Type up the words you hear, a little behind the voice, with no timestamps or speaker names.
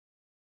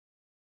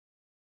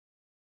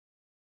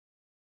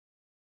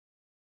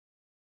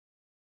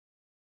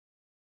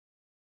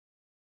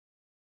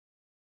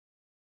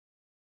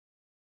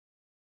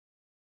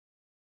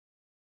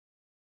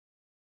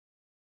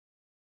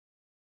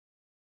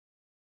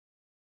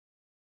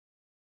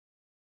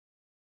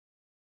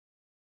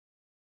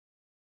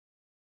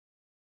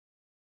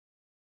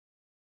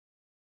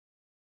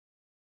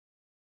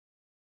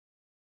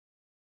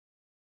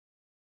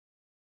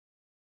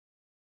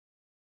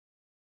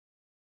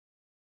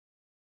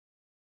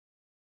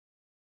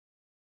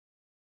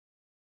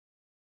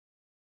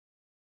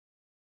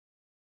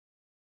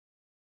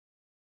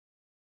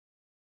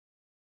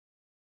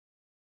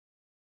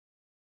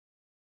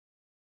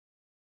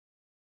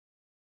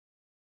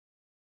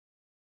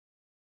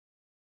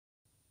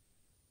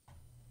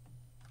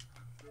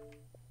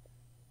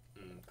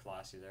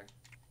Classy there.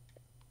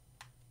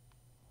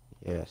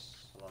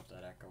 Yes. I love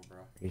that echo, bro.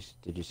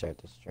 Did you start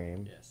the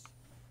stream? Yes.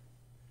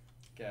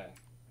 Okay.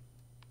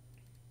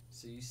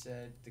 So you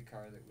said the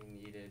car that we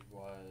needed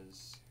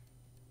was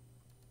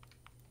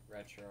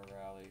retro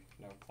rally,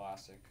 no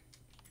classic.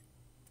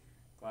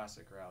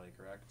 Classic rally,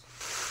 correct?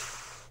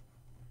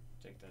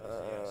 Take that as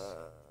a yes.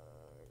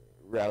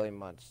 Rally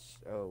months.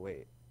 Oh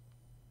wait.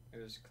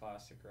 It was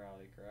classic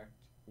rally, correct?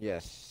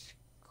 Yes.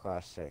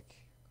 Classic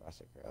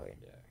rally.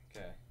 Yeah.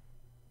 Okay.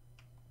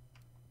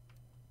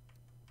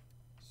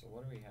 So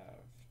what do we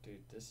have? Dude,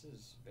 this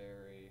is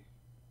very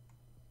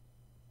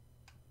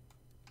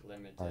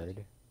limited.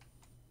 Hard.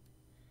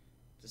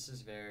 This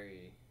is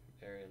very,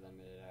 very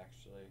limited,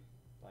 actually.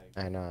 Like,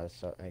 I know,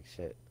 so it makes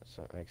it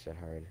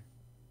hard.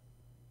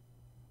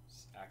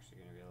 it's actually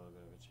gonna be a little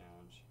bit of a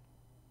challenge.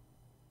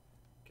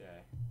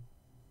 Okay.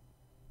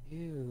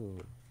 Ew.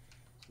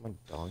 Someone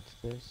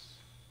donked this?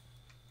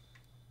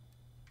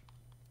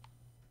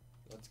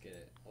 Let's get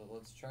it.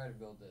 Let's try to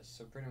build this.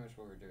 So pretty much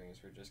what we're doing is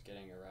we're just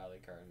getting a rally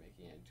car and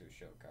making it into a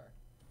show car.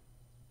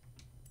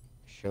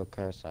 Show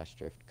car /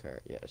 drift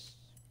car, yes.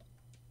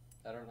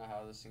 I don't know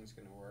how this thing's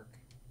gonna work.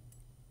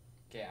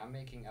 Okay, I'm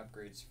making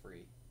upgrades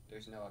free.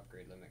 There's no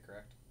upgrade limit,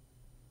 correct?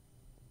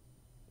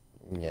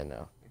 Yeah,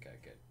 no. Okay,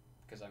 good.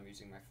 Because I'm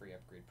using my free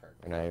upgrade perk.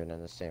 We're not even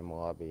in the same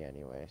lobby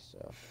anyway,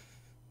 so.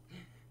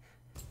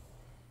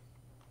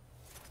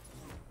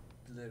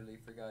 Literally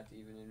forgot to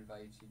even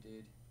invite you,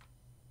 dude.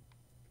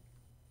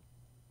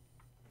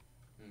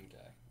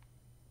 Okay.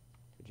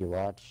 Did you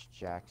watch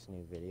Jack's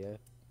new video?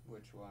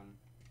 Which one?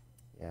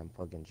 Yeah, I'm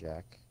plugging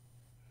Jack.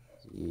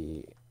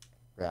 The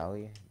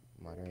rally,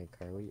 Monterey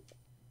Carly.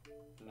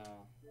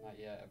 No, not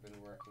yet. I've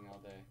been working all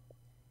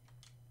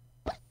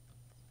day.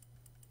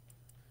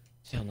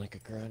 Sound like a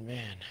grown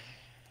man.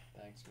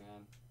 Thanks,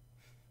 man.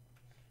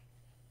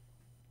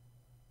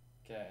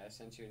 Okay, I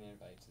sent you an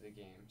invite to the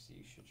game, so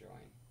you should join.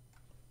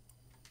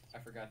 I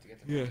forgot to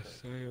get the Yes,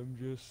 perk. I am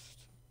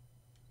just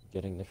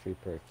getting the free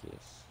perk,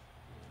 yes.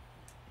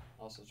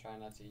 Also, try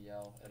not to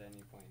yell at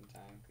any point in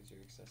time, because you're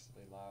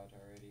excessively loud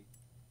already.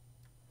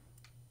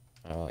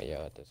 I won't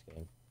yell at this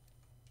game.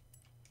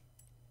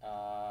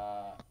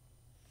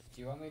 Do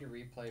you want me to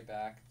replay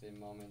back the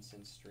moments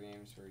in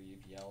streams where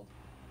you've yelled?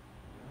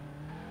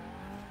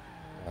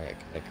 Alright,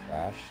 can I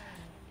crash?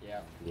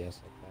 Yeah. Yes,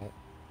 like that.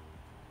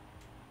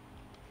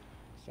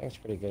 This thing's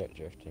pretty good at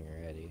drifting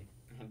already.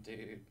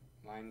 Dude,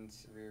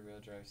 mine's rear wheel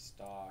drive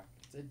stock.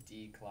 It's a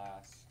D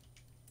class.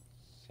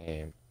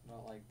 Same. I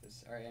don't like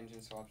this. Our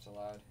engine swaps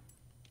allowed.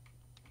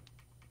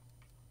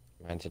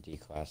 Mine's a D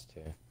class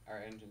too.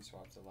 Our engine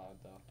swaps allowed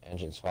though.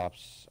 Engine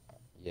swaps,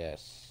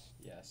 yes.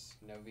 Yes.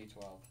 No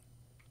V12.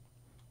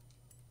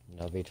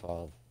 No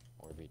V12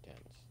 or V10s.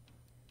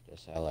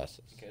 Just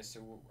LS's. Okay,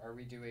 so are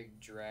we doing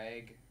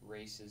drag,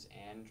 races,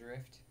 and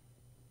drift?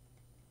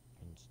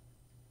 And,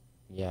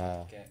 yeah,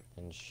 Okay.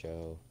 and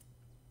show.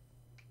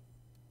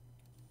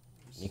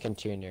 You can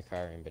tune your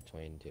car in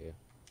between too.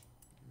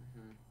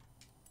 Mhm.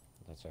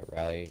 That's what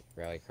rally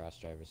cross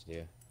drivers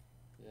do.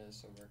 Yeah,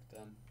 this will work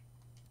then.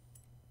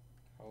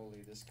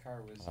 Holy, this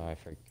car was Oh,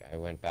 I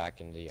went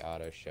back into the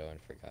auto show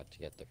and forgot to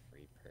get the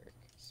free perk.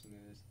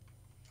 smooth.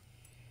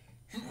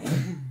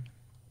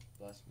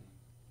 Bless me.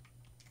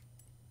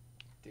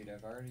 Dude,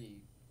 I've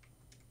already...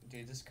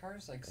 Dude, this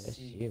car's like That's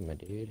C... you, my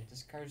dude.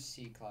 This car's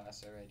C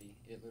class already.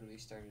 It literally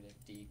started at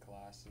D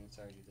class and it's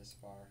already this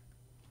far.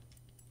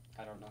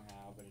 I don't know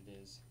how, but it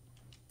is.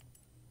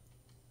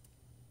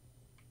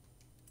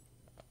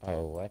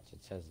 Oh, what?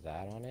 It says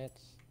that on it?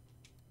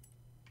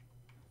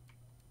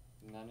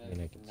 None I of,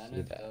 mean, I can none see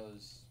of that.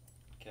 those,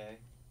 okay?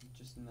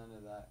 Just none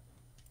of that.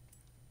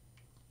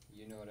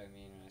 You know what I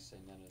mean when I say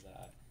none of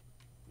that.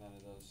 None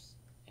of those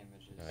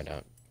images. No, I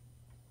don't.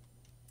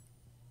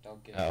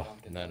 Don't get, Oh,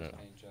 don't get no, those no.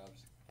 paint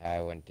jobs. I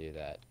wouldn't do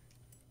that.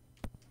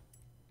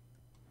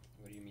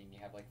 What do you mean? You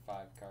have like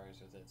 5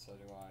 cars with it, so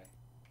do I.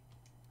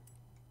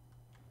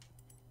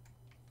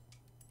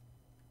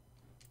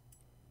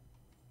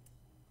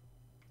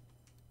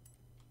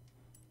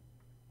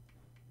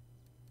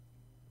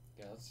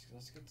 Yeah,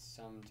 let's get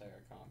some type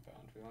of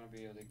compound. We want to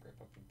be able to grip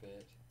up a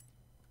bit.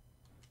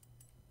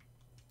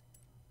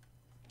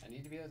 I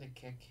need to be able to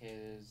kick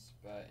his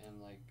butt in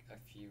like a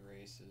few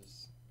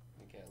races,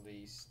 like at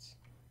least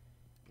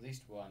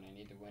one. I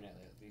need to win at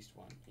least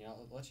one. You know,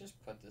 let's just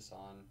put this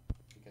on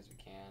because we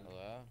can.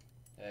 Hello?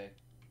 Hey,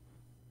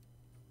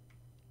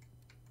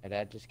 My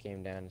dad just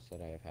came down and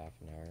said I have half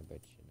an hour, but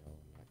you know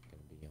I'm not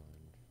going to be on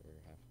for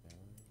half an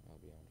hour.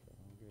 I'll be on for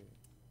longer.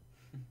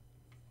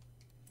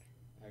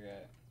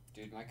 okay,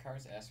 dude, my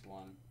car's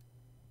S1.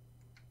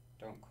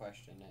 Don't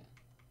question it.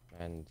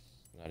 Mine's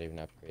not even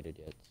upgraded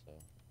yet, so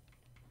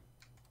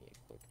be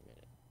a quick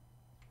minute.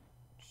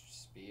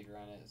 Just speed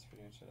run it. That's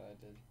pretty much what I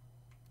did.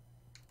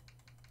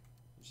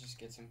 Let's just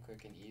get some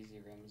quick and easy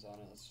rims on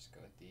it. Let's just go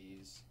with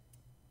these.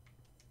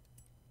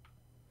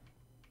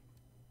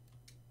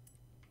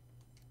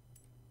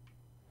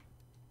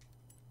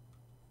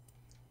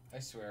 I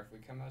swear, if we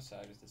come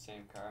outside with the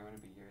same car, I'm gonna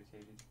be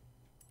irritated.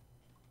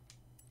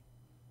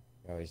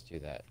 always do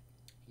that.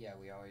 Yeah,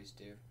 we always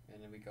do.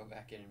 And then we go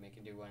back in and make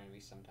a new one, and we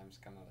sometimes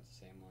come out with the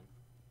same one.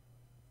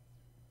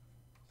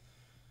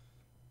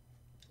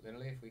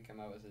 Literally, if we come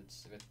out with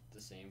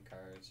the same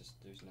car, it's just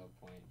there's no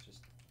point.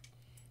 Just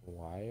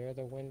Why are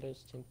the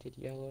windows tinted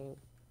yellow?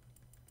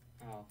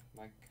 oh,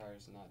 my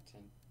car's not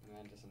tint.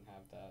 Mine doesn't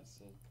have that.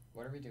 So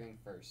what are we doing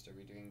first? Are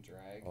we doing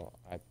drag? Oh,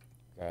 I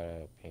got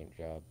a paint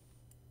job.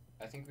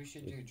 I think we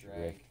should do With drag.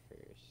 drift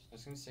first. I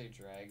was gonna say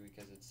drag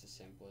because it's the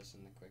simplest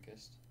and the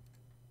quickest.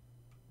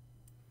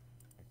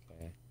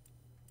 Okay.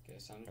 Okay,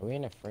 so Are we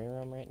in a free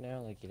room right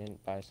now? Like you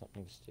didn't buy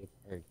something stupid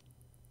or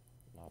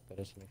not put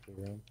us in a free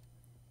room?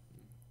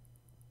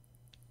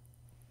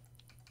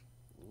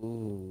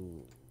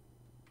 Ooh.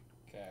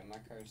 okay, my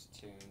car's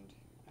tuned.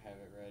 I have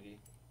it ready.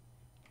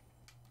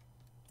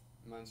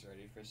 Mine's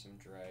ready for some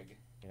drag.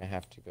 Gonna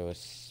have to go with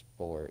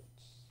sports.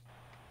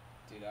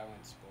 Dude, I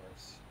went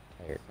sports.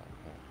 Tire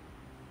compound.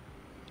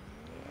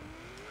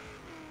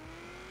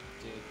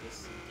 Dude,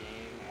 this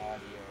game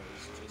audio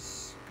is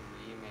just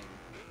screaming.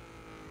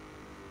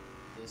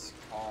 This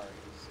car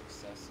is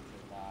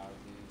excessively loud,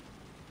 dude.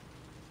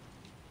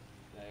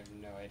 And I have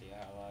no idea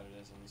how loud it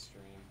is on the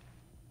stream.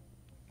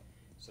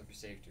 So for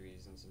safety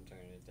reasons, I'm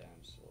turning it down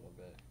just a little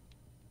bit.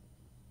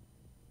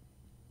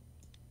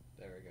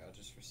 There we go,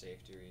 just for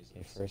safety reasons.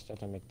 Okay, first I have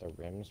to make the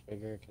rims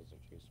bigger because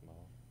they're too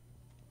small.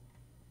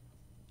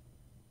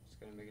 Just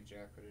gonna make a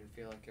joke, but I didn't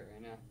feel like it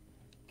right now.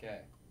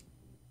 Okay.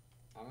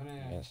 I'm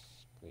gonna Yes,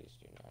 please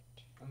do not.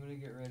 I'm gonna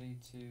get ready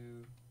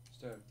to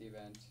start up the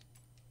event.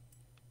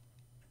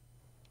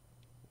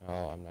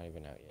 Oh, I'm not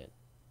even out yet.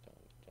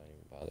 Don't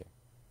even bother.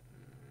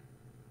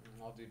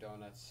 I'll do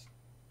donuts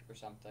or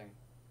something.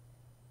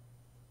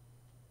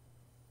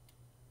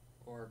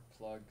 Or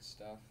plug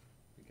stuff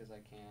because I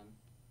can.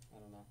 I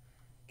don't know.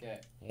 Okay.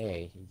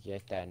 Hey, you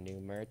get that new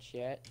merch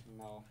yet?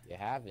 No, You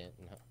haven't?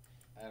 No.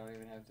 I don't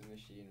even have the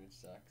machine, which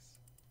sucks.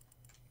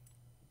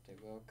 It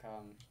will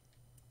come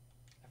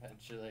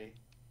eventually.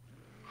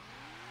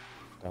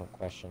 Don't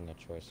question the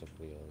choice of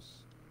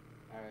wheels.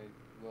 I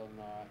will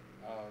not.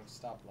 Oh,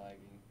 stop lagging.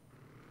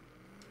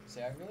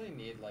 See, I really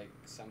need like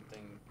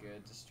something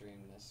good to stream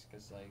this,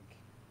 cause like.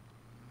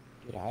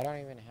 Dude, I don't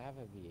even have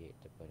a V8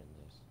 to put in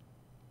this.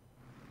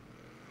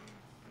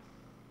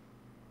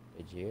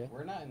 Did you?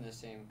 We're not in the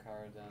same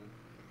car then.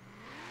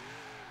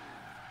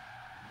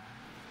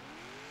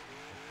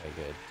 Okay,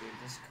 good. Dude,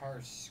 this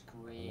car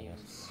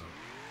screams.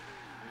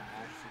 I'm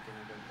actually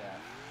gonna go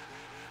deaf.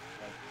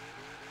 Like,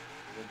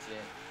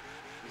 legit.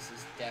 This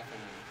is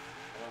deafening.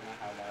 I don't know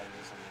how loud it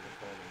is on the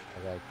recording. I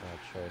like my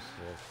choice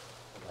of.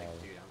 But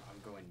like, dude, I'm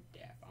going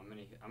deaf.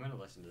 I'm gonna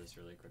listen to this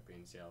really quickly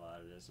and see how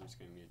loud it is. I'm just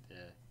gonna mute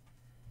the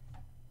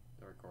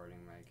recording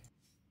mic.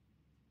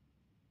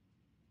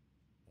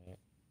 Yeah.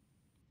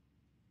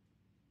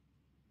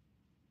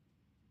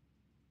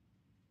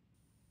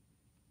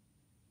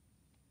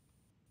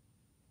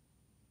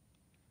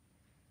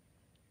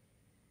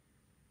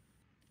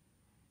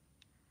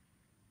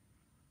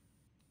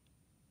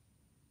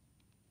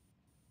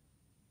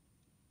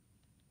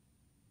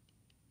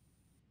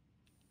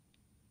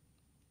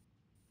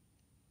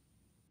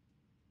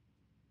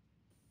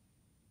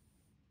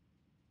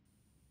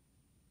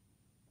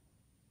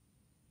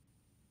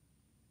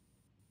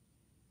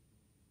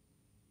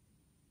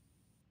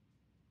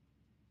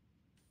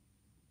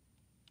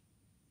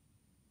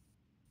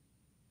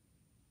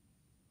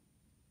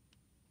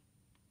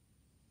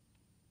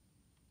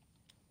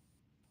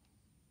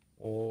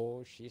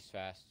 Oh, she's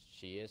fast.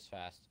 She is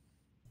fast.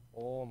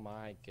 Oh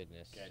my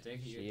goodness. Okay, I take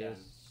it she you're is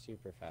done.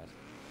 super fast.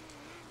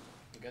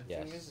 The good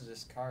Yes. thing is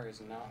this car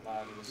is not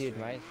loud in the Dude,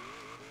 stream.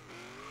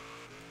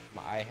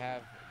 I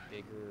have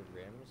bigger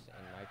rims,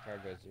 and my car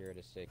goes 0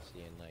 to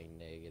 60 in like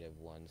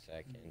 -1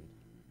 second.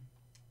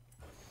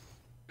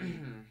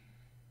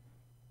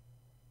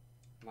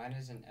 Mine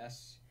is an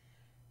S.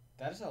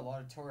 That is a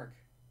lot of torque.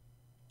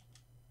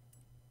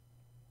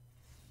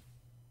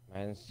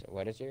 Mine's,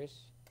 what is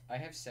yours? I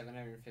have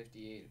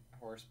 758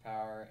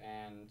 horsepower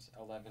and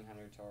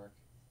 1100 torque.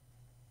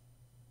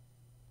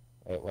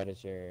 Wait, what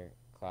is your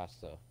class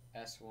though?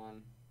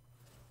 S1.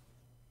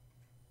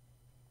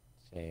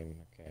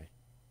 Same, okay.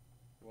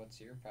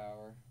 What's your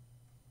power?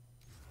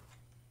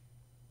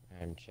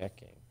 I'm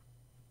checking.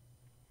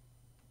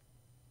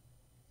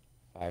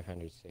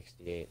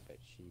 568, but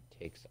she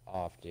takes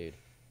off, dude.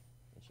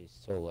 And she's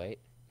so light.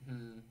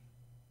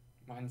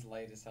 Mine's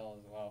light as hell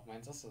as well.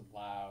 Mine's also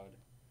loud.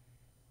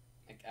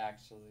 Like,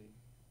 actually.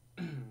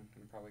 I'm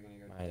probably gonna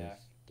go Mine's deaf.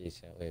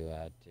 decently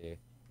loud, too.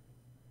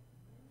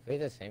 We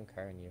have the same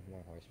car and you have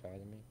more horsepower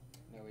than me?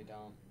 No, we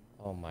don't.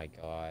 Oh my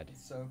god.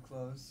 It's so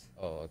close.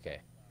 Oh,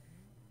 okay.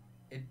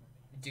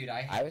 Dude,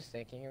 I was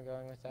thinking of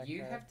going with that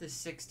You car. have the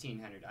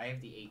 1600. I have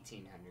the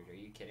 1800. Are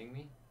you kidding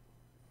me?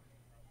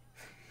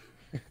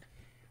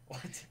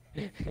 What?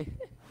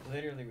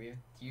 Literally,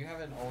 you have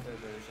an older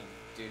version.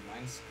 Dude,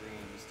 mine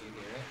screams. Do you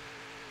hear it?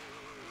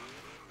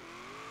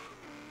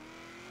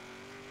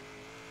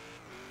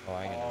 Oh,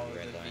 I'm gonna the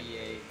red line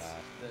really V8.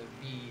 fast. The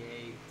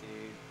V8,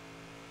 dude.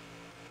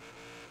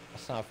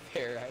 That's not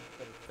fair. I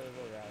put a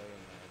turbo rally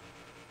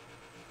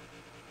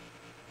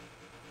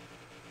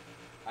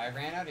in I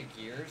ran out of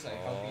gears. I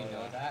hope you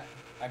know that.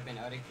 I've been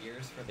out of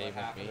gears for Same like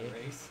half with of the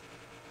me. race.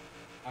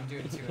 I'm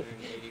doing mine.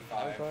 285.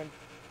 I'm going.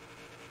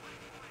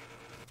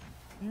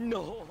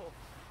 No.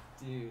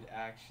 Dude,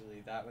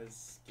 actually, that was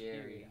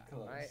scary Dude,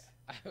 close.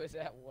 I was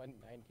at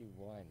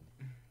 191.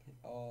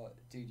 Oh,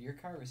 dude, your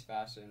car was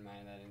faster than mine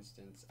in that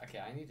instance. Okay,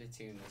 I need to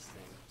tune this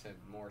thing to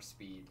more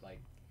speed.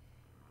 Like,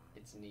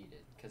 it's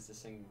needed. Because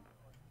this thing...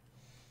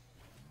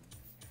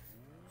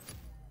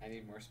 I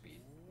need more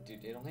speed.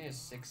 Dude, it only has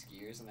 6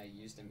 gears and I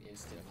used them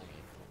instantly.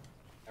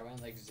 I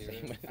went like 0.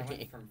 I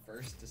went from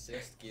first to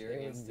 6th gear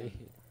instant.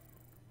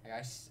 Like,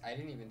 I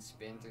didn't even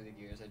spin through the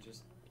gears. I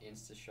just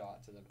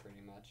insta-shot to them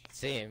pretty much.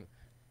 Same.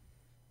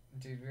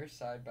 Dude, we were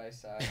side by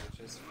side, which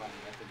was funny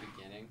at the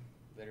beginning.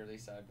 Literally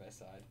side by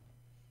side.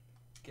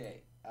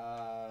 Okay,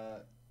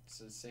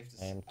 so it's safe to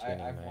say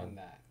I've won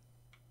that.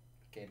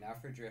 Okay, now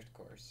for drift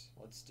course.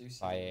 Let's do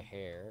some. By a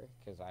hair,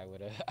 because I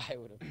would have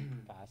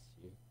passed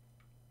you.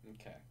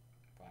 Okay,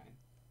 fine.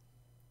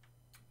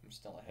 I'm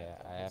still ahead.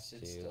 Yeah, though. I have It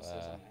to. still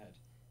says I'm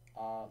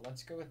ahead.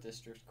 Let's go with this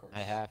drift course.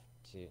 I have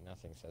to.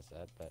 Nothing says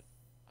that, but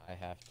I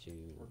have to.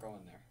 We're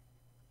going there.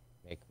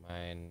 Make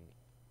mine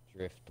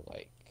drift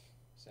like.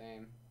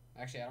 Same.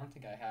 Actually, I don't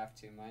think I have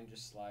to. Mine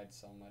just slides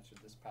so much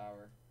with this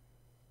power.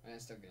 I'm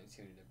still gonna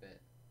tune it a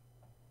bit.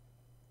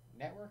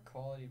 Network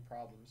quality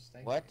problems.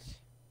 Thank What? you.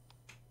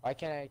 Why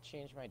can't I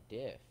change my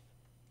diff?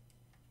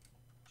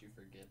 Did you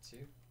forget to?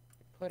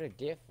 Put a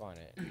diff on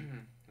it. I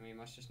mean, you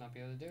must just not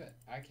be able to do it.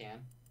 I can.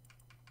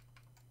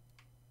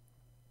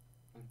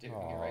 I'm doing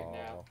it right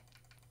now.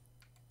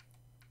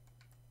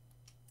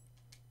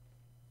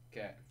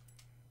 Okay.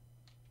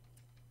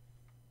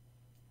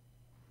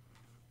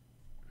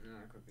 I'm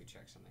gonna quickly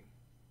check something.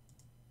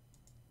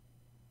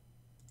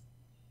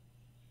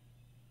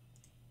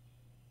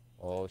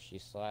 Oh, she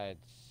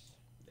slides.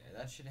 Yeah,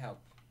 that should help.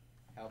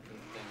 Help the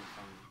thing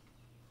from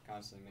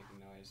constantly making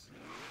noise.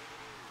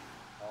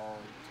 Oh,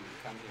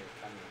 dude, come here,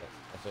 come here.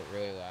 Is it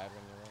really loud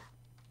when you went?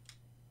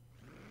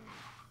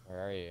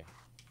 Where are you?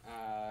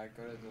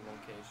 Go to the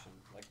location,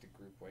 like the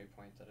group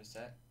waypoint that I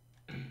set.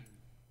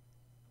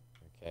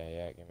 Okay,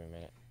 yeah, give me a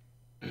minute.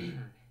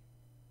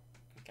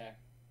 Okay.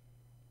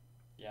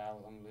 Yeah,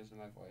 I'm losing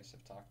my voice.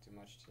 I've talked too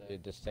much today.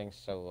 Dude, this thing's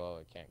so low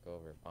it can't go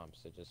over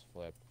bumps. It just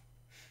flip.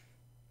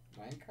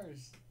 My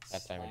car's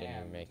That time I didn't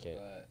even make it.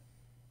 But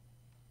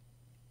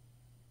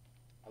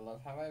I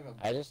love how I have a...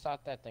 I just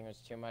thought that thing was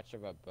too much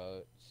of a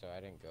boat, so I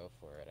didn't go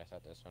for it. I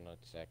thought this one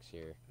looked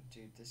sexier.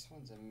 Dude, this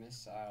one's a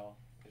missile.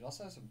 It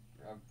also has a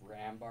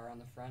ram bar on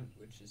the front,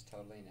 which is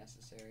totally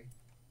necessary.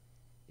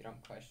 You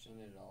don't question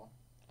it at all.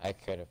 I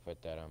could have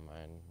put that on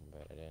mine,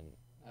 but I didn't.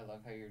 I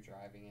love how you're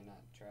driving and not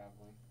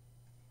traveling.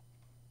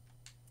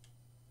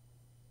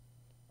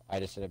 I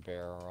just did a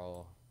barrel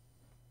roll.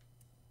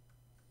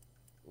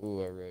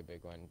 Ooh, a really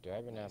big one. Do I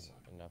have enough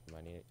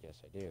money?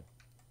 Yes, I do.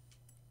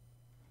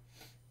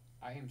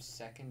 I am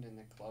second in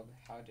the club.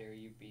 How dare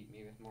you beat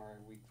me with more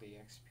weekly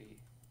XP?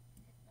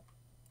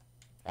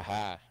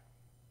 Aha!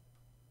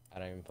 I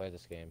don't even play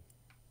this game.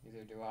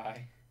 Neither do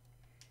I.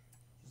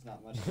 There's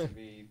not much to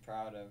be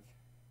proud of.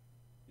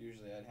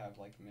 Usually I'd have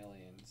like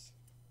millions.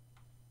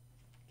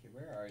 Okay,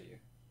 where are you?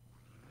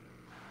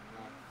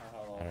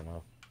 I don't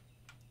know.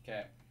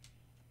 Okay.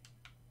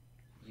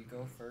 You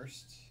go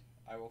first.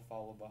 I will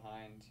follow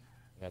behind.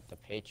 Got the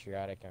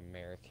patriotic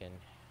American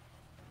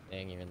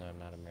thing, even though I'm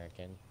not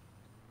American.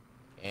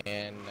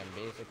 And I'm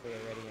basically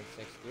already in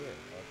 6th gear.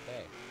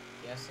 Okay.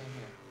 Yeah, same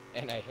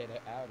here. And I hit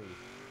an Audi.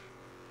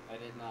 I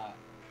did not.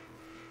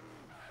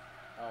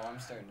 Oh, I'm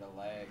starting to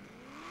lag.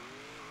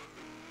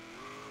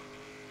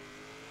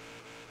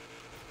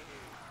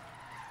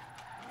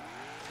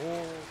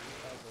 Oh,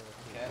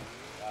 okay.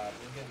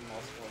 We're getting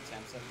multiple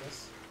attempts at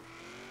this.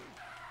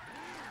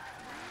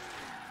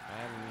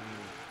 I'm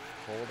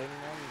holding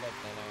them, but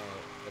then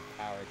the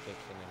power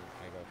kicks in and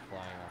I go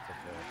flying off the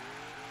floor.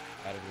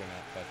 How did we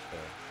not touch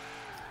there?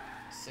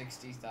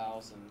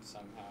 60,000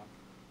 somehow.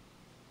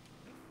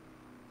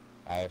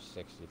 I have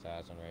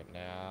 60,000 right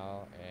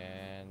now,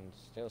 and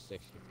still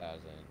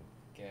 60,000.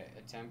 Okay,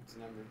 attempt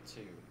number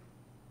 2.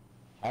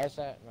 How's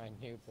that my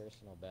new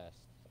personal best?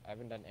 I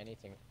haven't done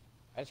anything.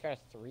 I just got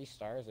 3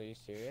 stars, are you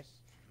serious?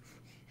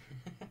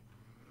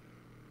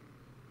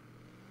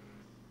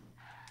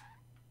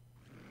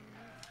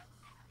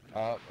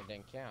 Oh, it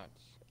didn't count.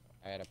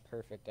 I had a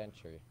perfect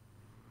entry.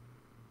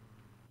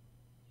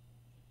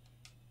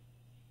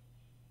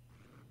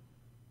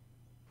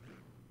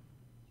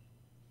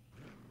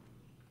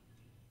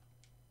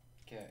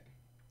 Okay.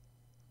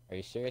 Are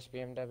you serious,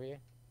 BMW?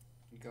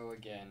 Go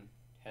again.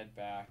 Head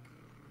back.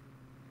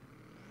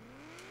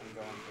 I'm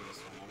going for this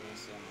one. I'm gonna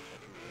see how much I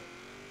can get.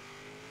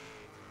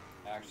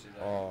 Actually,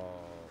 though,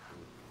 Oh.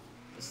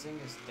 this thing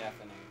is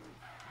deafening.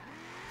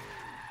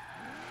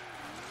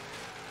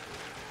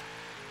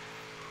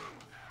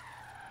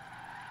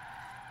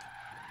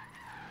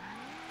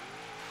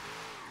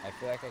 I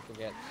feel like I could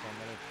get so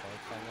many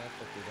points on this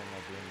if either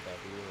my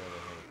BMW or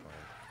the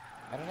Unicorn.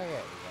 How did I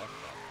get left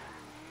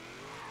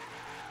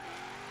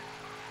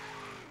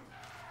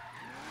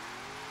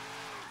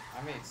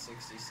I made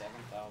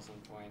 67,000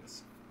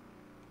 points.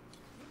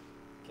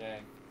 Okay,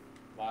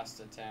 last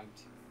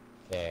attempt.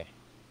 Okay.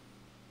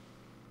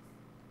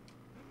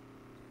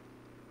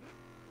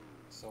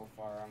 So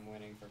far, I'm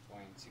winning for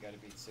points. You gotta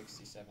beat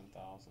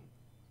 67,000.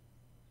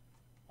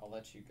 I'll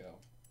let you go.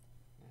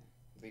 Yeah,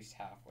 at least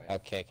halfway.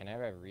 Okay, can I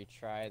have a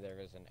retry? There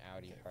was an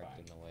Audi Okay, parked fine.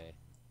 in the way.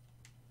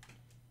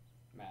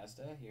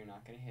 Mazda, you're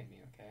not gonna hit me,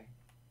 okay?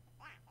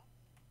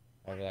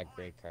 Whatever that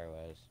gray car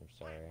was, I'm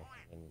sorry.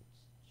 I didn't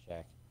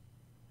check.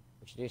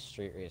 We should do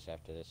street race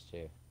after this,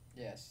 too.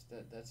 Yes,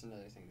 that's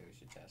another thing that we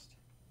should test.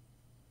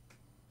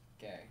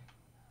 Okay.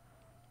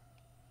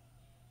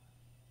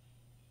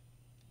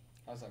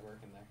 How's that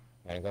working there?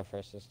 You wanna go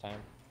first this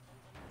time?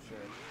 Sure.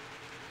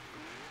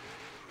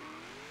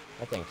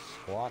 That thing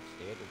squats,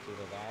 dude. It's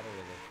either that or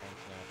the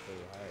fencing out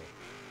pretty hard.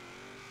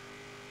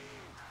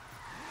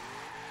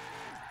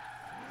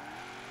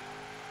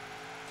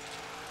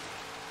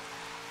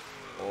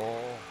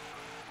 Oh.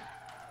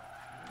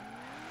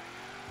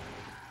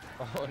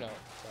 Oh no,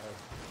 sorry.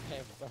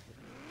 I'm sorry.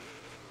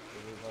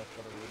 Did we both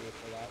get a video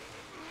for that?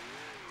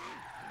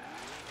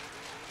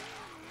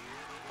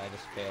 I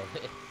just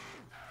failed it.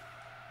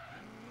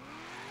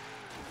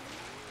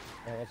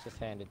 Oh, let's just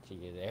hand it to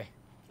you there.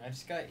 I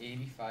just got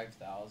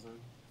 85,000.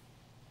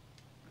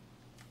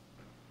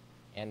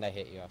 And I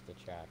hit you off the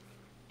track.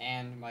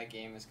 And my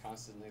game is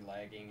constantly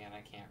lagging and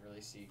I can't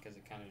really see because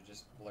it kind of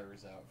just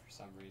blurs out for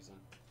some reason.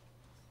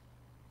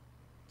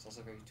 It's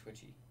also very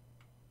twitchy.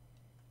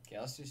 Okay,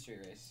 let's do street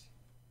race.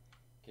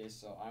 Okay,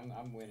 so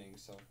I'm winning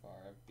so far.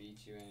 I've beat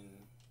you in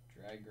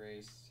drag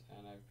race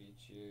and I've beat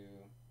you.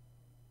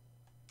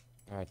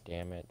 Oh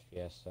damn it,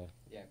 Fiesta.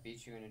 Yeah,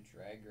 beat you in a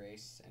drag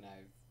race and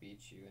I've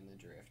beat you in the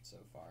drift so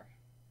far.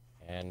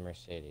 And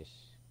Mercedes.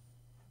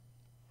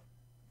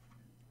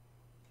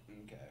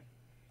 Okay.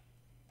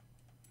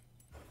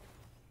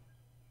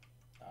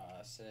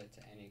 Set it to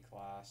any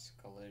class,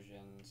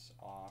 collisions,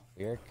 off.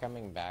 We're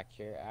coming back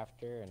here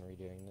after and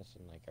redoing this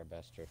in like our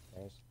best drift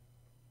cars.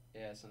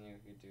 Yeah, something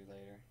we could do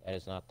later. That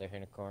is not the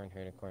unicorn.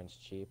 Unicorn's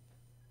cheap.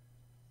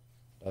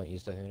 Don't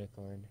use the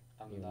unicorn.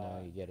 Even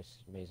though you get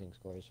amazing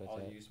scores with it.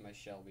 I'll use my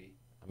Shelby.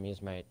 I'm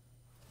using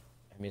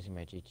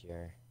my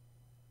GTR.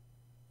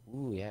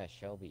 Ooh yeah,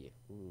 Shelby.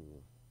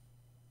 Ooh.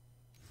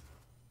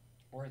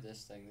 Or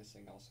this thing. This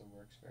thing also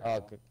works very Oh,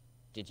 well. good.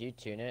 Did you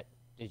tune it?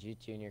 Did you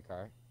tune your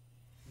car?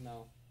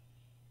 No.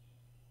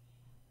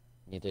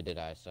 Neither did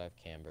I, so I have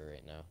camber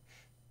right now.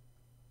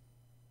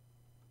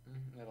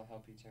 It'll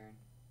help you turn.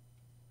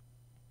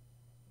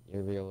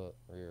 Your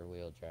rear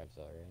wheel drives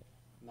alright.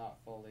 Not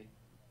fully.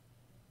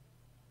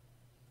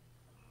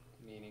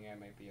 Meaning I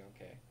might be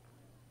okay.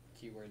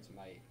 Keywords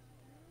might.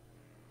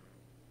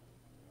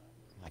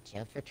 Watch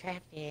out for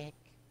traffic.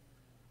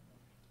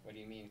 What do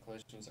you mean?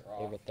 Collisions are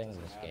off. Favorite thing in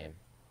Doesn't this matter. game.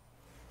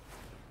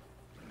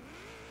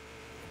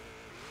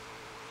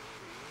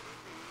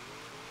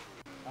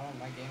 Oh,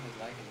 my game is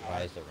lagging hard.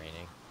 Why is it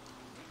raining?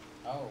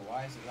 Oh,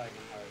 why is it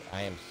lagging hard?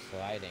 I am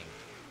sliding.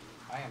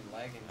 I am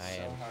lagging I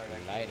so am hard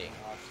I can't sliding.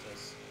 even watch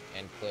this.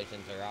 And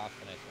collisions are off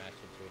and I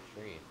smashed into a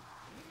tree.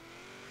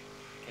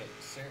 Okay,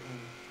 certain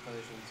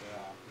collisions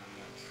are off on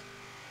this.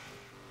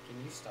 Can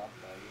you stop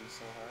lagging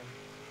so hard?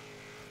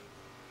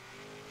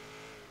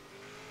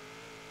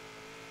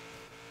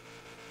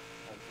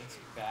 Like, it's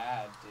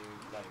bad,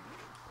 dude. Like,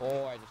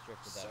 Oh, I just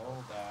drifted that.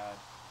 so bad.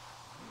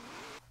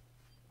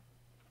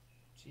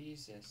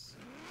 Jesus.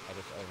 I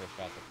just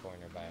overshot the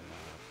corner by a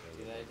mile. So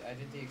Dude, I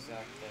did the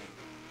exact thing.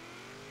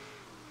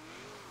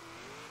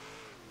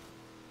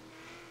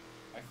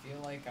 I feel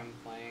like I'm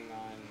playing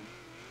on,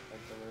 like,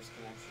 the worst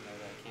connection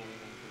ever. I can't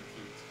even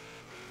compete.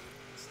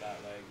 It's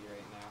that laggy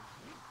right now.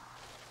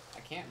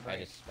 I can't I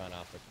brake. just spun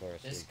off the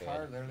course. This You're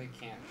car good. literally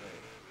can't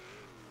brake.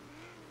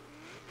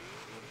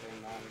 Like,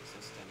 they're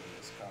non-existent in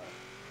this car.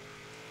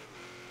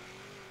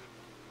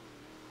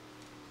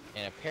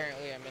 And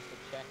apparently I missed a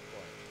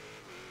checkpoint.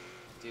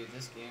 Dude,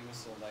 this game is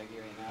so laggy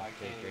right now, I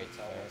Okay, can't even great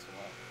tell start. what's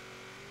what.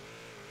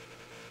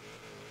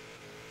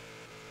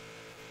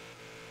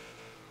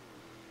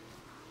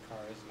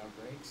 Cars, no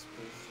brakes,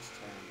 please just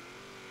turn.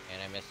 And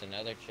I missed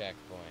another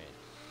checkpoint.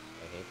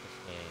 I hate this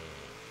game.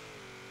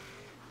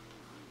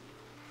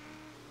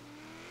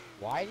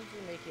 Why did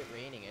you make it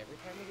raining? Every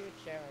time we do a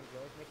challenge, you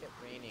always make it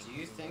raining. Do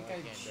you even think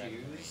though I can't drive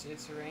in the choose rain.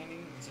 it's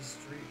raining? It's a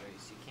street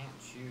race. You can't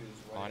choose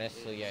what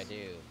Honestly, it is. I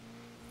do.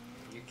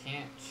 You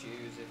can't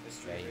choose if a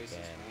street Yeah, you race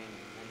is can.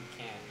 raining. No, you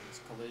can't. It's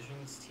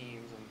collisions,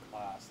 teams, and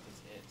class.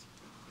 That's it.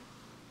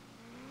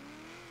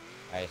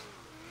 I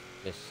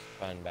just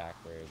spun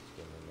backwards.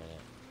 Give me a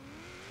minute.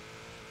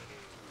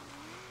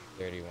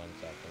 31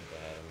 seconds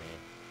ahead of me.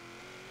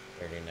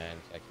 39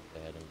 seconds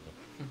ahead of me.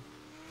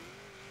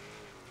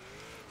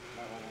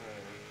 Might want to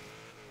hurry.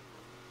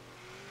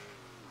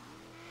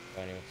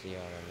 Don't even see you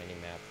on our mini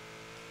map.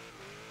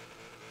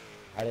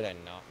 How did I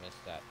not miss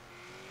that?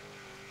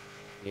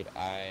 Dude,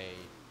 I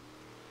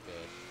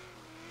just...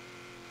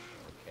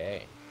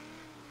 Okay.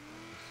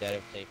 Instead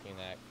of taking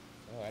that...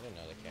 Oh, I didn't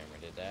know the camera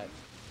did that.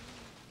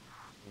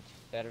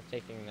 instead of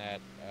taking that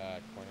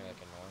corner like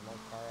a normal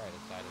car, I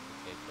decided to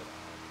take it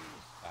on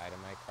the side of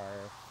my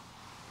car,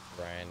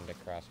 grind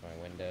across my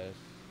windows.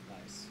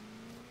 Nice.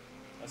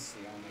 That's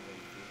the only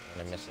way And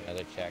I to missed take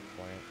another the corner.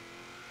 checkpoint.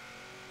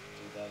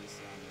 Dude, that is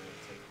the only way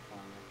to take the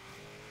corner.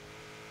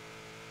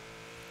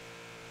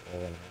 Well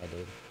then, I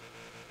did.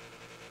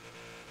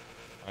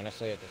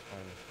 Honestly, at this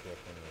point, I'm just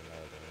drifting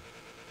remotely.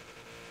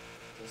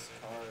 This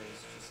car is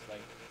just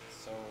like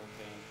so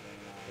painfully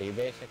So annoying. you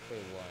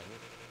basically won.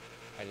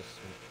 I just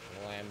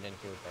slammed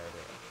into a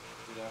guardrail.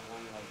 Dude, I've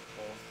won like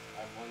both.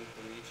 I've won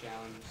 3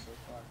 challenges so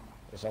far.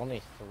 There's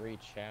only 3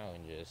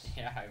 challenges.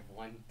 Yeah, I've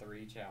won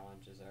 3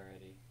 challenges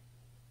already.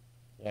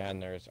 Yeah,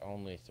 and there's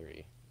only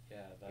 3. Yeah,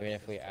 that's Even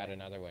if we the add thing.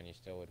 another one, you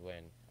still would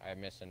win. I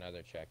missed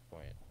another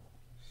checkpoint.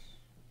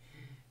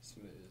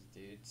 Smooth,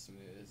 dude,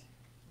 smooth.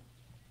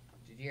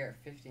 Dude, you're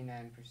at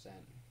 59%.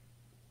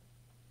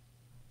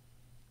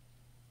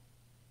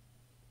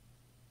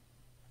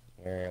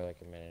 You're like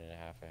a minute and a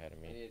half ahead of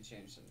I me. need to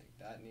change something.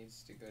 That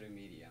needs to go to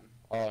medium.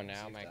 Oh,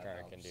 now See if my that car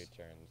can helps. do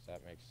turns.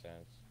 That makes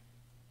sense.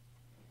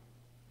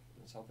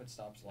 Let's hope it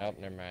stops Nope,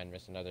 lagging. never mind.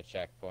 Missed another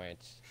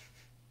checkpoint.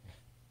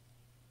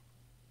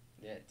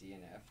 Yeah,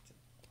 DNF'd.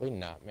 Can we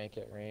not make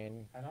it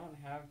rain? I don't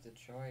have the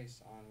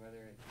choice on whether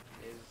it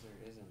is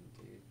or isn't,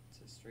 dude.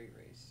 It's a street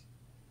race.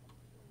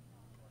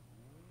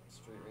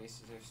 Street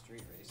races are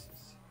street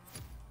races.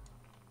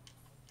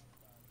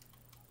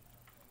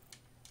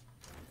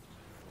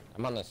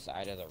 I'm on the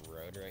side of the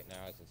road right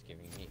now as it's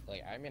giving me,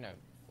 like, I'm in a,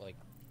 like,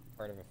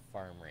 part of a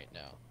farm right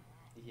now.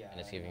 Yeah, And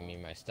it's I giving know. me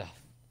my stuff.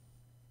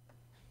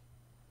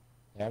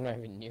 I'm not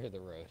even near the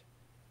road.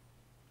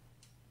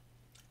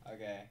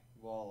 Okay,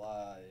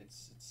 well,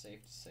 it's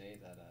safe to say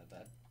that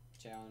that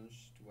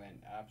challenge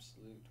went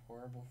absolute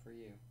horrible for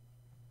you.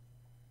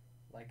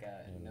 Like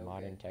And no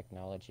modern good.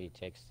 technology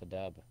takes the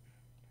dub.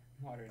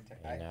 Modern tech.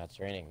 And now it's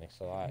raining. Thanks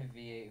a lot.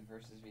 V8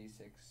 versus V6.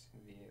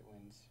 V8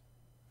 wins.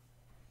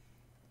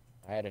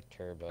 I had a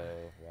turbo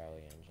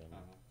rally engine.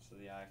 So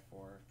the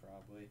i4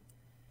 probably.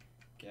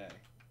 Okay.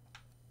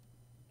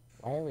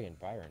 Why are we in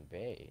Byron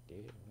Bay,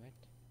 dude? What?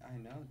 I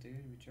know, dude.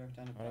 We drove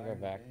down to I want to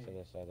go back to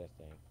this other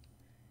thing.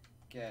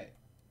 Okay.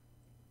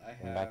 I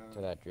have. Come back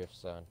to that drift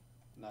zone.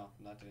 No,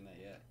 I'm not doing that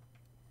yet.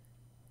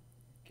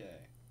 Okay.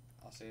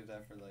 I'll save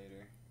that for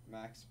later.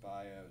 Max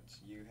buyouts.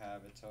 You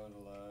have a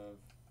total of.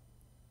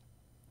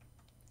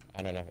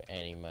 I don't have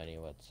any money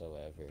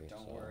whatsoever.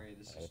 Don't so worry,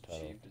 this I have is a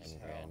total cheap of as 10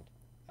 hell. grand.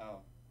 Oh.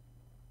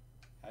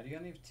 How do you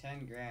only have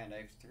 10 grand? I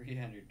have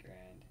 300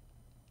 grand.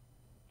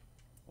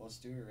 Well, let's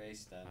do a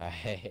race then.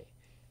 I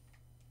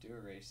Do a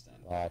race then.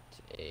 bought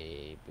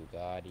a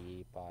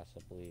Bugatti,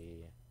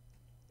 possibly.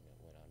 And it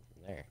went on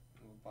from there.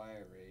 We'll buy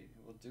a race.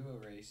 We'll do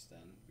a race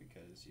then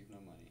because you've no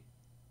money.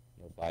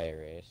 You'll buy a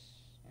race.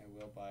 I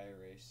will buy a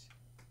race.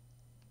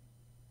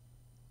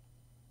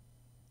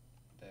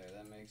 There,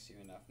 that makes you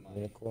enough money.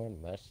 Unicorn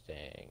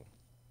Mustang.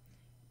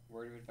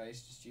 Word of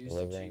advice, just use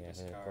Delivering the a cheapest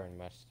car. Unicorn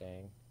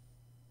Mustang.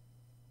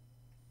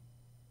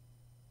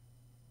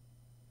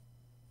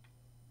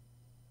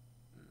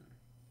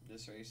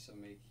 This race will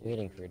make you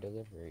Waiting for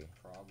delivery.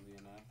 probably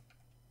enough.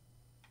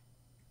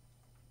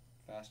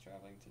 Fast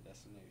traveling to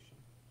destination.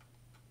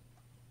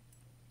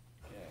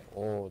 Okay,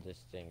 Oh, this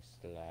thing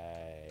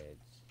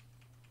slides.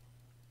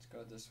 let's go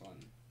with this one.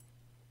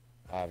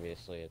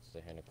 Obviously, it's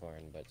the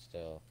unicorn, but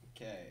still.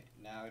 Okay,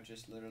 now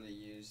just literally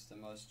use the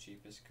most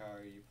cheapest car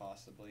you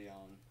possibly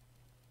own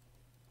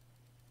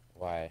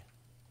Why?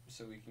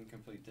 so we can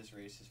complete this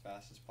race as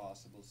fast as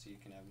possible so you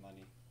can have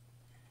money.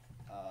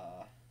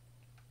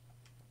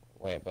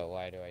 Wait, but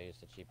why do I use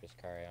the cheapest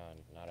car I own?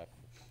 Not a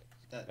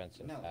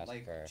expensive no, fast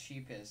like car.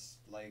 cheapest,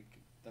 like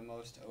the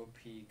most OP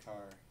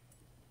car.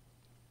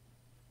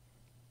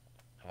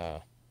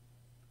 Oh.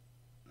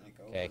 Like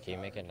Okay, can you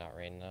make it overpowered. not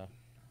rain though?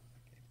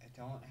 I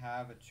don't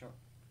have a choice.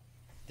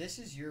 This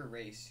is your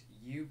race.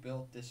 You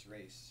built this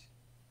race.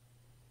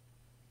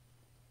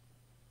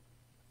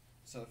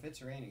 So if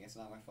it's raining, it's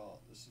not my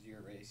fault. This is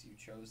your race. You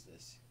chose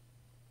this.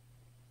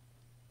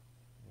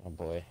 Oh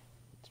boy.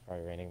 It's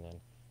probably raining then.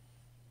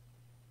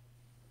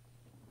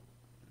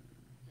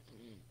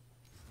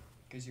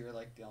 Because you were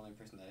like the only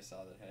person that I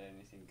saw that had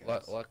anything good.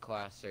 What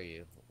class are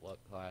you? What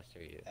class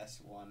are you?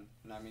 S1.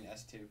 No, I mean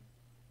S2.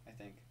 I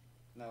think.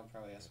 No,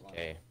 probably S1.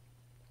 Okay.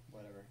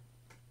 Whatever.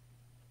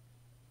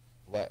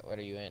 What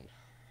are you in?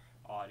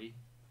 Audi.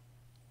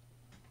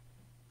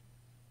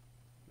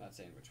 Not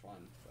saying which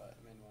one, but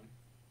I'm in one.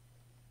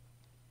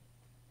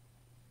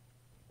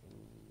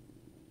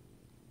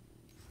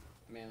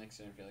 I mean, like,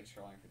 I didn't feel like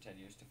scrolling for 10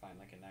 years to find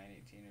like a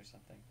 918 or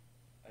something.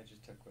 I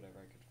just took whatever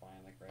I could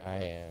find, like right I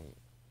away. am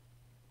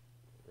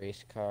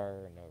race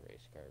car, no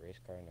race car. Race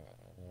car, no.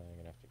 I'm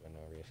gonna have to go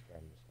no race car.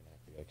 I'm just gonna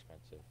have to go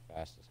expensive,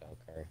 fast as hell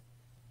car.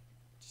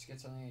 Just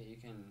get something that you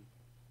can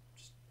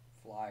just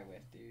fly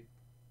with, dude.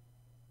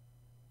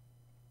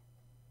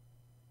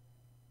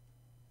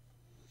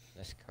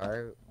 This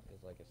car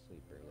is like a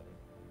sleeper, like,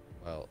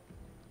 well,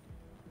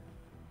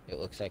 it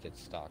looks like it's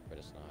stock, but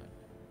it's not.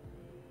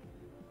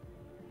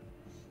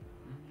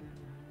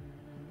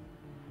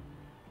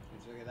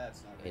 Is Look at that,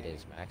 it's not It raining.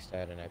 is maxed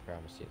out, and I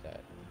promise you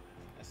that.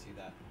 I see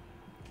that.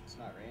 It's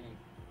not raining.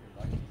 You're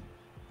lucky.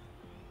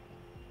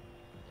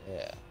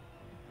 Yeah.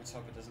 Let's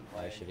hope it doesn't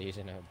I lag. should use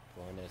a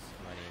bonus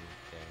money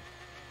thing.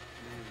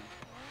 Mm.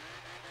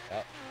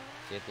 Oh,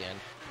 see you at the end.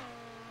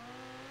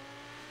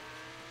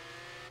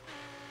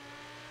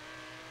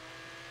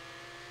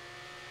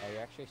 Oh,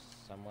 you're actually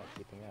somewhat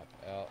keeping up.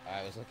 Oh,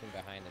 I was looking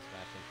behind and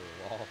smashed into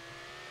a wall.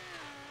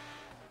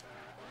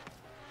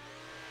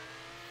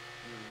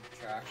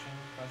 Traction?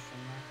 Question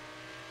mark.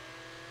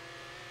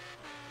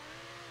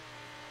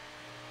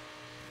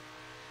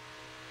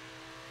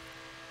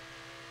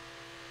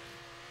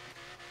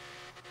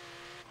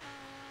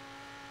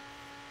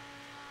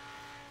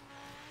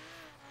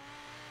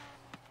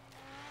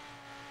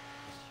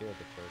 Just hear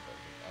the turbo.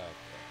 Oh,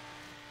 okay.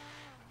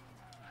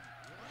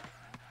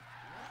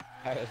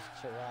 I was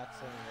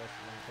chillaxing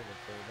listening to the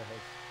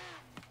turbos.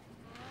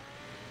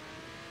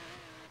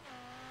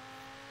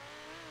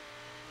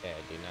 Okay,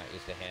 do not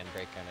use the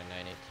handbrake on a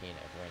 918.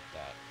 I've learned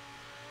that.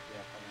 Yeah,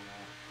 probably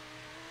not.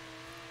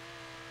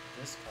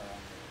 This car,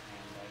 on the other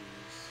hand, I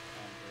use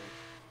handbrake.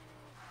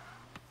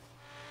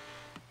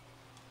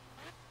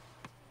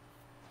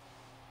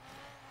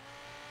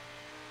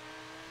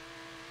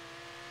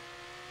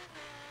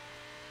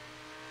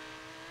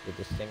 Dude,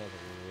 this thing is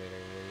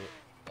literally,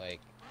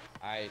 like,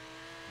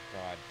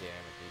 god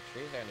damn it, dude.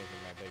 Trees aren't even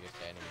my biggest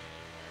enemy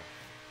anymore.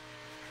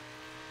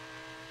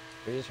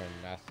 Trees are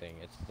nothing.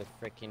 It's the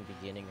freaking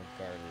beginning of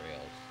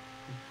guardrails.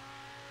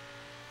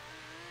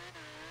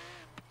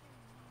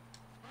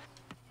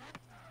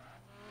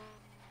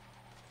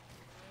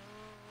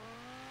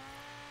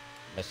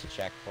 Missed a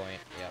checkpoint,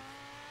 yep.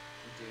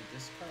 Dude,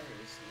 this car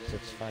is So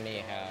literally... it's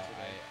funny gone how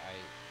today.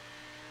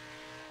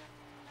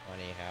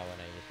 funny how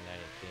when I use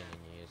 918 and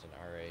you use an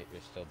R8,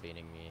 you're still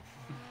beating me.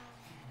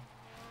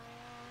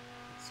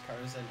 This car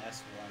is an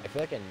S1. I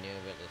feel like a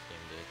noob at this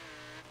game, dude.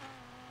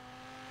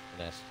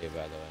 An S2,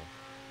 by the way.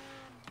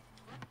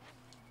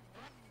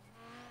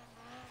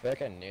 I feel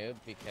like a noob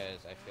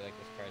because I feel like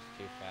this car's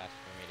too fast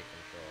for me to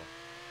control.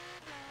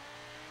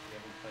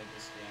 You haven't played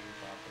this game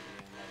properly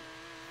in like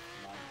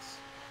months.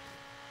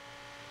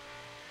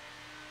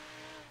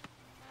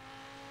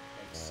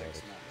 Like 6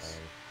 It's months.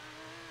 fine.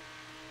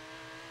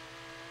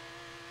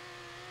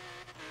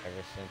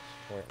 Ever since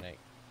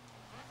Fortnite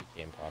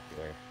became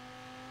popular.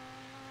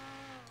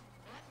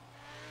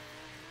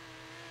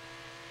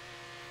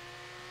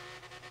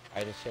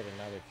 I just hit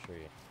another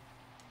tree.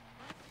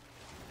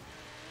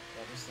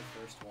 That was the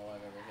first wall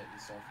I've ever hit in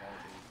so far,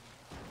 dude.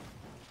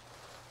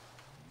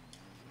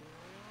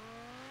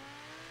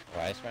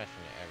 Well, I smashed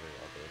into every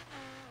wall, dude.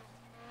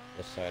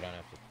 Just so I don't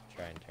have to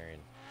try and turn.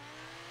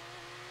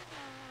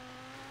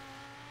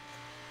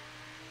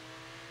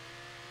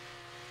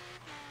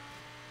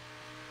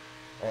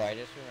 Oh, I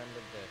just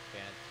remembered the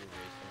fancy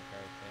racing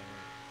car thing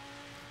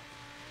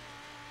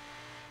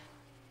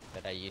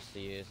that I used to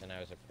use when I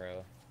was a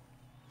pro.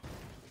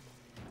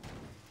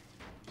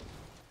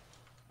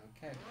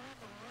 Okay.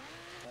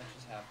 That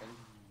just happened.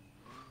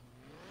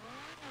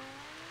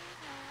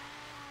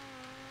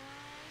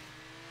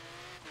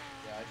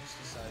 Yeah, I just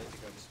decided to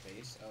go to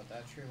space. Oh,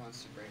 that tree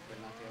wants to break, but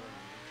not the other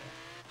one. Okay.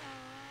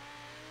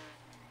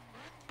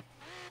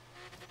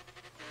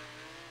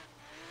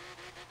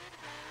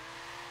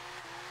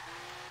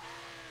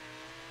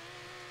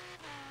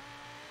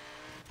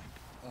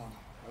 Oh,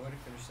 I would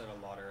have finished that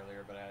a lot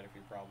earlier, but I had a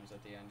few problems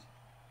at the end.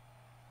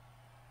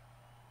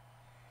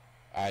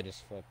 I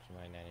just flipped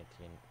my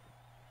 918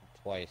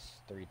 twice,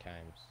 3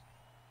 times.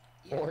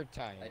 Yeah, 4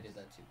 times. I did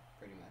that too,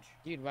 pretty much.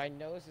 Dude, my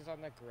nose is on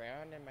the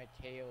ground and my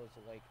tail is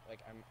like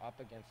I'm up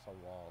against a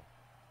wall.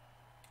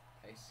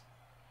 Nice.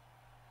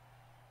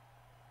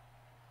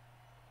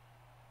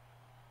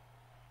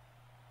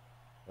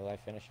 Will I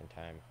finish in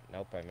time?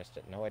 Nope, I missed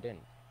it. No, I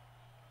didn't.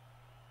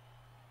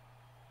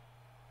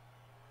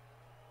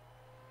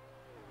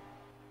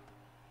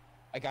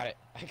 I got it.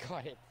 I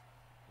got it.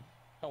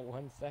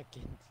 1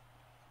 second.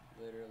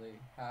 Literally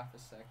half a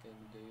second,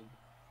 dude.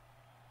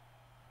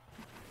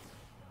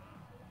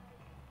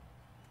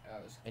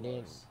 That was I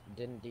close.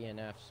 didn't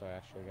DNF, so I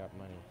actually got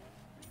money.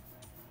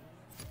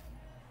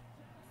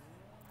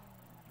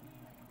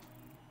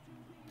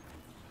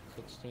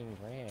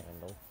 $16,000.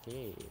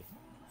 Okay.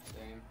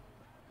 Same.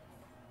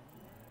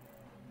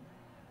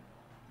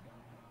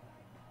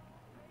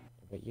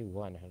 But you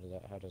won.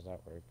 How does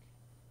that work?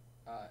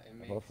 It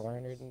makes Level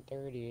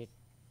 430.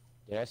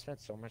 Did I spend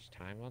so much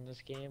time on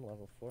this game?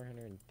 Level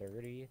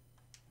 430.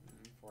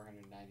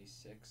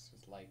 496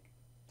 with like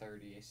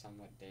 30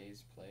 somewhat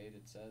days played,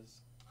 it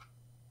says.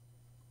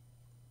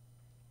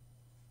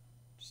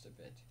 Just a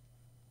bit.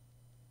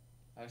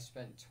 I've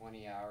spent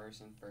 20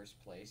 hours in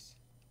first place.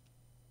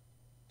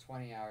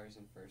 20 hours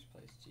in first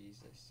place,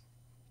 Jesus.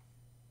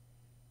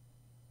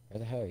 Where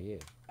the hell are you?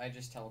 I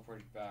just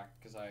teleported back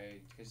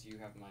because you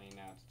have money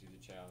now to do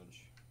the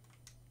challenge.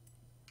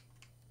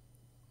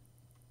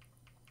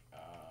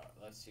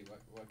 Let's see,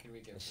 what can we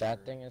get? The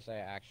sad thing is I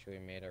actually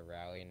made a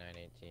rally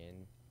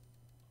 918.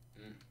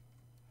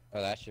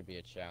 Oh, that should be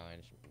a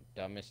challenge.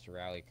 Dumbest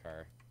rally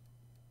car.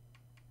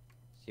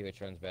 See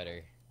which one's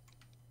better.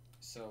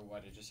 So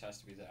what? It just has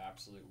to be the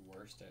absolute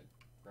worst at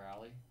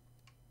rally.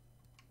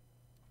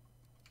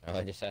 Oh,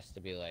 it just has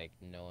to be like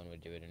no one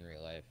would do it in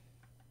real life.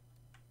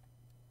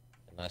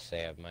 Unless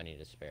they have money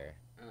to spare.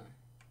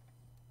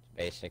 It's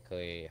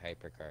basically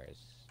hypercars.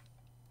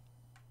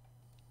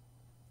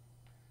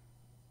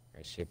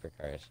 Or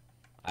supercars.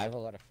 I have a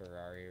lot of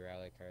Ferrari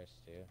rally cars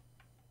too.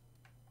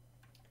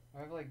 I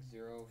have like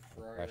 0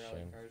 Ferrari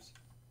rally cars.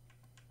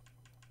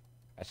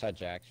 I saw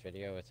Jack's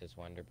video with his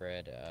Wonder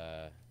Bread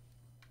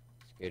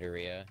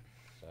Scuderia,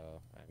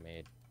 so I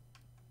made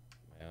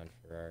my own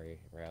Ferrari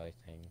rally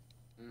thing.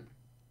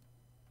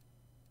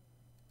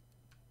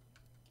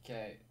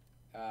 Okay,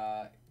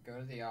 go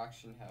to the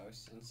auction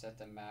house and set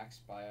the max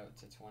buyout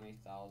to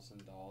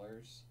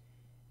 $20,000,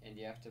 and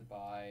you have to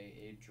buy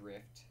a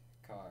drift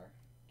car.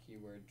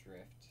 Keyword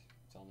drift.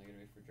 It's only gonna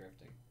be for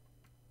drifting.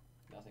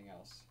 Nothing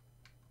else.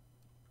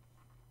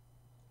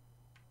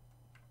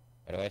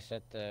 What do I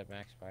set the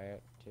max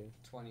buyout to?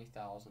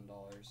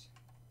 $20,000.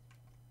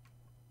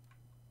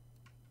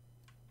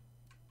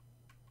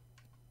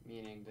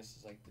 Meaning this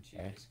is like the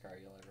cheapest car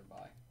you'll ever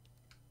buy.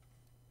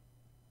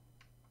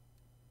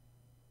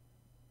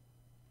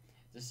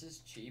 This is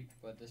cheap,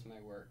 but this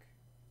might work.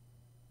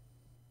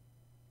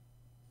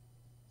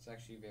 It's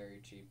actually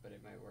very cheap, but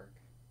it might work.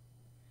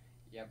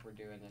 Yep, we're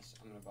doing this.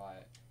 I'm gonna buy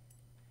it.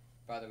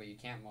 By the way, you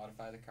can't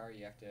modify the car.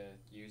 You have to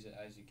use it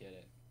as you get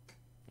it.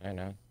 I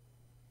know.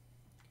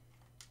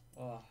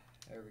 Oh,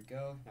 there we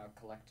go. Now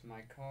collect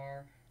my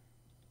car.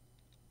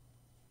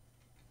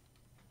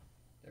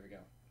 There we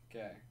go.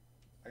 Okay.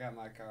 I got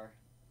my car.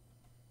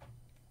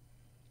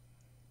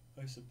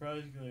 I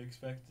surprisingly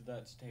expected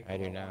that to take a lot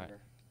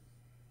longer.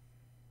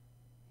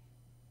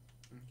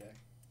 Okay.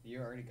 You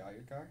already got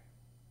your car?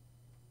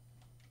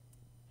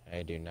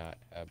 I do not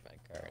have my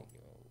car.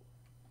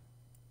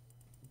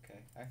 Okay.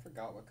 I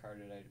forgot what car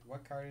did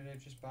I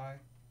just buy?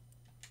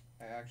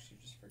 I actually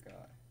just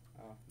forgot.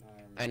 Oh, no, I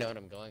remember. I know what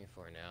I'm going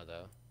for now,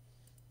 though.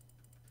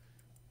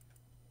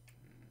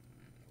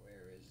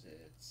 Where is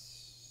it?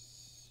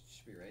 It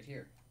should be right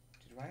here.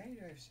 Dude, why do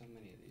I have so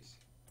many of these?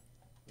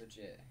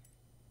 Legit.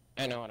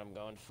 I know what I'm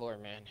going for,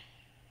 man.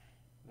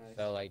 Nice.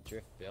 So, like,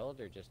 drift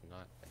build or just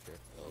not a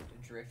drift build?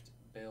 Drift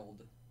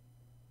build.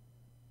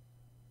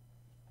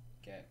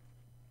 Okay.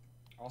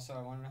 Also,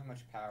 I want to know how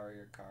much power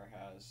your car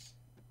has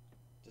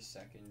the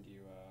second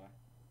you,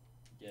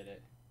 get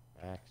it.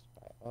 Max.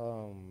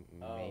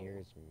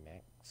 Mayor's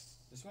max.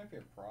 This might be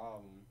a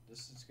problem.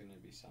 This is gonna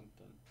be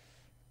something.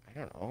 I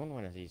don't own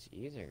one of these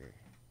either.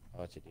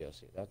 Oh, it's a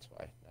DLC. That's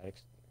why.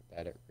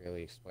 That it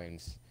really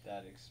explains.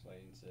 That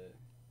explains it.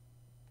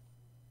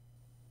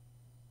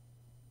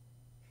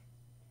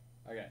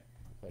 Okay.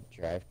 What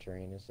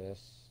drivetrain is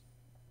this?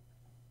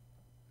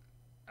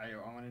 I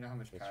want to know how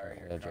much It's power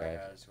your front-wheel car drive.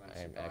 has once I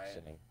you am buy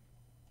exiting.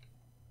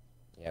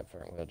 Yeah,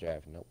 front wheel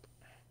drive. Nope.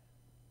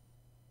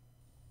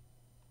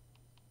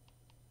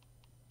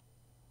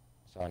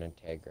 Saw an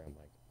Integra. I'm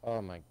like,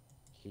 oh my,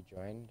 he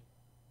joined.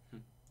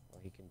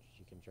 Well, he can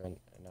join.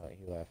 No,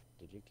 he left.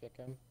 Did you kick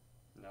him?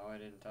 No, I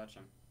didn't touch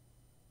him.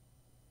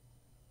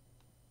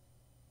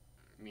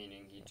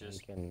 Meaning he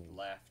just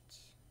left.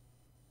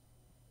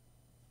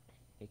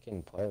 He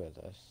can play with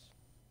us.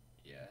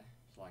 Yeah,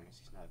 as long as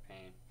he's not a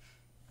pain.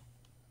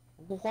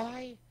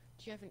 Why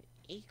do you have an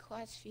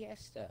A-Class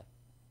Fiesta?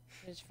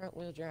 It's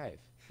front-wheel drive.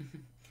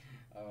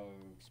 Oh.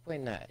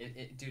 Explain that.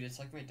 Dude, it's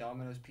like my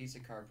Domino's pizza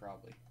car,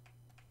 probably.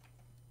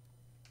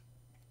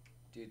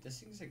 Dude, this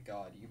thing's a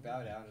god. You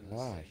bow down to this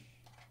thing.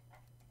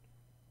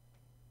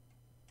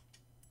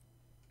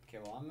 Okay,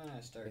 well, I'm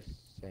gonna start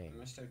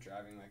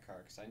driving my car,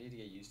 because I need to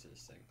get used to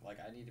this thing. Like,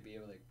 I need to be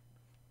able to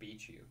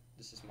beat you.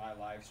 This is my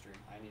live stream.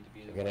 I need to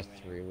be the one winning.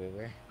 Get a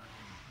three-wheeler.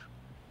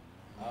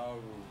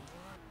 Oh,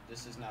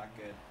 this is not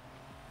good.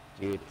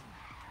 Dude,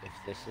 if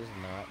this is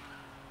not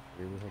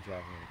three-wheel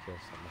driving, I'm gonna kill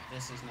somebody.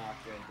 This is not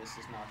good. This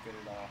is not good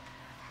at all.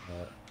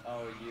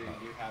 Oh, you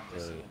have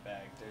this in the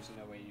bag. There's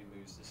no way you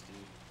lose this,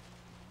 dude.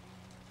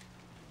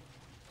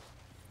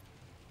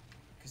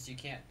 Because you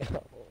can't.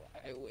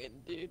 I win,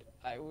 dude.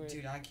 I win.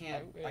 Dude, I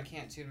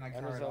can't tune my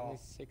car at all. That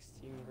was only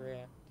 16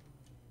 grand.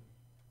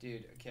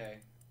 Dude, okay.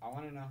 I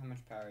want to know how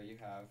much power you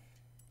have.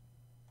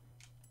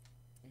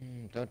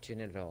 Don't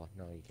tune it at all.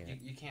 No, you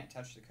can't. You can't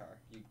touch the car.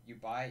 You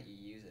buy it,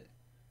 you use it.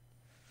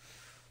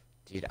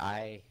 Dude,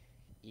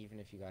 even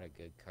if you got a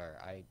good car,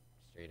 I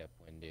straight up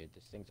win, dude.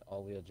 This thing's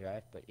all-wheel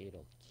drive, but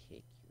it'll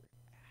kick your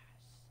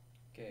ass.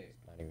 Okay.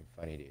 It's not even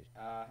funny, dude.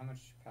 How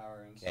much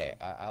power and Okay,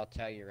 I'll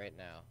tell you right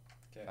now.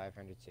 Okay.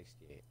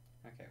 568.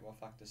 Okay, well,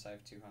 fuck this. I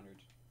have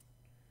 200.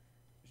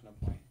 There's no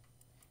point.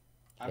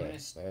 I'm in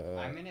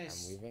a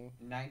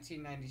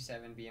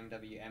 1997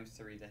 BMW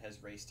M3 that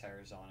has race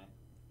tires on it.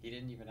 He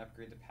didn't even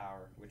upgrade the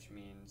power, which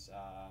means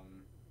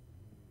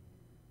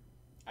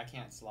I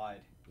can't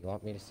slide. You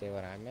want me to say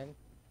what I'm in?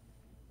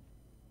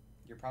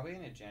 You're probably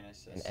in a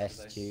Genesis. An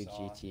S2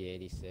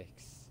 GT86.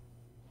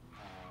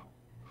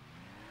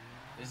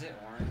 Is it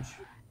orange?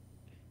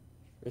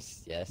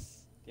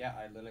 Yes. Do Yeah,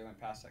 I literally went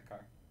past that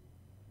car.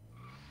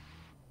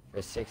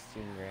 For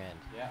 16 grand.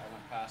 Yeah, I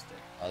went past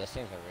it. Oh, this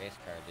thing's a race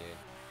car, dude.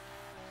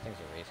 This thing's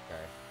a race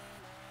car.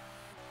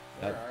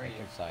 Where are you?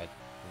 Inside,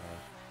 you know,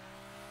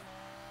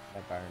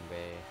 at Byron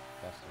Bay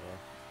Festival.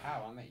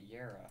 How? I'm at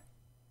Yara.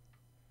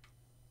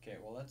 Okay,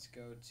 well let's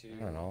go to...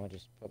 I don't know,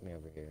 just put me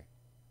over here.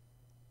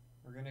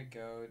 We're gonna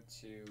go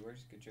to...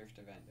 Where's the drift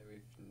event that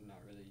we've not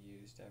really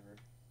used ever?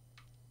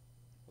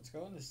 Let's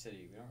go in the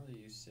city. We don't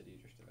really use city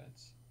drift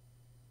events.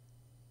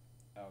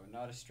 Oh,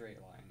 not a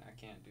straight line. I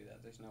can't do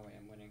that. There's no way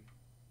I'm winning.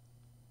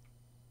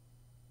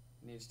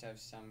 It needs to have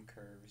some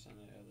curves in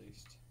it at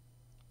least.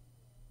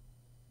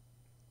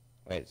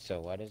 Wait,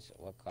 so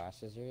what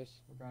class is yours?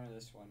 We're going to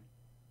this one.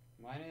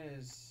 Mine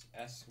is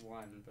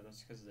S1, but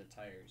that's because of the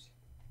tires.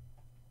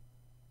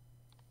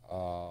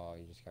 Oh,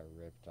 you just got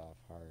ripped off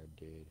hard,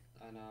 dude.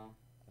 I know.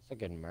 That's a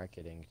good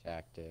marketing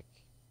tactic.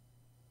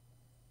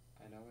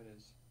 I know it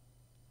is.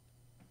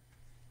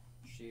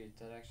 Shoot,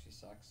 that actually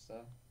sucks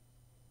though.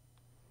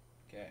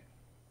 Okay.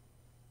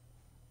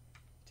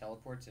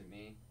 Teleport to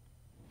me.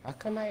 How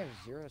come I have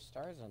 0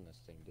 stars on this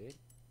thing, dude?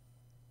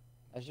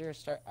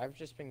 I've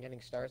just been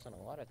getting stars on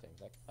a lot of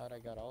things. I thought I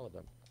got all of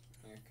them.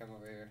 Here, come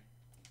over here.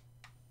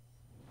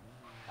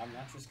 I'm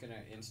not just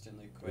gonna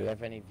instantly quit. Do we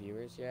have any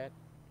viewers yet?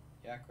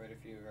 Yeah, quite a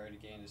few have already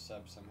gained a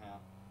sub somehow.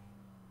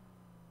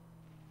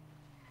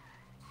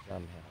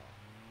 Somehow.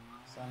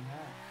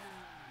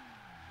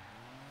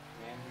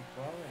 Man, we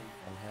growing.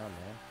 Somehow,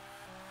 man.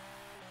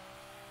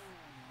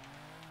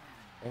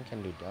 When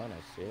can be done,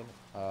 I see.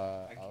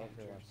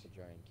 Oliver wants to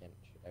join. Should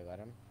I let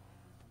him?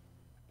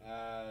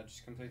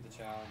 Just complete the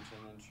challenge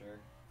and then sure.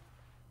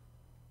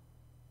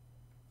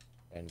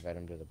 I invite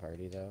him to the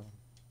party, though.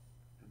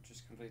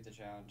 Just complete the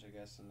challenge, I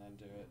guess, and then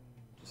do it.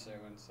 Just say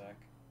 1 sec.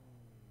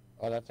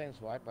 Oh, that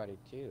thing's wide body,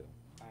 too.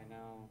 I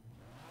know.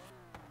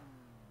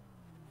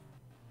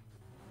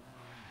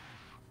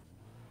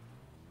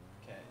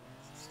 Okay,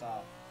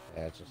 stop.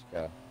 Yeah, just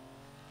go.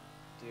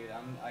 Dude,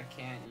 I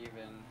can't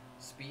even.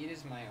 Speed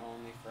is my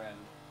only friend.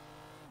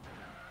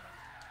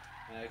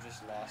 And I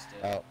just lost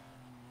it. Oh.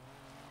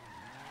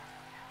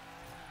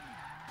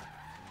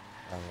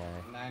 Wrong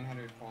way.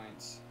 900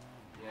 points.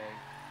 Yay.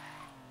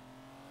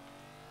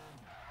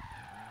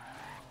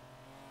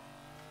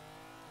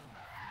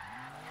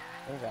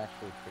 It was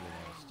actually pretty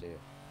nice, too.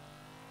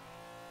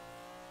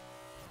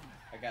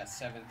 I got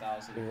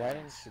 7,000 Dude, why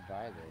didn't you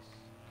buy this?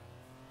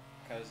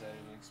 Because I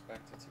didn't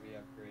expect it to be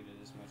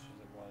upgraded as much as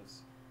it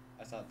was.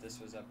 I thought this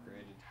was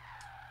upgraded.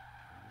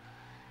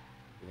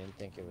 You didn't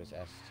think it was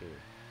S2.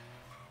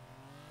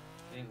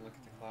 I didn't look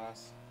at the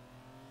class.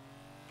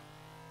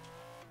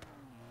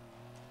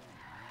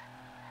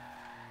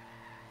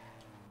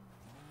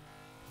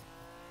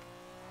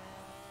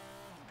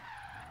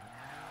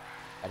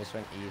 I just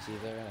went easy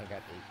there and I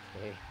got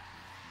 8K.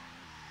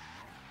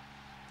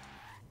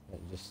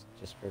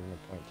 Just proving the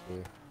point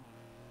too.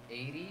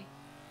 80?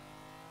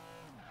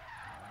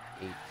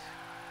 8.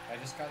 I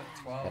just got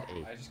 12. Got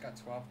 8. I just got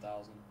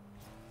 12,000.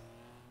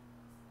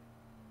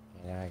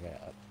 And now I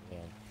got up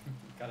again.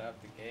 Gotta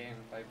up the game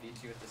if I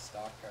beat you with the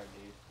stock car,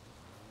 dude.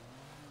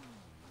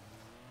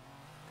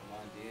 Come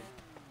on, dude.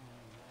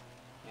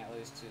 Can't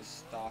lose to a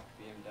stock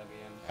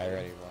BMW. I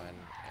already won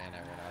and I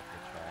went off the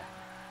track.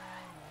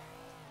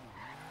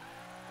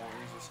 Don't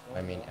use your score.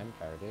 I mean though.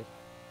 Empire, dude.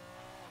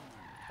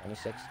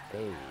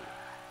 26K.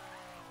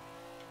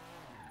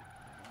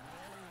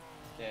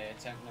 Okay,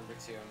 attempt number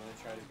 2. I'm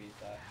gonna try to beat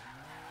that.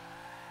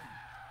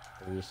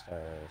 3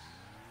 stars.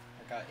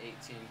 I got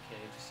 18K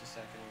just a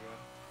second ago.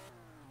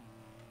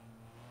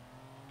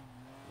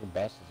 The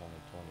best is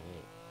only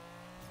 28.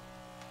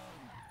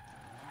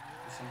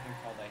 There's something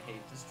called I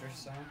hate this drift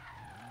zone.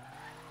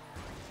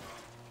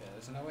 Okay,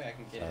 there's no way I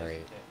can get Sorry.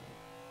 it. Hit me.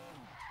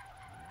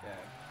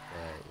 Okay,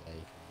 Yeah,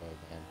 you can go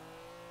again.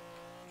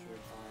 sure,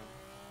 fine.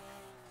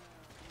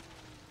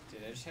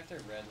 Dude, I just have to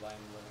redline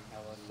the living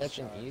hell out of this Such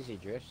an drive. easy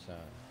drift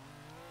zone.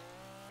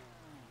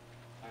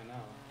 I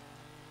know.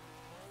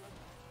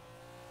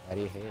 Why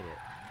do you hate it?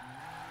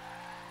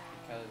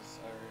 Because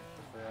I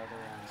prefer other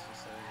ones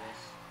instead of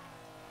this.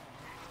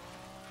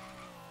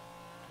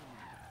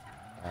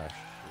 Oh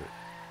shoot.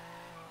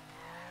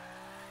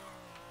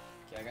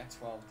 Okay, I got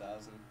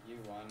 12,000. You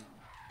won.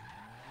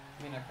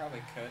 I mean, I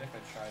probably could if I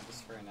tried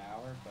this for an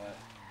hour, but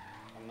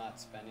I'm not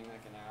spending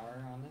like an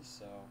hour on this,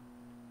 so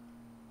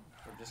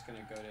we're just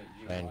gonna go to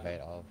you. Should I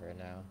invite Oliver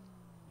now?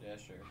 Yeah,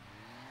 sure.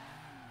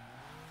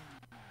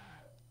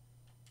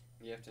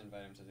 You have to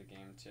invite him to the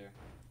game too.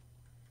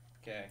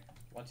 Okay,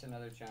 what's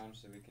another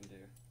challenge that we can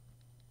do?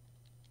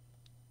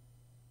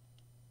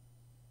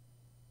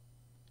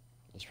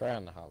 It's probably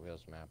on the Hot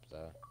Wheels map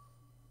though.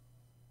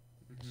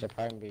 This will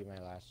probably be my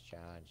last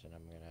challenge, and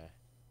I'm gonna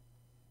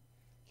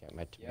get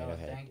my tomato Yo,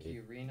 head. thank dude.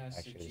 you, Reno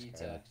Actually, this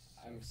car Sujita. looks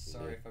I'm sexy,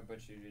 sorry dude. if I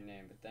butchered your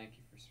name, but thank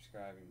you for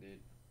subscribing,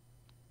 dude.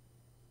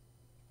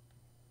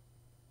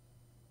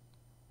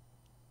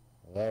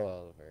 Hello,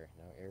 Oliver.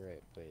 No ear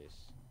rape, please.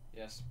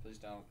 Yes, please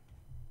don't.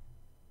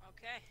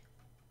 Okay.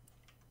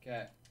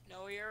 Okay,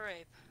 No ear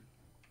rape.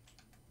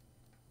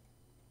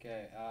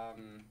 Okay,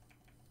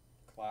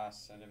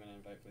 class, send him an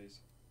invite, please.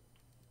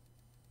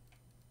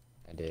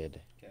 I did.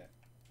 Okay.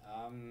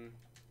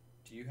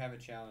 Do you have a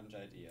challenge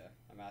idea?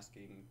 I'm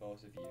asking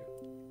both of you.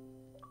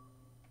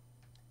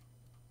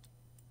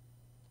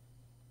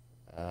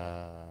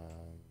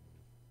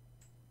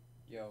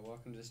 Yo,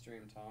 welcome to the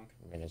stream, Tonk.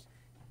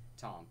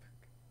 Tomp.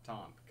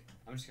 Tomp.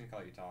 I'm just gonna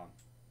call you Tom.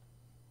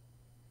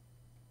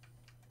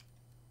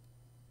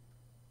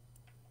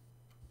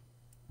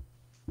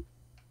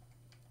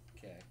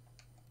 Okay.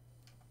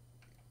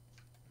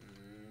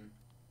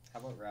 How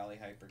about rally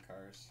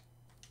hypercars?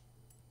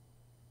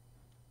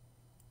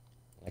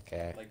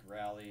 Okay. Like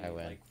rally, I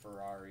win. like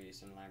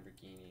Ferraris and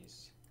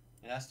Lamborghinis.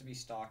 It has to be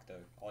stock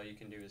though. All you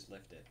can do is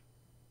lift it.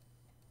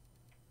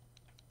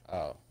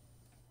 Oh.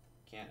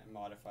 Can't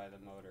modify the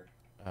motor.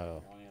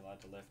 Oh. You're only allowed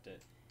to lift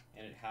it.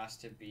 And it has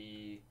to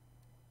be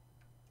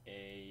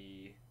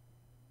a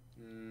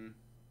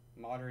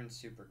modern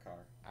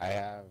supercar. I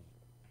have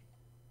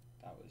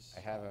a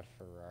a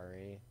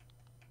Ferrari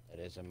that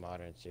is a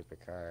modern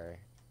supercar,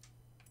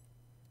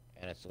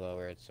 and it's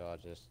lowered, so I'll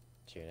just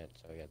tune it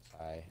so it gets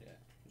high. Yeah,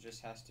 it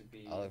just has to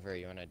be. Oliver,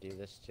 you want to do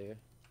this too?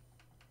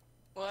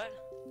 What?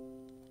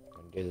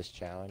 Want to do this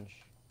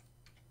challenge?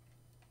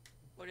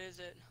 What is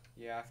it?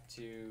 You have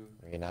to.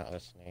 Are you not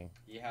listening?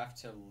 You have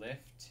to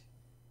lift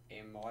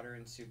a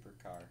modern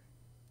supercar.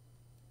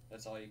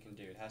 That's all you can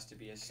do. It has to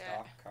be a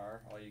stock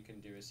car. All you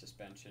can do is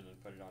suspension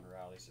and put it on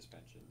rally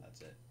suspension.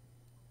 That's it.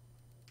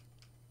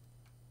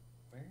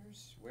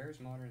 Where's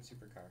modern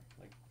supercar?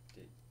 Like,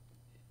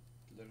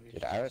 literally.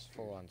 Dude, I was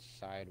full on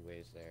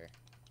sideways there.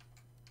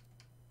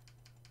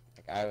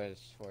 Like I was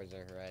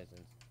Forza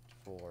Horizon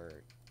 4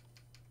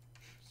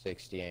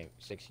 60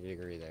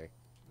 degree there.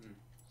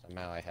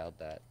 Somehow I held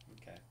that.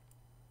 Okay.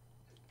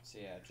 So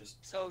yeah,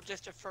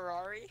 just a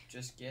Ferrari?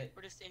 Just get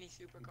or just any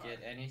supercar?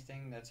 Get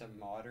anything that's a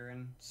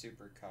modern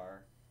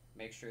supercar.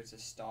 Make sure it's a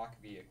stock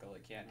vehicle.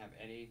 It can't have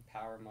any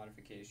power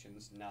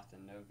modifications,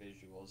 nothing, no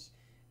visuals,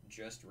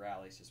 just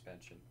rally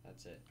suspension.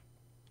 That's it.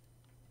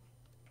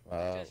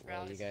 Well,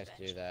 you guys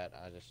do that.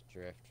 I'll just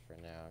drift for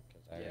now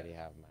because I already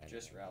have mine.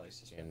 Just rally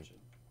suspension.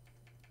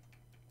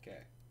 Okay.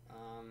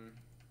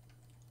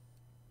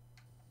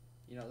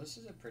 You know, this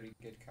is a pretty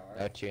good car.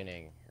 No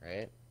tuning,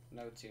 right?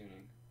 No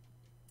tuning.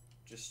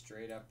 Just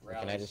straight up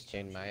rally. Can I just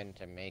tune mine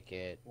to make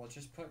it? Well,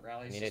 just put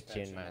rally suspension. I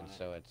need to tune mine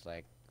so it's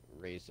like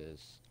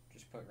raises.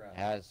 Just put rally. It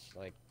has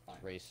like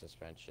race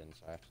suspension,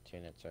 so I have to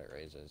tune it so it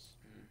raises.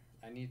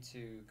 I need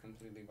to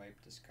completely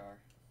wipe this car.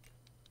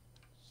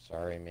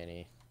 Sorry,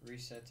 Minnie.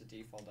 Reset to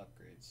default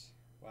upgrades.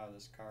 Wow,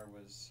 this car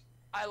was.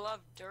 I love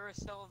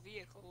Duracell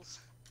vehicles.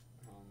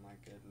 Oh my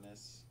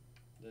goodness.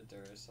 The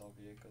Duracell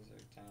vehicles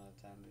are 10 out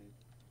of 10, dude.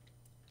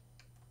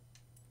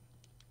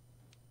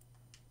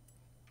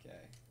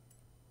 Okay.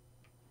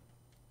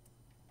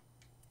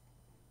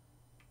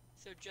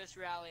 So just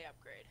rally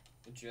upgrade.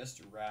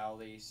 Just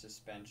rally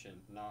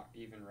suspension, not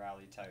even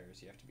rally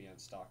tires. You have to be on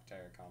stock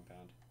tire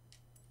compound.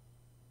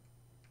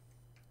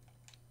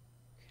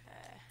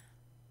 Okay.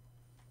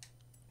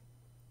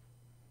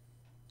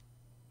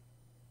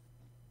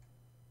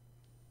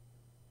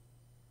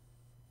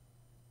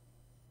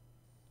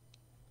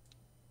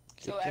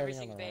 So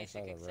everything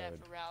basic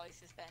except for rally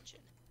suspension.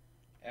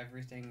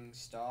 Everything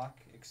stock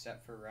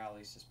except for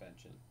rally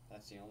suspension.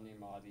 That's the only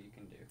mod that you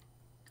can do.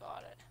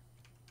 Got it.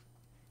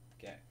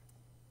 Okay.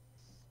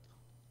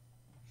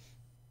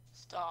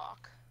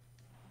 Stock.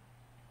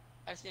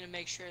 I just need to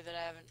make sure that I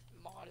haven't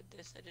modded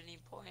this at any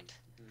point.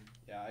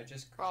 Yeah, I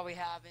just probably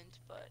haven't,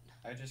 but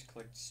I just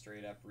clicked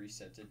straight up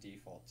reset to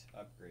default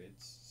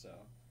upgrades,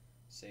 so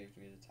saved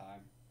me the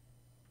time.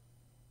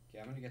 Okay,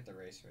 I'm gonna get the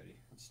race ready.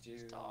 Let's do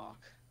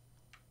stock.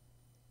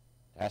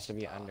 It has to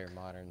be under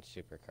modern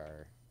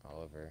supercar,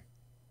 Oliver.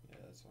 Yeah,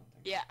 that's one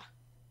thing. Yeah.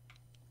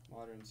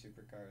 Modern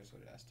supercar is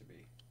what it has to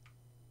be.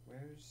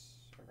 Where's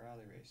a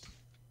rally race?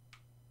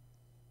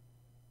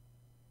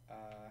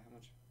 How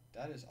much?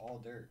 That is all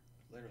dirt.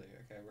 Literally.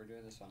 Okay, we're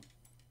doing this one.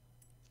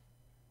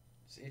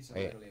 See, it's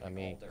Wait, literally let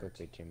me all dirt.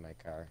 quickly tune my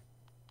car.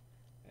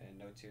 And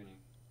no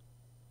tuning.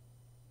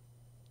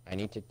 I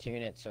need to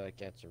tune it so it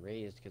gets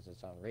raised because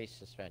it's on race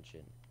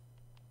suspension.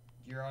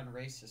 You're on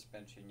race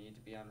suspension. You need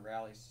to be on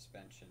rally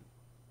suspension.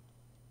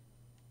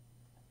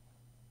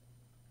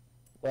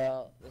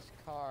 Well, this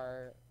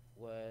car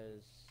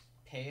was...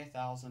 Pay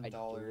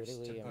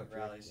 $1,000 to put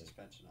rally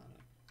suspension on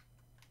it.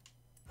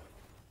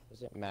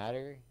 Does it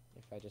matter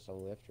if I just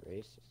lift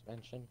race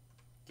suspension?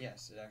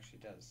 Yes, it actually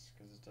does,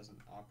 because it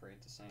doesn't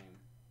operate the same.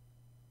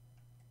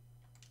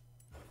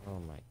 Oh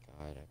my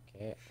god,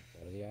 okay.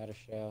 Go to the auto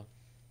show.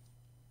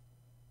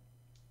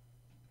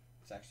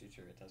 It's actually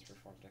true, it does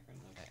perform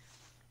differently. Okay.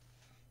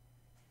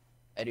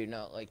 I do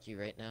not like you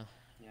right now.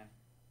 Yeah,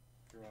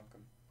 you're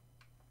welcome.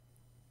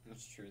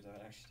 It's true though,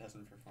 it actually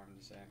doesn't perform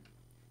the same.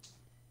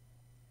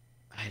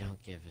 I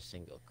don't give a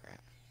single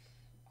crap.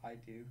 I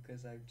do,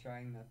 because I'm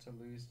trying not to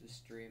lose the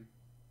stream.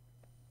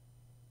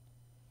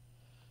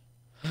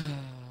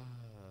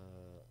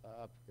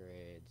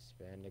 upgrades.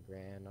 Spend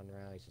 $1,000 on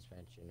rally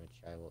suspension, which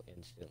I will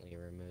instantly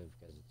remove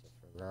because it's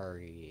a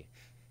Ferrari.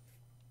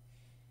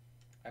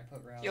 I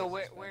put rally Yo,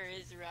 suspension. where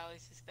is the rally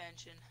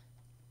suspension?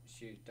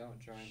 Shoot, don't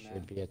join that.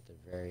 Should be at the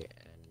very end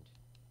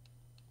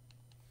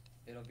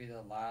It'll be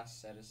the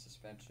last set of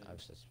suspension.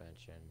 of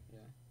suspension. Yeah.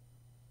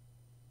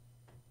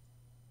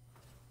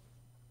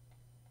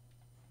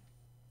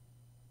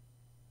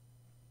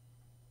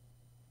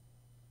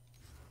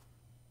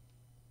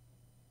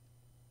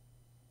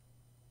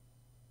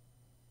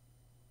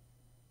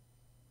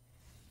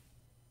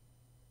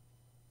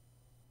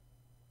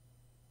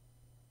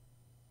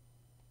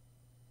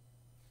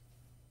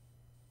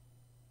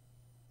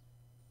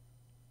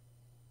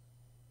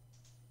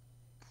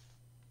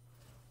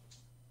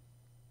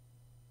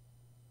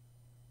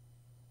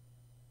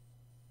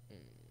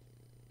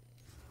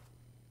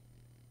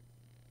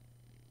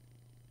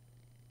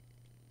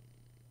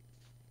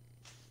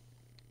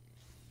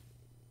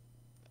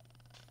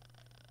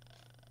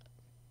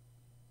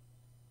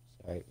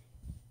 Sorry.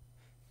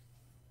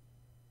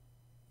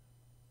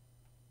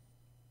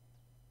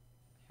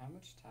 How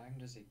much time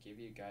does it give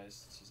you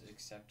guys to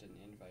accept an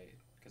invite?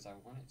 Because I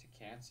want it to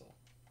cancel.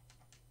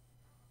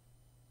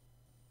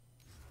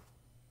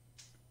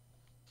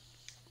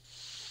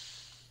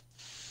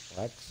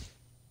 What?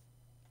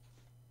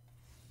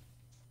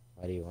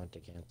 Why do you want to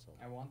cancel?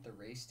 I want the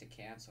race to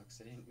cancel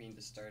because I didn't mean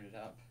to start it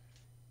up.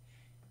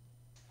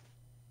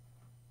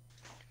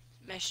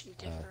 Mission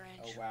Oh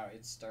differential. wow,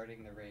 it's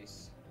starting the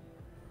race.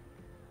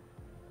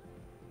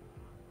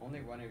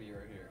 Only one of you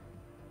are here.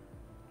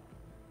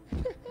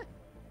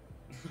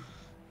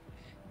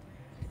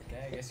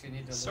 Okay, I guess we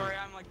need to Sorry, leave.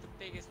 I'm like the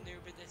biggest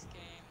noob at this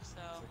game,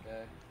 so. It's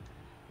okay.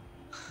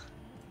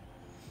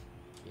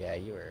 Yeah,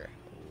 you were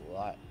a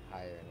lot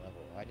higher in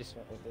level. I just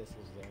went with this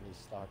as the only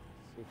stock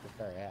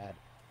supercar I had.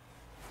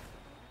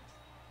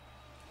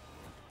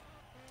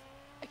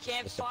 I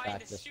can't Just a find the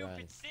practice stupid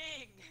run.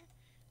 thing!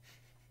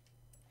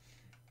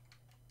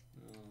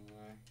 Oh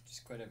my.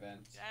 Just quit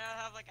event. I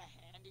don't have like a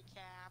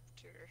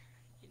handicapped or,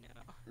 you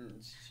know. I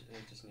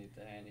just need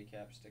the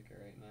handicap sticker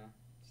right now.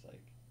 It's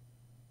like...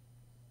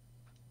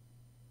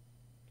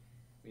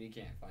 when you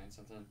can't find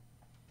something.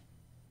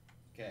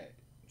 Okay,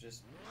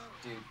 just...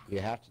 dude, You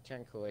have to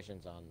turn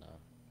collisions on though.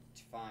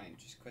 it's fine.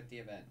 Just quit the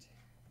event.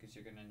 Because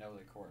you're gonna know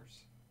the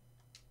course.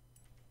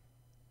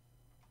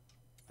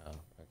 Oh,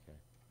 okay.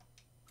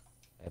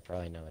 I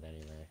probably know it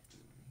anyway.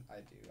 I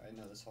do. I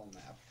know this whole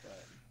map,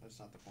 but that's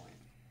not the point.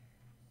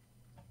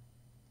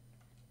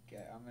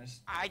 Okay, I'm gonna...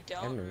 I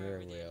don't And the remember rear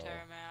the wheel.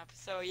 entire map.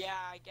 So yeah,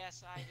 I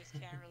guess I just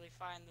can't really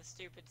find the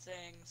stupid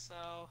thing,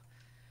 so...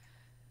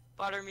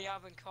 butter me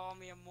up and call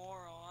me a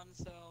moron,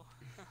 so...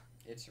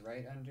 It's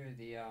right under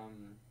the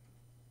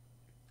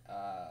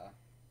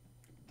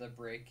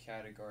brake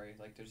category.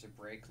 Like, there's a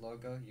brake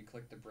logo. You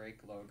click the brake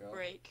logo.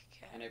 Brake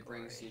category. And it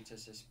brings you to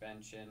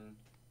suspension,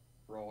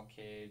 roll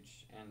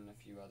cage, and a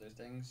few other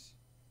things.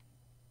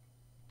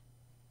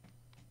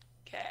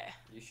 Okay.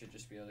 You should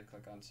just be able to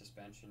click on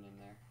suspension in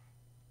there.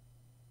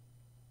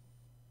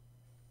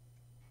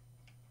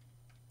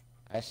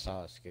 I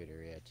saw a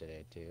Scuderia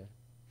today too.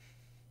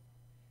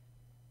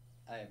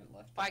 I haven't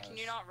left the Why house. can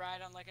you not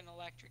ride on like an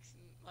electric,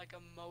 like a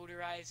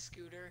motorized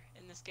scooter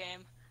in this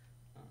game?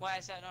 Uh-huh. Why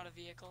is that not a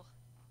vehicle?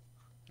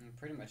 It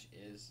pretty much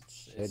is.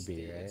 Should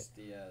be, right? It's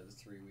the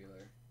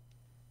three-wheeler.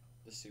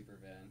 The super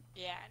van.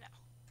 Yeah, I know.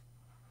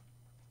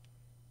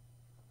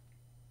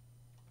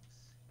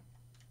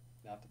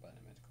 Not the button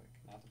I meant to click.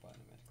 Not the button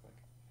I meant to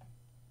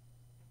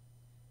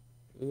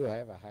click. Ooh, I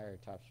have a higher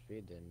top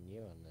speed than you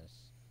on this.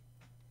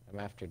 I'm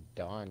after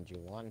Don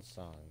Juan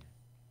song,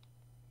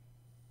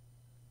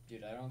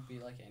 Dude, I don't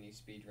beat like any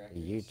speed the records.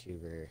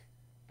 YouTuber.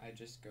 I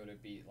just go to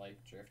beat like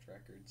drift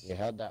records. You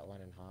held that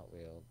one in Hot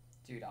Wheels.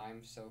 Dude,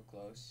 I'm so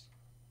close.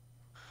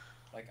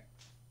 Like,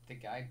 the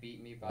guy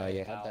beat me by Oh, you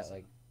 1,000. had that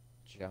like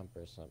jump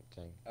or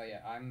something. Oh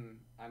yeah, I'm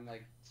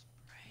like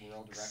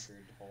world Brakes.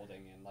 record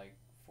holding in like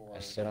 4. I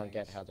still don't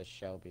get things. how the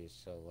Shelby's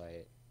so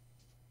light.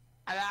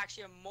 I'm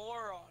actually a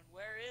moron.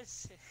 Where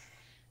is it?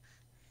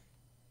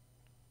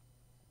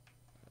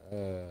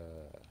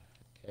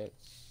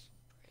 It's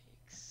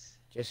Brakes.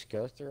 just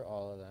go through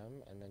all of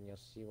them, and then you'll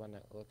see one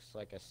that looks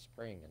like a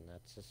spring, and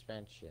that's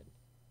suspension.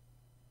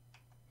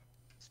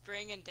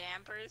 Spring and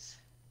dampers.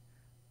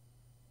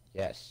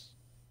 Yes.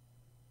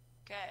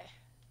 Okay.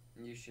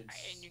 You should.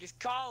 And you just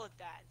call it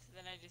that. So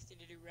then I just need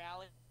to do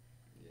rally.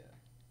 Yeah.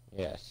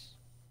 Yes.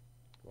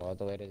 Go all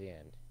the way to the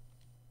end.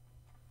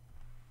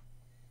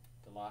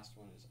 The last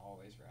one is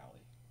always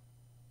rally.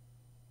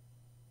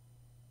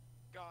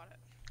 Got it.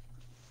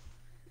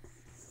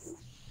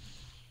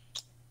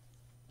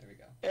 There we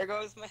go. There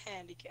goes my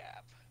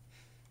handicap.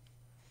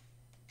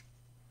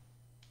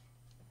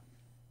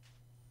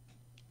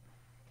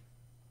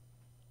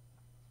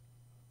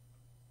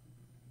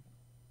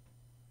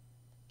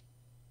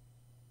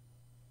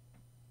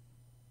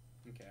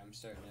 Okay, I'm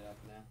starting it up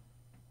now.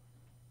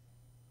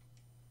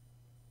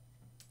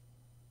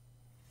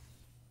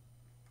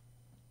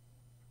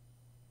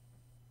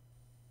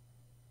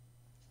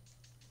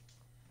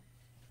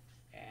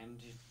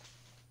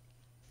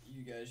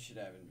 You guys should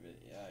have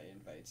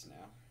invites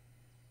now.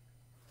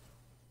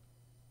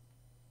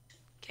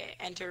 Okay,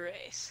 enter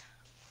race.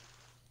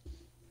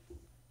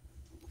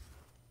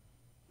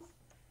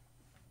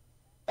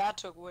 That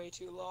took way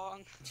too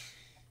long.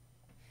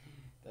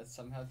 That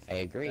somehow. I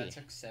agree. That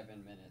took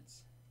 7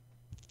 minutes.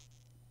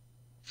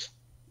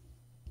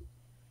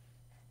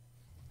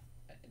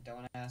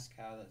 Don't ask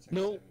how that took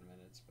 7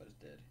 minutes, but it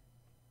did.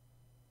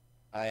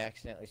 I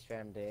accidentally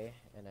spammed A,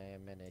 and I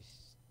am in a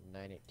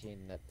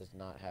 918 that does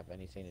not have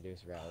anything to do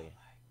with rally. Oh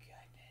my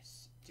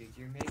goodness, dude!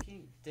 You're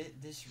making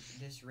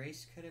this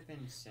race could have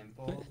been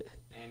simple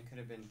and could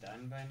have been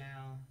done by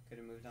now. Could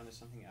have moved on to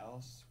something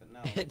else, but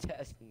no. It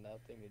has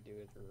nothing to do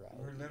with rally.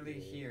 We're literally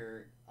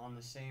here on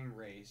the same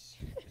race.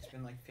 It's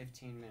been like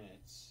 15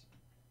 minutes.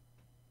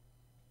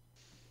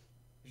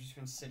 We've just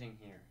been sitting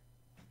here.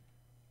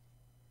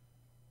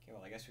 Okay,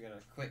 well I guess we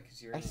gotta quit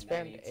because you're in a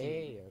 918. I spammed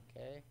A,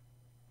 okay?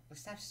 Well,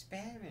 stop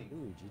spamming.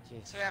 Ooh,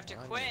 GTA. So we have to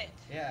quit.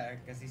 Yeah,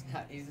 because he's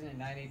in a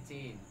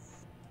 918.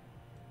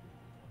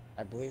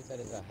 I believe that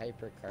is a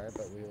hypercar,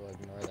 but we will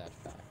ignore that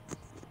fact.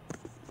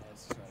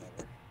 That's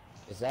whatever.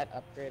 Is that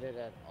upgraded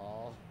at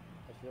all?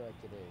 I feel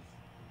like it is.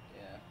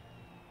 Yeah.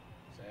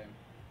 Same.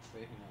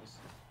 Wait, who knows?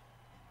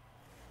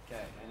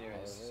 Okay,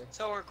 anyways. Oliver?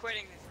 So we're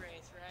quitting this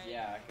race, right?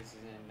 Yeah, because he's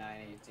in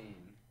 918.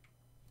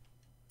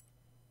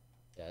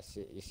 Yeah,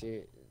 see, you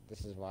see,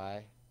 this is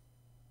why.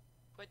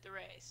 Quit the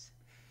race.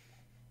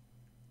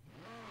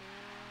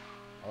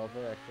 Oliver,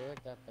 I feel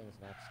like that thing's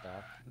not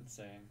stopped.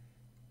 Same.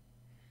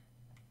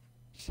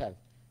 Just have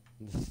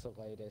the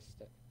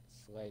slightest.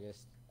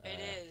 It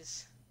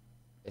is.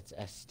 It's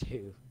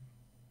S2.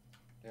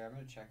 Yeah, I'm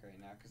gonna check right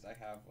now because I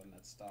have one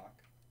that's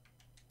stock.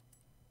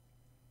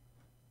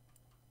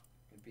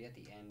 It'd be at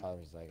the end. I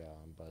was like, oh,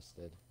 I'm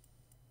busted.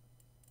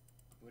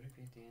 Would it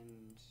be at the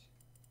end?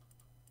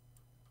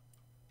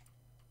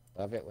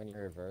 Love it when you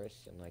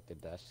reverse and like the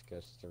dust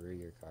goes through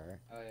your car.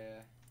 Oh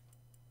yeah.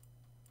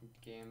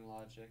 Game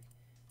logic.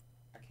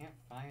 I can't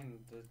find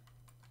the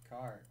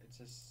car. It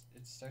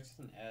starts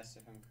with an S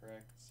if I'm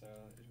correct, so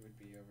it would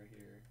be over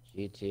here.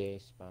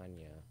 GTA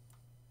Spania.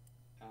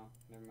 Oh,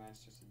 never mind.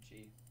 It's just a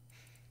G.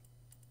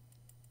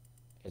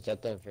 It's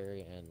at the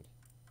very end.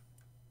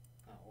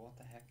 Oh, what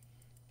the heck?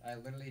 I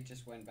literally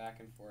just went back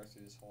and forth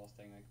through this whole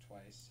thing like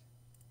twice.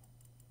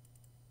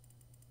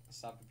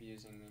 Stop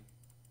abusing me.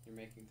 You're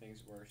making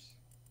things worse.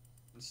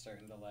 It's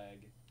starting to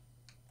lag.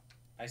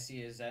 I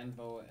see a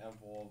Zenvo, a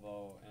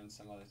Volvo, and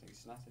some other things.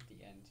 It's not at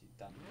the end, you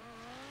dumb.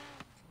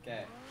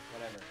 Okay,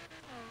 whatever.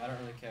 I don't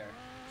really care.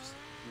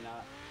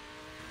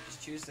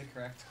 Just choose the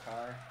correct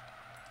car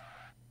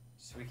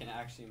so we can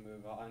actually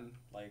move on.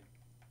 Like,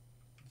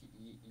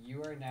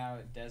 you are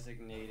now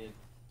designated.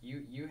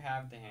 You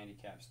have the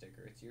handicap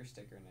sticker. It's your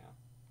sticker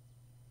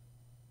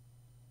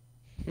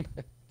now.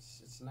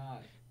 It's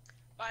not.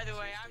 By the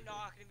way, I'm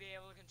not going to be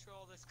able to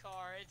control this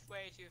car. It's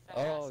way too fast.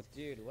 Oh,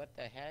 dude, what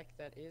the heck?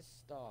 That is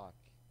stock.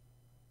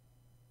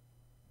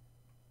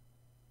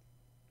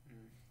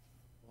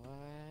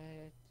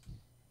 What?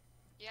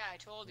 Yeah, I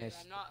told you.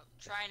 I'm not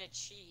trying to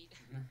cheat.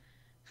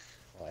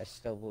 Well, I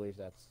still believe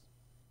that's,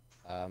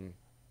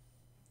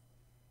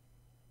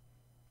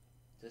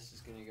 This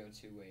is gonna go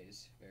 2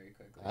 ways very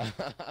quickly.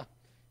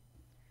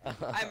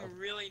 I'm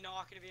really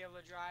not going to be able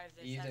to drive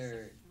this.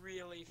 Either That's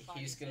really funny.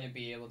 He's gonna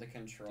be able to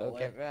control Don't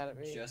get it mad at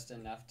me. just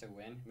enough to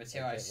win.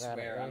 Mateo, Don't I get mad at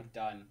swear me. I'm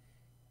done.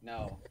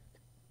 No.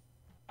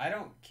 I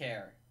don't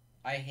care.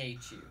 I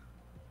hate you.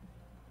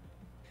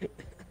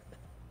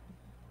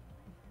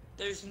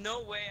 There's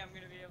no way I'm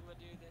going to be able to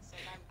do this.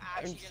 Like, I'm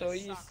actually so going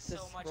to suck used to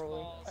so much scrolling.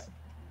 balls.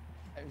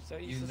 I'm so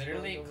You used to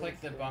literally scrolling over click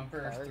the to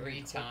bumper car 3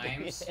 and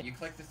times. clicking You it.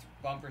 click the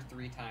bumper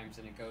 3 times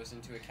and it goes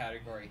into a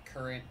category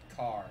current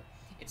car.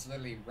 It's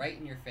literally right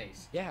in your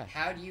face. Yeah.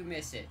 How do you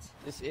miss it?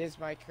 This is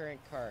my current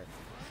car.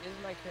 This is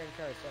my current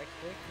car, so I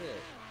clicked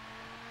it.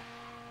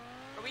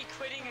 Are we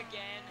quitting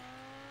again?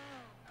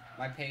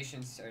 My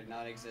patience are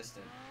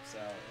non-existent, so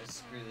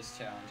screw this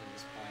challenge at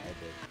this I point.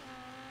 did.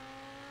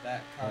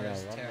 That Oh, car no, is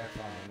one more time,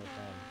 terrifying. one more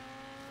time.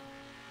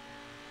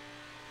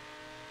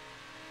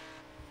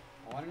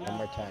 I want to One know.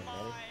 more time, Oh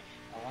ready?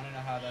 my. I want to know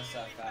how that's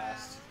that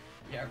fast.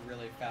 Yeah,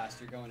 really fast.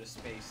 You're going to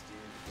space, dude.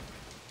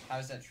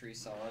 How's that tree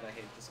solid? I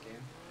hate this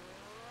game.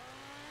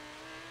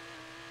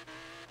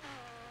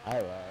 I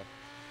love.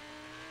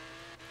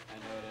 I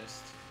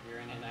noticed. You're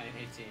in a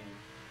 918.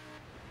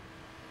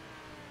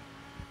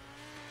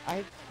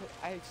 I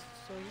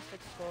so used to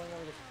scrolling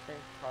over the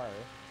current car.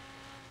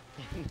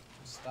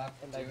 Stop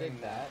And doing I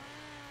did that.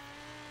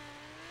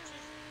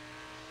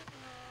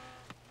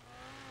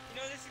 You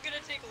know, this is going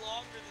to take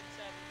longer than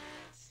 7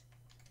 minutes.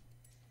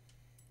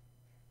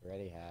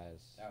 Already has.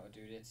 Oh,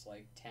 dude, it's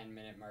like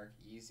 10-minute mark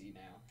easy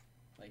now.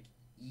 Like,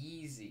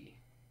 easy.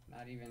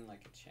 Not even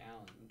like a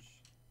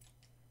challenge.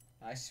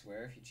 I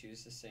swear, if you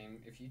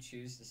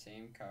choose the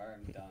same car,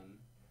 I'm done.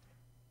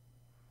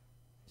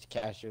 Just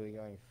casually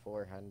going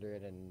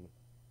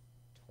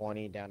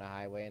 420 down a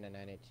highway in a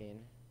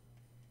 918.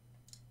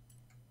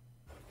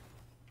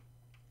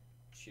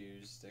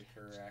 choose the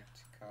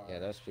correct car. Yeah,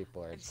 those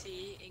people are And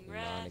seeing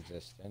red.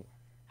 non-existent.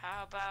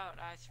 How about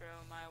I throw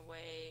my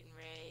weight and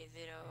raise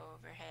it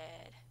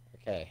overhead?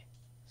 Okay,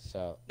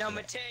 so No, yeah,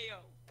 Mateo.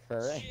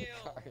 correct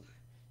Chill. card.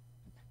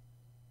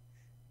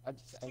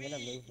 I'm gonna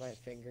move my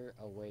finger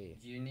away.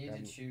 You need to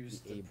from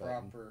choose the A button.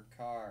 proper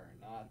car,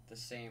 not the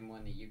same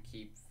one that you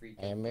keep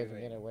freaking I'm moving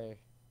doing. it away.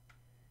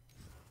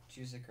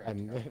 Choose the correct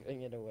I'm car.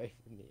 moving it away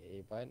from the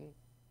A button.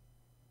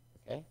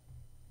 Okay?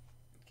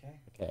 Okay.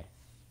 Okay.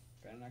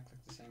 Better not click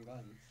the same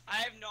button. I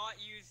have not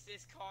used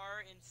this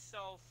car in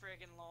so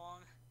friggin' long.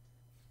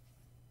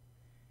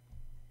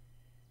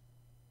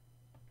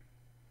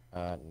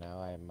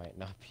 Now I might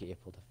not be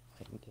able to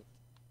find it.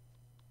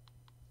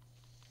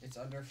 It's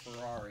under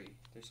Ferrari.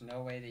 There's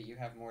no way that you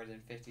have more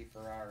than 50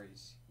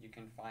 Ferraris. You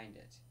can find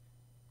it.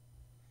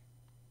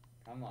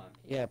 Come on.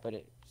 Yeah, but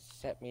it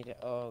set me to.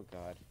 Oh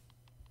god.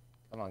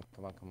 Come on,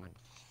 come on, come on.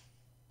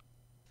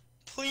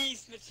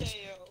 Please,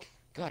 Mateo.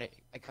 Got it.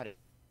 I got it.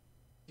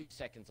 2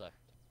 seconds left.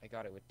 I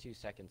got it with 2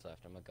 seconds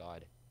left. I'm a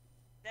god.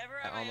 Never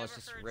I have I, almost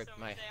ever just heard ripped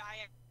someone my- say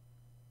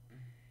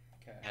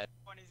I Okay. am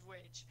on his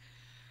wage.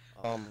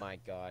 Oh my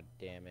god,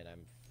 damn it.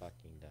 I'm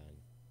fucking done.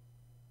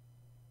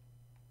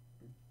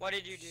 What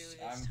did you do this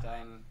I'm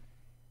time?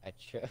 done.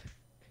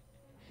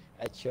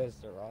 I chose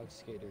the wrong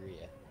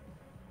Scuderia.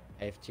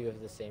 I have 2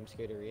 of the same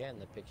Scuderia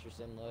and the pictures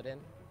didn't load in.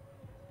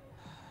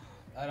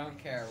 I don't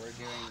care. We're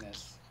doing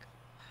this.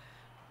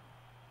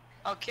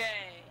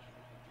 Okay.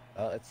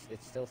 Well, it's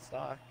still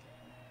stock.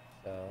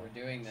 So We're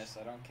doing this.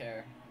 I don't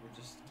care. We're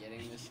just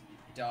getting this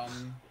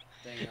dumb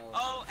thing over.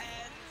 Oh,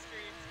 and the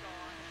stream's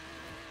gone.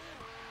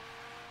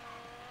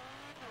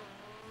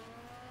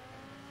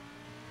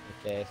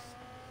 okay,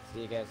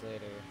 see you guys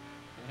later.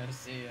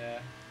 See ya.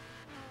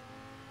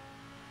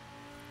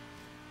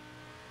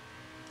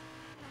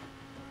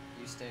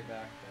 You stay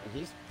back there.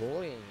 He's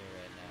bullying you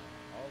right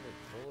now. All the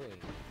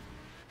bullying.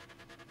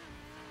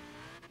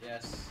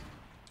 Yes,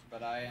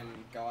 but I am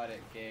god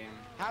at game.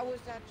 How was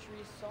that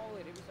tree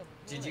solid? It was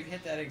a Did you bush.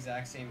 hit that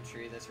exact same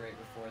tree that's right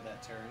before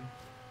that turn?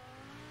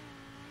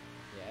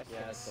 Yes,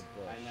 Yes, it's a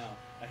bush. I know.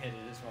 I hit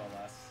it as well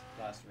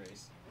last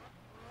race.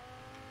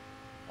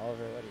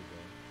 Oliver, what are you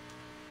doing?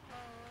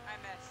 I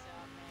messed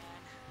up,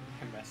 man.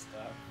 I messed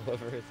up.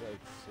 Oliver is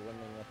like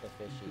swimming with the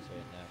fishies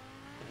right now.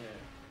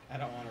 Yeah, I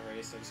don't want to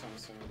race. I just want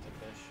to swim with the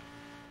fish.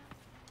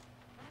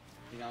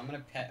 You know, I'm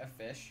gonna pet a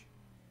fish.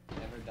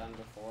 Never done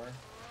before.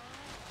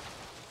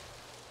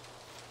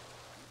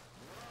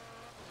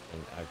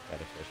 And I've got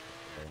a fish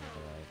before in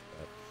my life,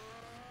 but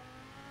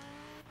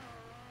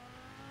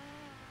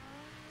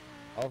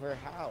Oliver,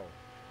 how?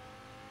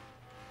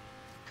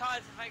 Cause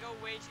if I go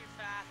way too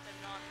fast, I'm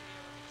not gonna be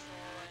able to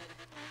control it.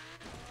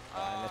 I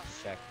missed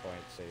the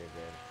checkpoint, so you're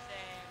good.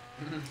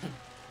 Same.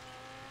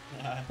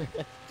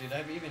 Dude,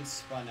 I've even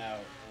spun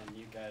out, and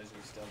you guys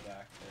are still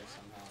back there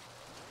somehow.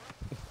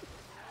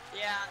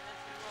 Yeah, this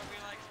is what we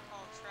like to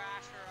call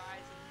trash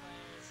horizon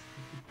players.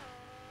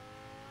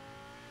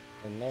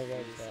 And there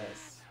goes that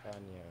Jesus.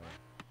 Spano.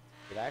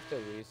 Dude, I have to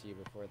lose you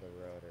before the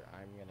road, or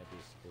I'm gonna be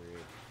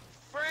screwed.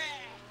 Frick!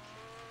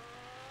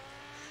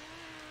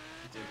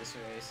 Dude, this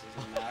race is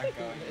not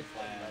going to Missed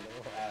plan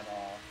another one. at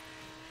all.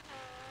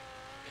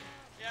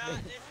 Yeah,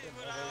 this is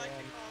what I like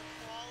to call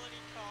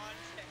quality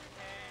content,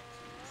 man.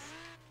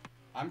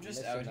 I'm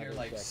just Missed out here another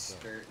like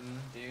checkpoint. skirting,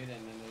 dude,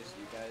 and then there's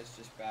you guys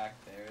just back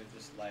there,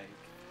 just like.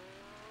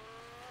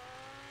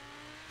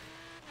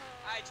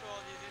 I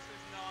told you this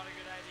was not a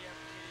good idea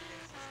for me to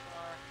use this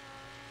car.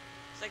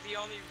 It's like the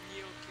only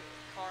real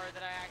car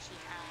that I actually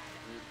had.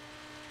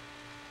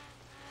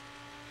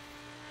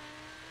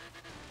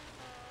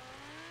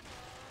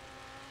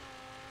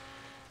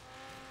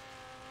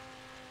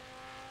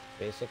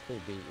 Basically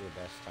beat your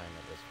best time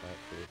at this point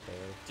for you,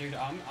 Taylor. Dude,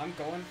 I'm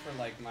going for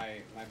like my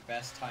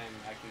best time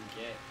I can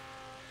get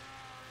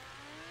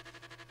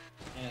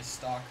in a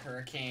stock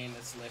Hurricane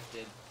that's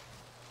lifted.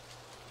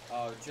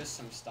 Oh, just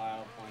some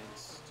style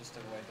points, just to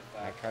avoid the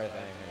My fact car's that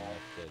not I even won't.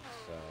 lifted,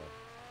 so...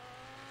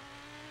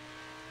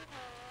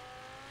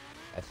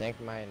 I think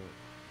mine...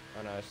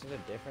 Oh no, this is a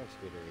different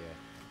Scuderia.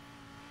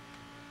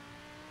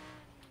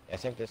 I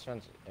think this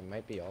one's... It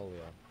might be all-wheel.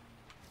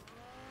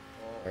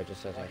 Well, Or it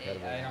just says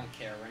incredible. I don't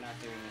care. We're not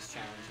doing this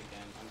challenge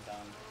again. I'm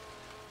done.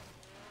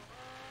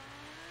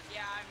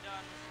 Yeah, I'm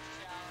done with this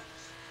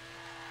challenge.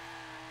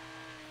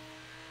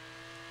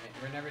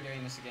 We're never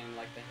doing this again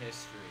like the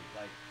history.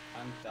 Like,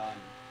 I'm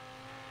done.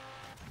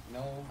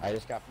 No. I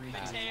just got freaking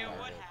fast Mateo, more.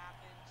 what started.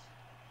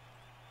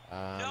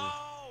 happened? No!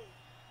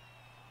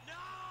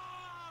 No!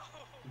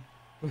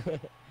 Fuck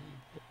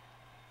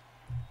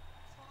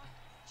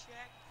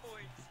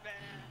checkpoints,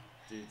 man.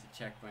 Dude, the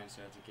checkpoints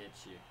are out to get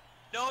you.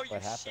 No, you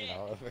What happened, shit.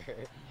 Oliver?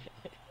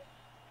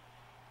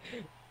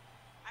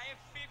 I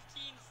have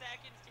 15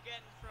 seconds to get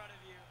in front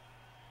of you.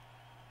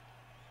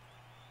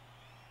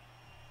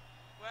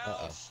 Well,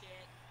 Uh-oh.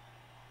 shit.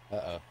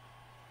 Uh-oh.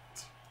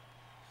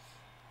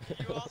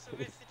 You also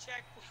missed the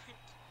checkpoint.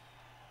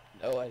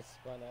 No, I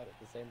spun out at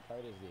the same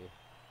part as you.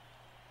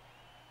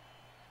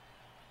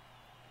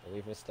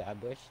 we've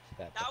established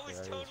that That the was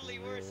Ferrari totally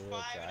is worth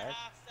rear-wheel drive.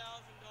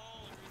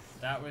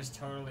 $5,500. That was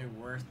totally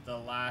worth the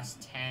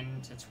last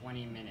 10 to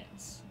 20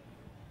 minutes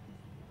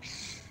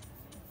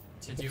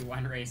to do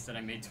one race that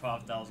I made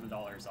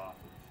 $12,000 off.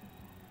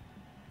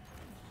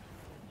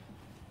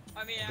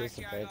 I mean, Here's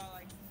the actually, I bright- got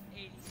like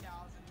 80,000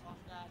 off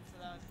that, so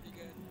that was pretty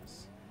good.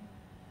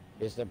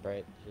 Here's the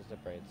bright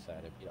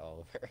side. I beat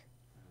Oliver.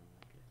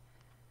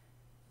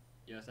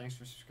 Yeah, thanks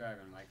for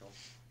subscribing, Michael.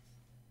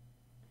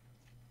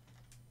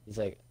 He's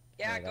like,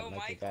 Yeah, that go Michael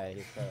Michael. guy.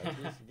 He's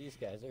like, these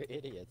guys are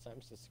idiots.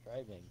 I'm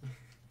subscribing.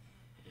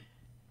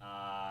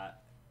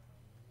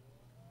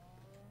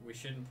 We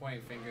shouldn't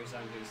point fingers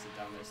on who's the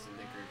dumbest in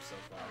the group so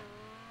far.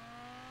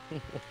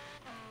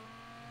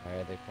 Why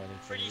are they pointing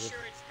Pretty fingers?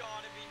 sure it's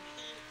gotta be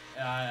me.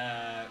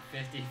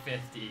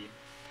 50-50.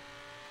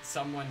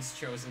 Someone's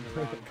chosen the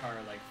wrong car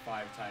like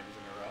 5 times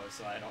in a row,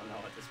 so I don't know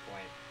at this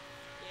point.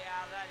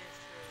 Yeah, that is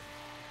true.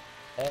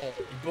 Hey,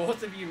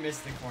 Both of you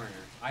missed the corner.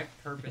 I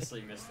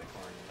purposely missed the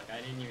corner. Like,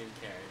 I didn't even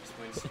care. I just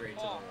went straight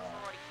to the Oh, wall.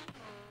 crikey.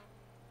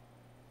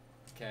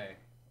 Okay.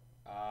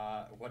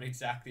 What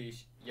exactly...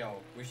 Yo,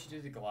 we should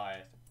do the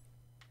Goliath.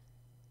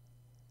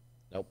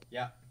 nope.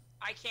 Yeah.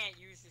 I can't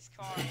use this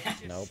car. It's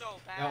just Nope. so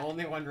bad. No,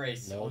 only one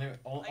race. Nope.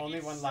 Only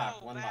it's one lap.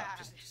 so One lap.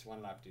 bad. Just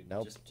one lap, dude.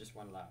 Nope. Just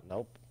one lap.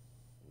 Nope.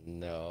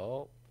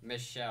 No.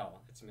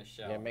 Michelle. It's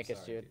Michelle. Yeah, I'm make us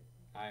sorry, do it. dude.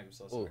 I am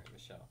so sorry, Ooh.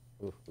 Michelle.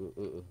 Ooh, ooh,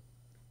 ooh, ooh.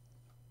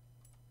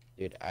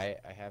 Dude, I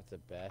have the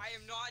best. I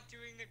am not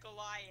doing the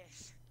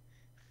Goliath.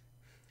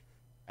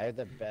 I have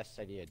the best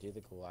idea. Do the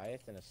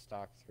Goliath in a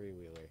stock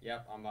 3-wheeler.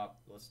 Yep, I'm up.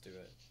 Let's do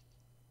it.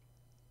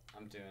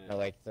 I'm doing it. No,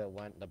 like the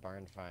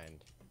barn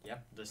find.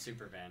 Yep, the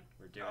super van.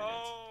 We're doing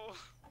Oh,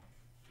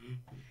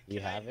 You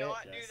Can I have it,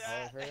 not do Yes.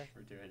 that? Oliver? it.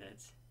 We're doing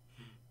it.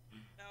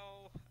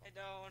 no, I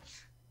don't.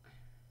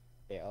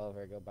 Hey,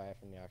 Oliver, go buy it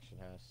from the auction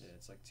house. Yeah,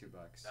 it's like $2.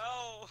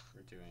 No.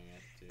 We're doing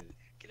it, dude.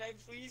 Can I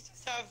please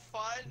just have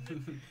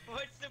fun?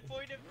 What's the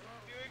point of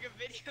doing a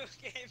video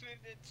game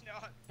if it's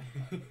not?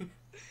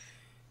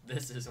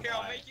 This is Here,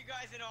 I'll why. make you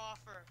guys an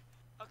offer.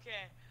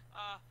 Okay,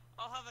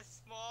 I'll have a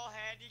small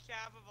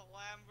handicap of a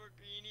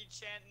Lamborghini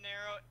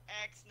Centenaro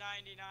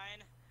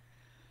X99.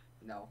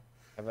 No.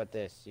 How about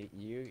this?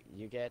 You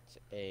get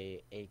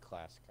a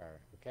A-class car,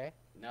 okay?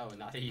 No,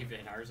 not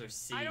even. Ours are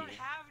C. I don't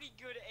have any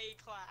good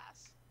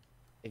A-class.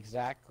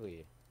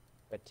 Exactly.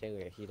 But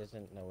Taylor, he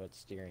doesn't know what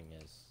steering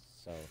is,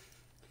 so...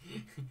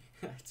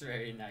 That's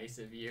very nice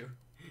of you.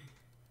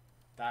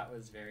 That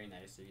was very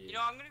nice of you. You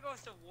know, I'm gonna go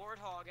with the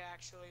Warthog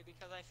actually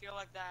because I feel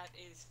like that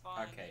is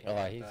fun. Okay. Oh,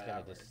 Yeah, he's that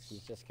gonna works.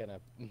 he's just gonna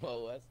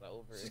mow us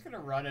over. He's just gonna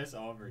run us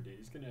over, dude.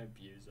 He's gonna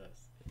abuse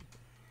us.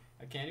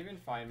 I can't even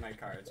find my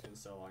car. It's been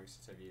so long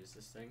since I've used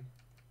this thing.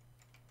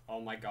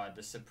 Oh my god,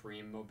 the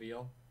Supreme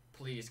Mobile.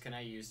 Please, can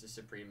I use the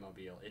Supreme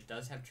Mobile? It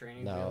does have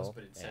training wheels, No,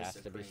 but it it says has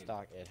Supreme. to be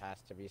stock. It has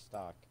to be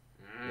stock.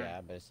 Mm.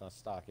 Yeah, but it's not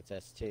stock. It's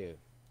S2.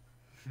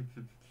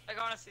 Like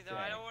honestly though,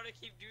 I Okay. don't want to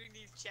keep doing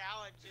these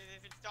challenges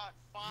if it's not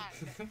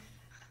fun.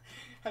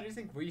 How do you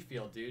think we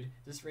feel, dude?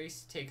 This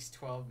race takes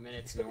 12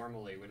 minutes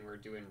normally when we're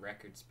doing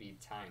record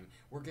speed time.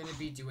 We're gonna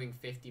be doing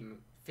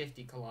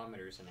 50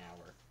 kilometers an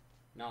hour,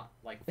 not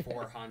like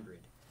 400.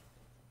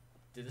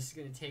 Dude, this is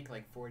gonna take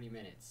like 40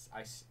 minutes.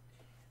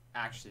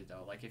 Actually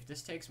though, like if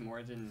this takes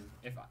more than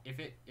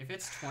if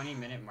it's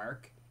 20-minute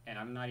mark and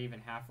I'm not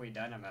even halfway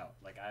done, I'm out.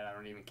 Like I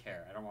don't even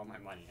care. I don't want my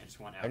money. I just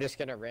want out. I'm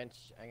gonna rent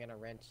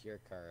your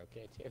car,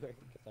 okay, Taylor?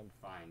 Because I'm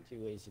Fine. too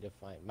lazy to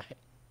find my.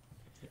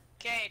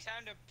 Okay,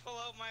 time to pull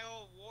out my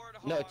old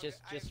Warthog. No, just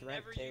I've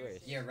rent never Taylor's.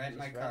 used it. Yeah, rent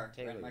my Just car.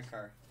 rent Rent my Taylor's.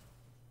 car.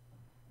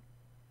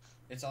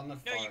 It's on the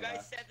No, far you guys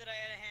left. said that I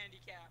had a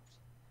handicap.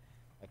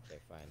 Okay,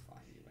 fine.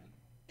 Fine, you win.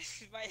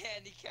 This is my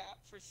handicap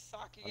for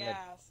sucking I'm gonna-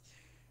 ass.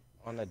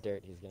 On the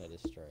dirt, he's gonna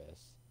destroy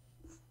us.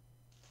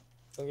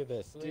 Look at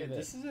this. Look Dude, at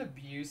this this. is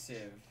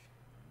abusive.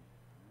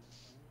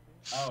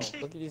 Oh,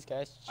 Look at these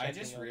guys. I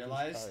checking just out these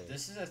realized cars.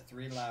 this is a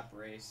 3-lap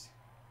race.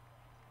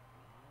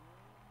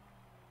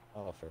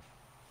 Oh, for.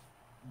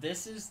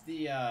 This is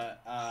the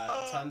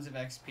tons of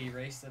XP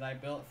race that I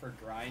built for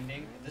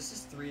grinding. This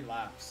is 3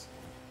 laps,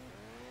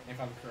 if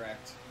I'm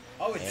correct.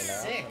 Oh, it's And I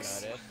also 6.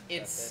 noticed that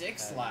It's this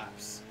 6 has-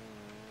 laps.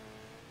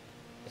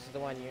 This is the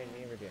one you and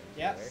me were doing.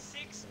 Yep. Taylor.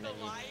 6 And then you-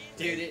 Goliaths?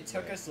 Dude, it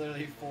took Yeah. us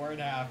literally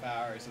 4.5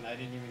 hours, and I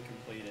didn't even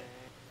complete it.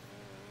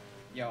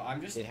 Yo,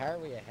 I'm just... Dude, how are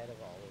we ahead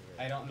of Oliver?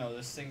 I don't know.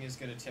 This thing is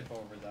gonna tip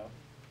over, though.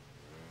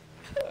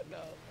 Oh no!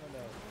 Oh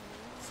no!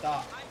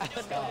 Stop. I'm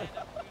gonna Stop. end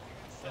up losing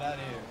this Get out of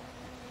somehow. here.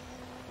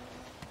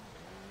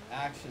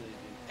 Actually,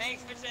 dude.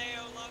 Thanks,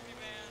 Mateo. Love you,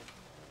 man.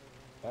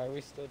 Why are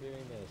we still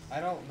doing this? I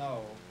don't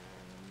know.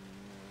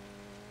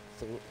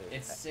 So,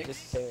 It's just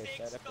 6. Taylor,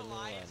 6 set up a new one.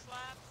 Goliath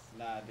laps?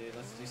 Nah, dude,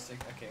 let's do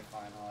 6. Okay,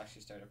 fine. I'll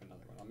actually start up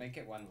another one. I'll make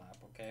it 1 lap,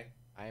 okay?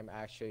 I am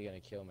actually gonna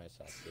kill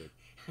myself, dude.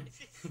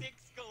 This is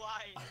 6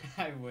 Goliaths.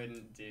 I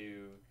wouldn't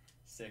do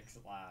 6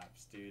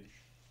 laps, dude.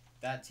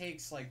 That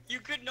takes like... You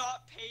could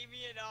not pay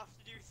me enough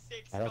to do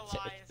 6 I don't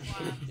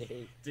Goliath laps.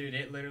 take. Dude,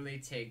 it literally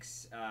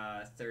takes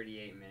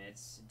 38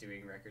 minutes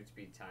doing record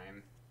speed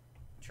time.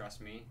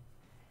 Trust me.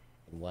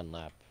 In 1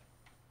 lap.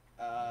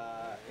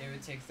 It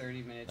would take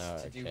 30 minutes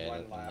Oh, to do okay,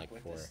 one I'm lap like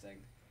with 4. this thing.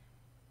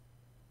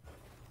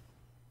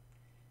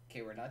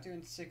 Okay, we're not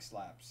doing 6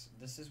 laps.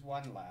 This is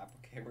 1 lap.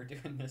 Okay, we're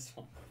doing this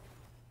one.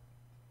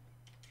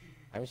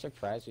 I'm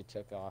surprised we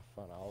took off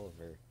on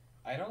Oliver.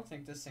 I don't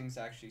think this thing's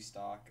actually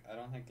stock. I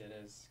don't think it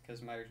is,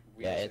 because my wheels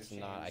Yeah, it's have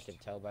not. I changed. can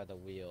tell by the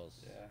wheels.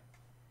 Yeah.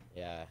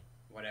 Yeah,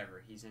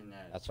 Whatever, he's in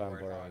that. that's why I'm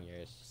Warthog, borrowing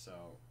yours. So,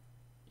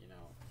 you know.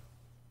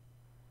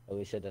 At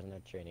least it doesn't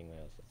have training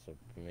wheels. That's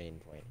the main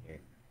point here.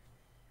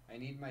 I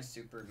need my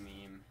super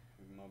meme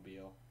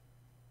mobile.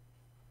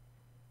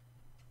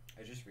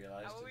 I just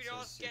realized How about we it don't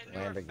says get super.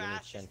 into our Lamborghini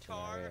fastest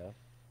car? Centenario.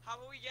 How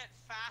about we get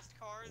fast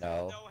cars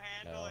No, with no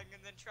handling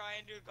and then try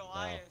and do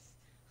Goliath?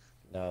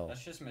 No.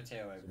 That's just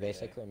Mateo So every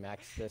basically,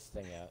 max this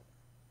thing out.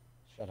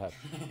 Shut up.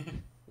 day.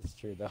 It's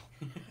true though.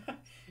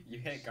 You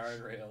hit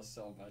guardrails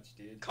so much,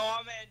 dude.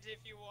 Comment if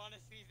you want to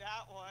see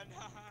that one.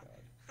 Oh my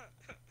god.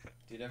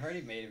 Dude, I've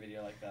already made a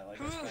video like that.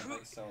 Like, I spent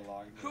like so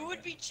long. Who doing would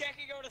it. be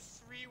checking out a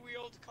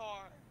 3-wheeled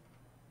car?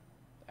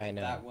 I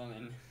know. That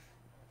woman.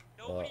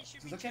 Nobody Well,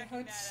 should be Look at checking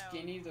how that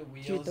skinny the Dude,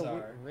 wheels the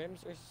are.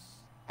 rims are.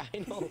 I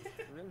know.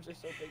 The rims are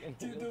so big and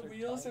Dude, the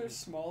wheels are tiny.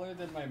 smaller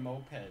than my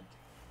moped.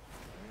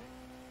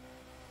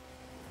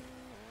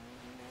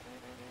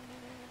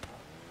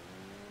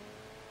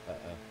 Uh-oh.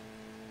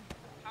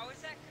 How is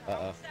that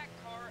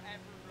car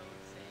ever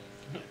road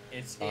safe?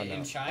 It's Oh, in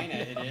no. China,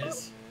 it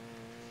is.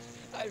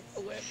 I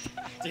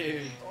flipped.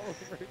 Dude.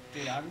 Over.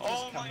 Dude, I'm just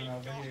Oh coming my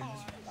over here. gosh.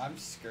 I'm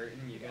skirting.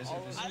 You guys All are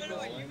of just I don't know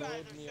what you rolling. guys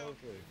rolled are me so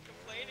over.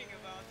 complaining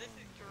about. This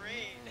is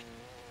great.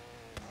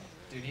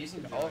 Dude, he's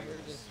enjoying Oliver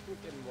this. just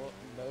freaking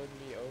mowed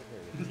me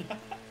over.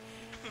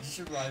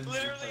 She runs you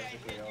Literally, I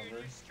perfectly hit you and over.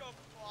 you just go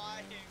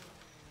flying.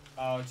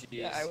 Oh, jeez.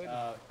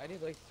 Yeah, I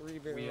need like 3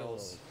 barrels.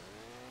 wheels.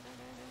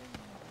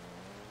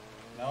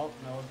 Nope,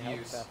 no Help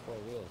abuse. that 4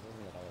 wheels,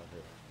 isn't it,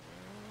 Oliver?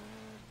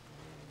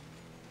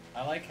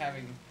 I like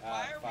having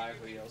Why are 5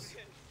 we doing wheels. this?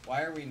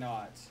 Why are we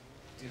not?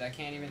 Dude, I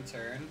can't even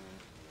turn.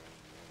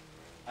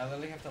 I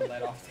literally have to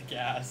let off the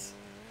gas.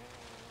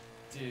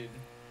 Dude.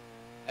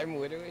 I'm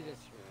literally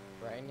just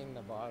grinding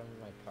the bottom of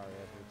my car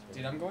every turn.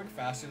 Dude, I'm going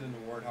faster than the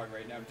Warthog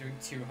right now. I'm doing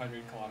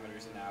 200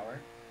 kilometers an hour.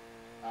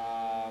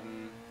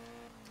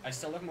 I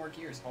still have more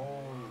gears. Oh,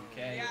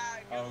 okay. Yeah,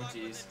 good Oh, luck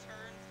with jeez. the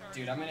turn start.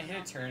 Dude, I'm gonna hit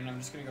a turn and I'm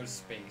just gonna go to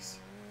space.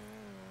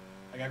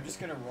 Like, I'm just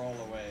gonna roll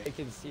away. I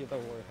can see the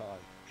Warthog.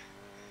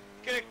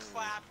 Gonna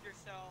clap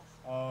yourself.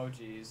 Oh,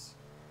 jeez.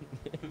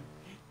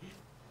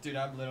 Dude,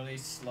 I'm literally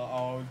slow.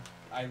 Oh,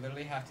 I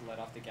literally have to let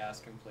off the gas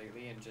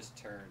completely and just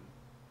turn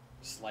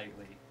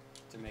slightly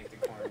to make the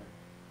corner.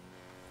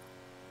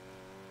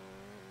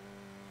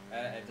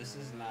 This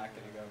is not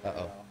gonna go very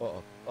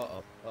well.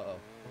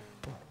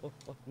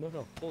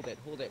 No, hold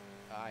it.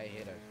 I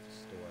hit a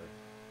store.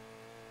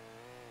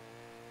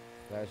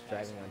 I was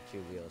driving on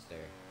 2 wheels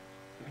there.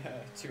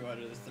 2 out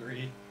of the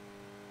 3.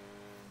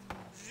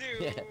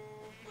 Zoom. Yeah.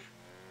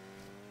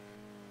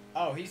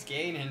 Oh, he's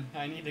gaining.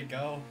 I need to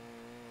go.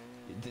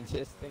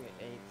 This thing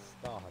ain't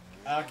stock.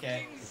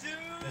 Okay. Fucking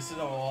Zoom. This is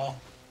a wall.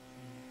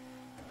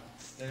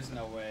 There's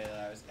no way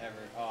that I was ever.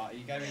 Oh,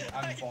 you gotta be.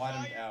 I'm I saw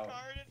bottomed your out.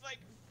 car just like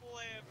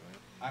flip.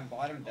 I'm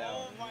bottomed out.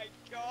 Oh my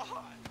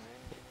god.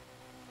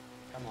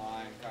 Come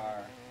on, car.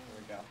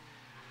 Here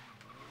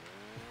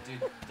we go.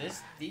 Dude,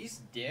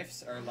 these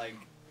diffs are like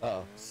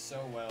Uh-oh. so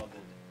welded.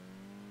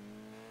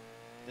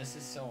 This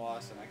is so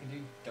awesome. I can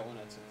do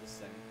donuts with this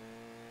thing.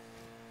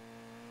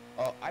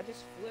 Oh, I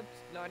just flipped,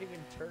 not even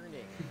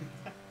turning.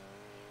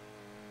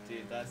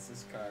 Dude, that's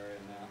this car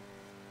right now.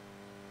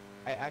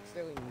 I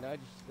accidentally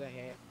nudged the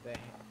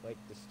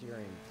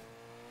steering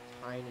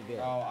tiny bit.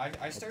 Oh,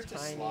 I start to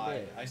tiny slide.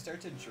 bit. I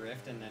start to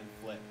drift and then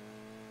flip.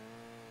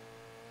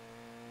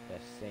 The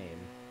same.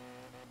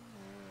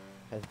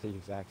 Has the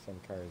exact same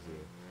car as you.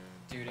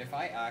 Dude, if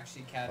I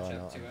actually catch Oh, up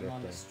no, to I'm him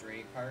on the drifting.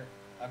 straight part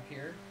up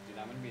here, dude,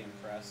 I'm gonna be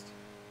impressed.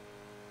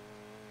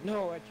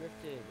 No, I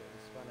drifted and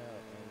spun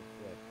out and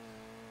flipped.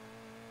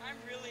 I'm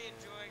really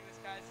enjoying this,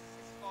 guys.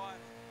 This is fun.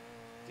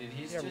 Dude,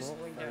 he's Yeah, I'm just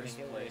rolling down a first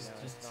hill right place.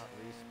 now. Just It's not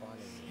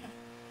respawning me.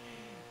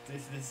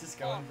 this is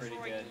going pretty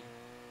good. crikey.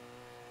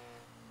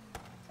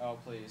 Oh,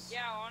 please.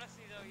 Yeah,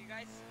 honestly though, you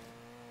guys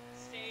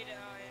stayed in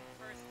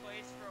first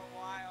place for a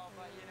while,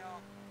 but you know,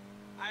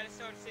 I just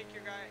don't think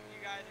you guys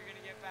are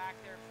gonna get back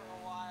there for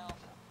a while.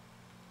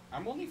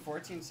 I'm only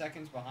 14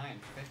 seconds behind.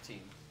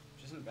 15,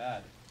 which isn't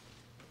bad.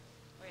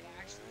 Wait,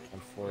 actually? I'm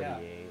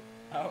 48.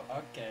 Oh,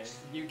 okay.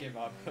 You give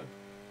up.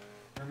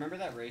 Remember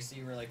that race that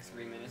you were like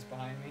 3 minutes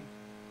behind me?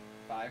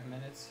 5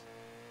 minutes?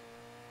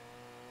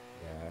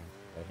 Yeah,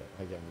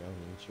 I got a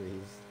million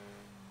trees.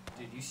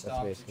 Dude, you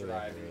stopped basically every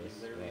driving. race,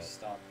 You literally yeah.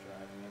 stopped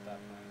driving at that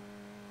point.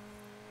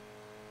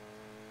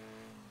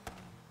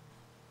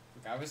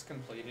 Look, I was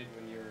completed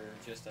when you were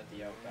just at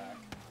the Outback.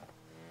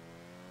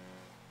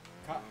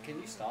 Can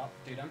you stop?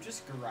 Dude, I'm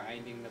just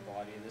grinding the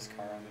body of this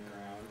car on the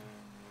ground.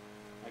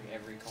 Like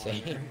every corner.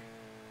 Same.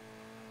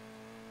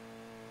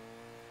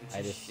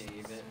 I just shave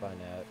it. spun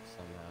out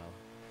somehow.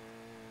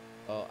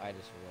 Oh, I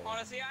just rolled.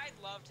 Honestly, I'd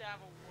love to have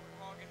a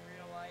Warthog in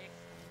real life.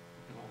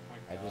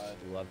 my I god. just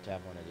love to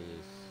have one of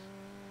these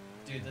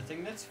Dude, the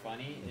thing that's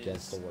funny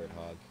against is the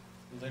Warthog.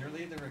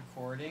 literally the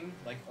recording,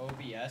 like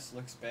OBS,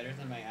 looks better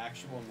than my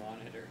actual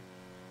monitor.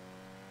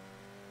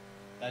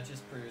 That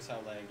just proves how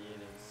laggy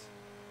it is.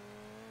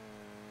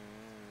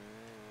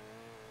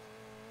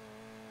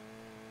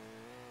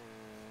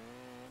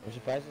 I'm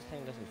surprised this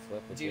thing doesn't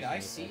flip. With Dude, this I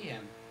many see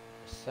him.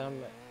 Some.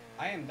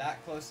 I am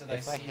that close that I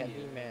If I see heavy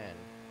you. man,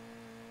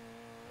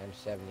 I'm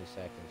 70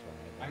 seconds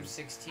behind. I'm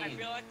 16. I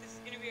feel like this is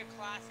gonna be a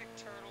classic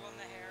turtle in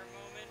the hair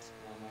moment.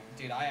 Oh my,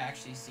 dude, I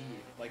actually see you.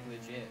 Like,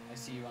 legit. I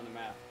see you on the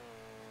map.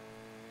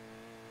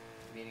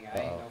 Meaning I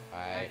ain't no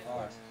I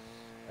far.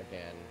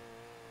 again.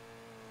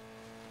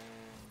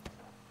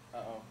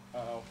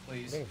 Uh-oh,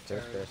 please. Being first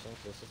turn. person,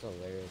 this is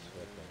hilarious.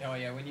 Oh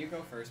yeah, when you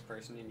go first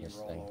person and you This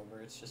roll thing.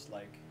 over, it's just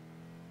like,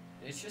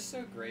 it's just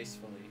so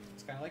gracefully.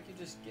 It's kind of like you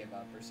just give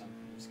up or something.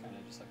 You're just kind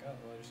of just like, oh,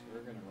 well,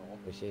 we're gonna roll.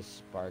 We see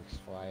sparks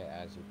fly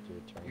as you do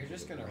a turn. You're to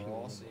just the gonna right.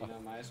 roll, so you know,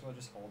 might as well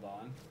just hold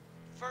on.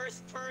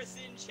 First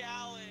person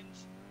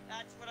challenge.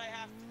 That's what I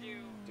have to do.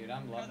 Dude,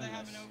 I'm Because loving I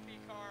have this. an OP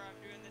car, I'm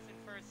doing this in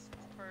first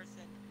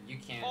person. You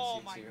can't Oh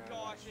see my too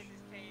gosh, much. this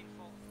is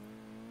painful.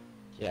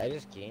 Yeah, I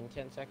just gained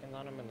 10 seconds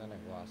on him and then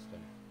I lost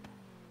him.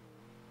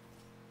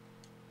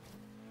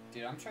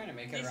 Dude, I'm trying to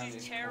make it This around is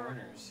these terrible.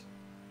 corners.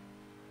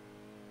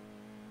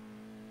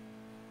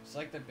 It's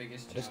like the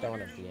biggest I just don't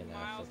challenge. wanna be in that,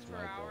 miles that's per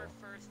my hour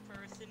goal. first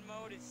person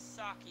mode is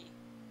sucky.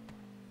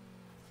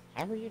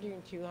 How are you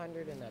doing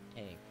 200 in that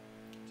tank?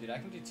 Dude, I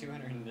can do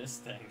 200 in this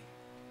thing.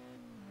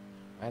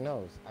 I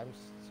know, I'm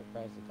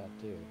surprised at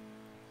that too.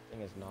 This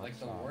thing is not Like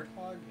the soft.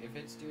 Warthog, if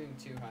it's doing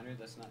 200,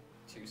 that's not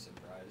too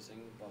surprising.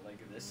 But like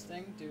this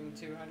thing doing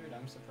 200,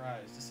 I'm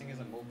surprised. This thing is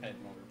a moped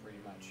motor, pretty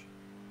much.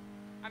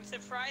 I'm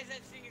surprised that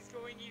thing is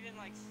going even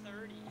like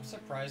 30. I'm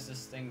surprised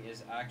this thing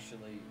is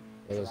actually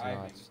It is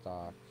driving. not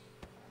stock.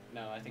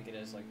 No, I think it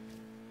is like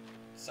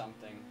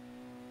something.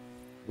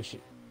 We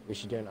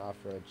should do an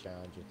off-road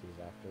challenge with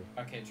these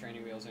after. Okay,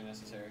 training wheels are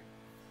necessary.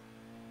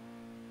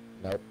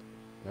 Nope,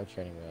 no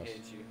training I wheels.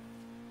 hate you.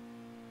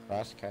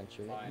 Cross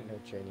country, Fine. no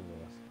training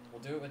wheels.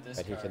 We'll do it with this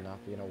But he car.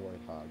 cannot be in a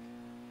Warthog.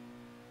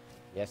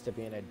 He has to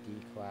be in a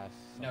D-class.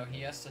 No,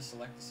 he has to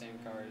select the same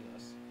car as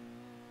us.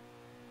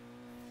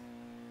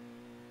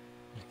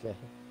 Okay.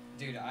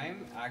 Dude,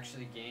 I'm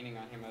actually gaining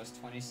on him. I was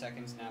 20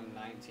 seconds, now I'm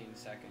 19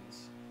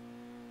 seconds.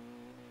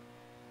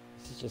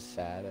 This is just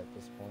sad at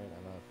this point.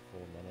 I'm a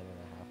full minute and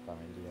a half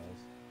behind you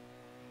guys.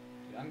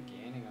 Dude, I'm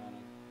gaining on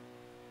him.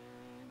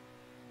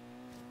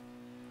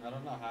 I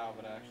don't know how,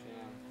 but I actually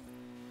am.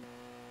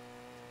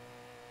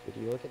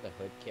 Dude, you look at the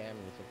hood cam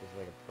and you think it's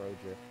like a pro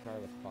drift car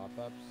with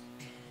pop-ups.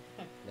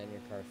 Then your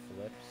car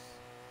flips.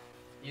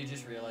 You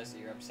just realize that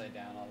you're upside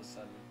down all of a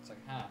sudden. It's like,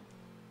 huh,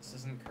 this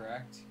isn't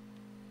correct.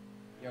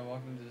 Yo,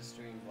 welcome to the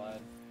stream, Vlad.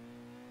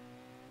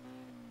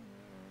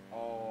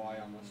 Oh,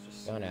 I almost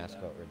just Don't screwed ask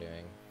that. what we're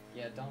doing.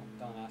 Yeah, don't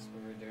ask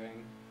what we're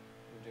doing.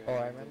 We're doing Oh,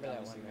 like I the remember that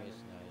dumbest one thing race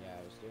ever. now. Yeah,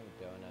 I was doing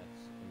donuts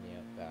in the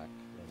Outback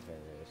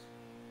military race.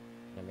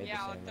 And I made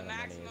Yeah, the like same the amount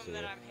of money maximum as you.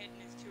 that I'm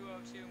hitting is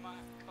 202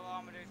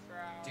 kilometers per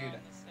hour. Dude,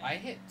 on this thing. I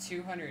hit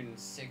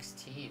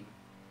 216.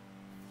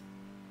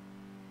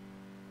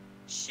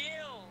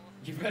 Chill.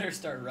 You better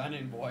start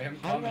running, boy. I'm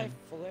How did I coming.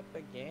 flip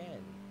again?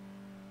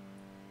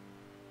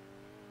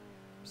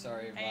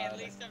 Sorry, Vlad. Hey, at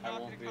least I'm I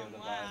not won't gonna be able come to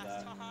buy last.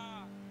 that.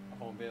 Haha.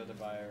 I won't be able to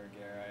buy her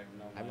gear. I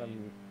have no money.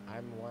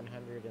 I'm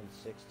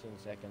 116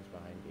 seconds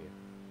behind you.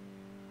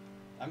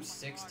 I'm Oh my gosh,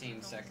 16 it's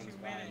almost seconds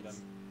 2 behind minutes.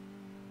 him.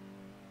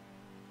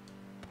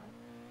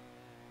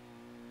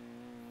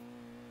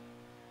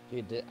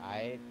 Dude,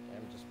 I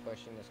am just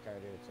pushing this car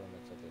to its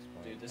limits at this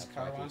point. Dude, this That's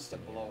why I car keep wants to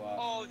spinning blow it. up.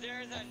 Oh,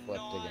 there's I a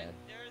flipped again.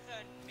 there's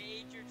a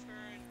major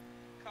turn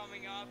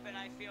coming up, and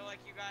I feel like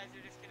you guys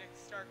are just gonna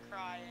start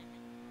crying.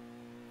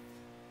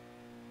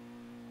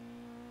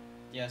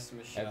 Yes,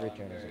 Michelle, Every I'm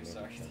turn is a very major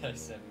sorry turn that I for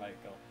me. said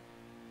Michael.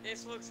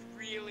 This looks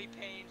really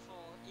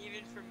painful,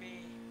 even for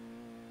me.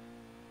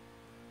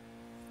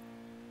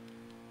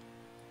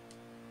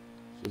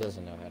 He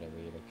doesn't know how to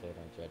read, okay?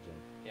 Don't judge him.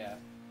 Yeah.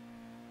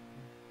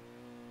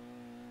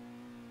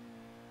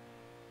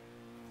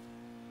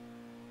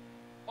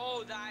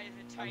 Oh, that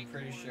is a tight I'm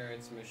pretty corner. sure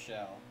it's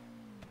Michelle.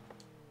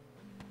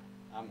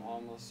 I'm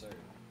almost certain.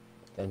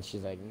 Then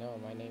she's like, no,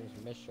 my name's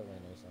Michelin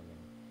or something.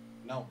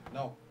 No,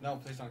 no, no,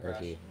 please don't Or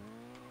crash. he.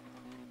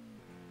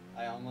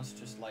 I almost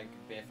just like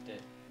biffed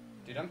it.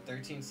 Dude, I'm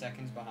 13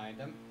 seconds behind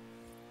him.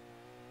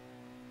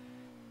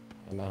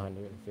 I'm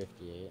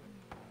 158.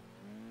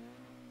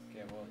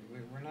 Okay, well,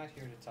 we're not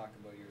here to talk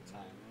about your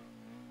time.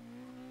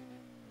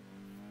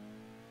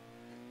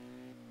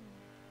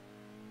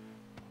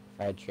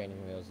 If I had training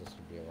wheels, this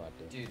would be a lot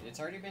different. Dude, it's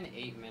already been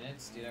 8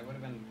 minutes. Dude, I would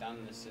have been done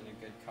this in a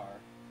good car.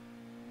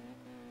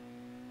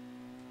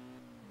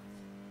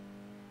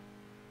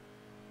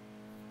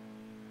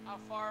 How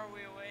far are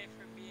we away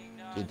from being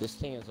done? Dude, this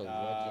thing is a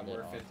legend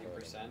we're at 50%.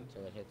 off-roading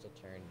until it hits a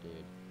turn, dude.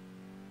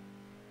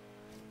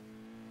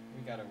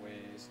 We got a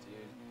ways, dude.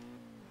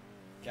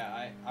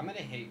 Yeah, I'm gonna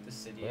hate the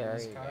city Where in are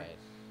this you car.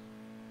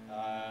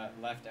 guys?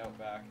 Left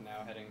Outback,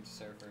 now heading to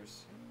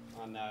Surfers.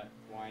 on that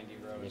windy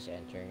road. Just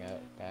entering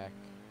out back.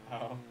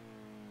 Oh.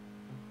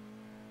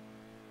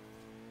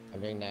 I'm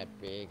doing that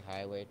big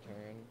highway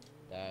turn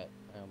that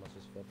I almost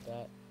just flipped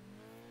that.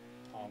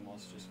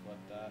 Almost just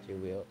flipped that. Two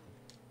wheel.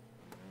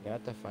 You know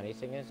what the funny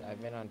thing is?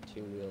 I've been on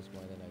 2 wheels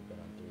more than I've been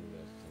on 3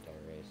 wheels this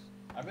entire race.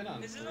 I've been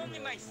on This is 3 only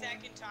my wheels more.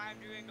 second time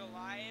doing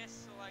Goliath,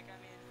 so like, I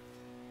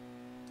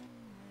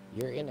mean,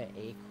 You're in an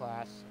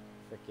A-class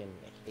freaking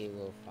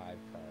Halo 5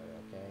 car,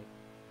 okay?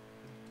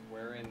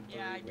 We're in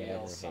Yeah, I 3 guess.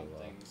 wheels Whatever,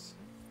 Halo. somethings.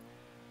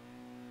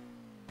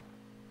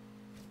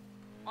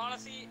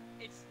 honestly,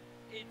 it's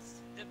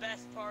the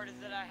best part is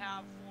that I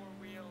have 4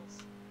 wheels.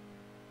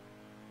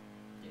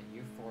 Yeah,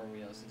 you 4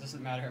 wheels. It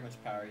doesn't matter how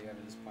much power you have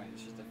at this point.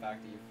 It's just the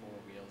fact that you have 4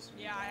 wheels. and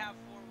you Yeah, I don't. have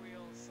 4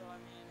 wheels, so I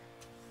mean,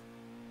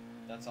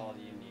 That's all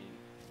you need.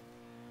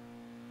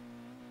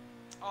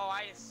 oh,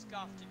 I just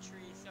scuffed a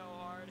tree so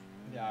hard.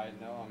 Yeah, I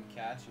know. I'm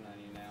catching on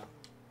you now.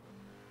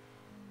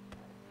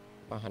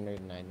 I'm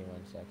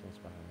 191 seconds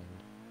behind.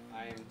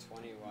 I am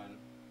 21.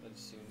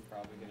 That's soon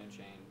probably gonna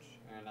change.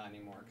 Or not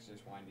anymore, because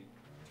there's windy.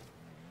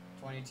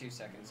 22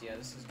 seconds. Yeah,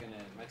 this is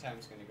gonna. My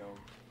time's gonna go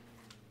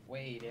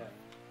way down.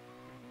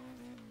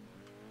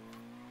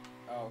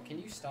 Oh, can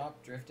you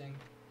stop drifting?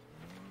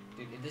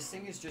 Dude, this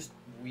thing is just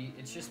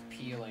it's just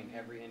peeling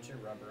every inch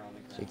of rubber on the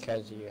ground.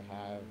 Because you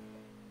have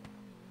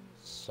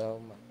so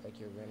much, like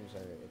your rims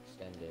are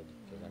extended,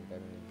 because I'm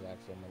driving the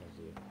exact same one as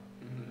you.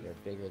 They're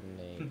bigger than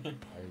they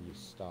are you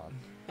stock.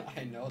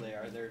 I know they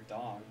are. They're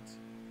donked.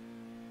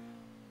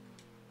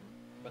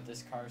 But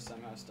this car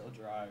somehow still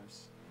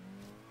drives.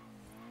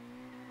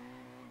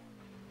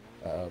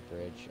 Uh-oh,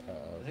 bridge.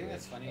 Uh-oh, The thing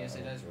that's bridge. funny is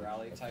it Uh-oh, has bridge.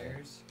 rally Okay.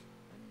 tires.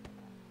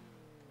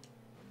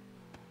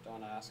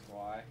 Don't ask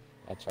why.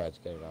 That's why it's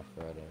good at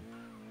off-roading.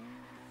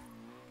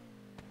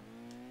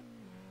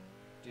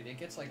 Dude, it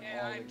gets like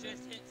Yeah, all the I've grip.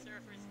 just hit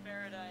Surfer's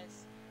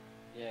Paradise.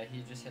 Yeah,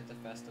 he just hit the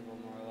festival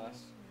more or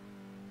less.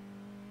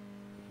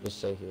 Just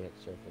say he hit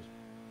surface.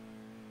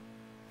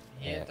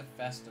 He Yeah. hit the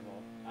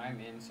festival. I'm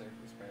in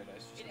Surfer's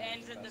Paradise. Just It not at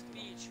ends at the festival.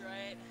 beach,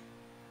 right?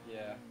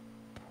 Yeah.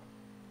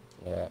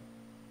 Yeah,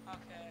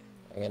 Okay.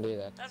 I'm gonna do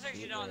that. That's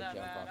actually speed not where I that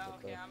jump bad.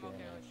 off the Okay, cliff I'm here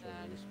okay and with actually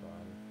that.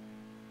 respawn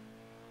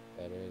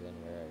better than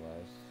where I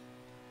was.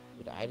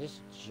 Dude, I just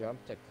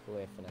jumped a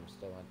cliff and I'm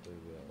still on 3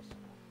 wheels.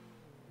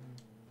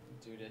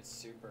 Dude, it's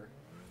super.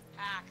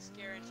 Hacks,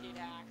 guaranteed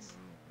hacks.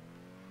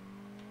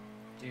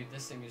 Dude,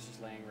 this thing is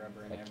just laying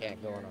rubber in I every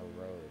can't go gear. on a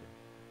road.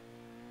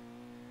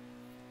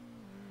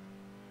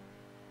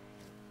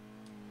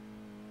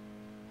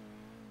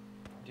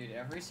 Dude,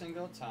 every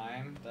single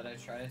time that I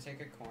try to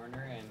take a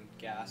corner and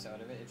gas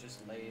out of it, it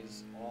just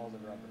lays all the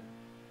rubber.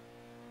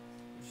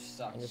 Which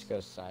sucks. It just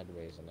goes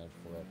sideways and then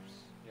flips.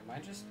 Yeah,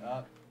 mine just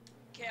up.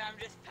 Okay, I'm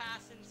just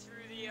passing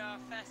through the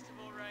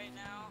festival right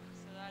now,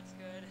 so that's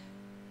good.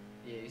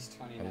 Yeah, he's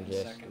 29 I'm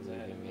just seconds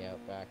ahead of leaving me. the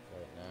outback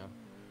right now.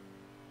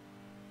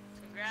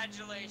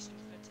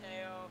 Congratulations,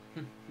 Mateo.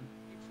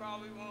 You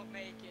probably won't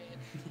make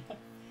it.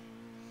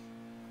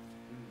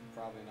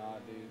 Probably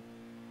not, dude.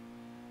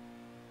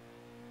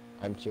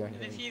 I'm And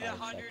if he's 205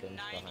 190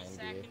 seconds behind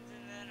seconds,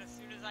 and then as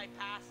soon as I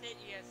pass it,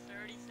 he has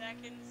 30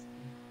 seconds.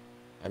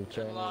 you. I'm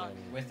Good luck.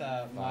 turning. With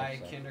my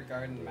seconds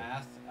kindergarten behind you.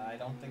 math, I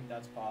don't think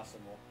that's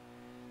possible.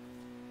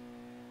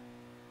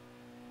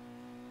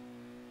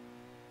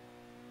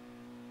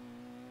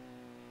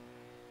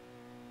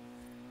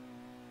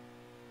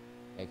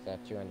 Make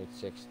that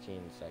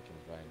 216 seconds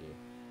behind you.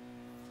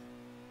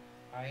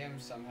 I am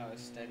somehow a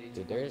steady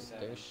Dude,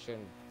 27. there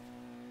shouldn't.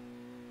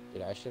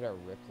 Dude, I should have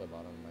ripped the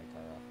bottom of my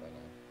car off by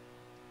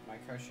now. My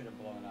car should have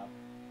blown up.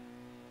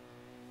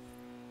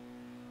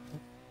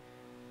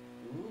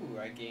 Ooh,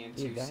 I gained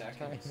Dude, 2 that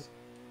seconds.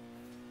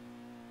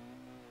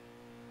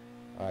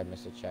 Oh, I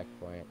missed a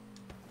checkpoint.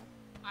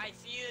 I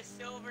see the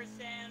Silver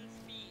Sands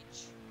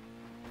Beach.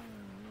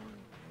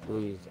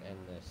 Please end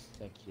this.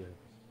 Thank you.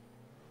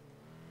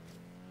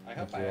 I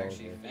hope Thank I you,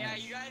 actually Oliver. finish. Yeah,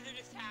 you guys are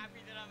just happy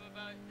that I'm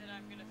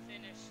gonna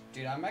finish.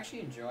 Dude, I'm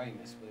actually enjoying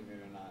this, believe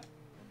it or not.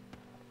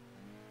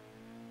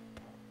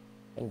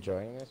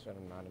 Enjoying this, but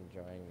I'm not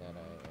enjoying that I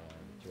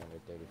am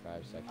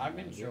 235 seconds I'm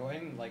behind you.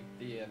 enjoying, like,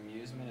 the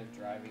amusement of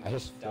driving I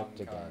this just dumb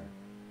flipped car. again.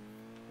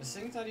 This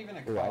thing's not even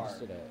a Ooh, I car. just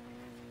did a.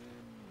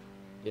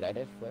 Dude, I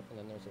did flip and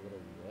then there's a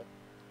little whip.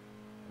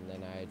 And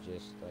then I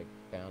just, like,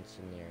 bounced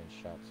in the air and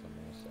shot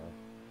somewhere, so.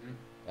 Mm.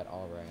 That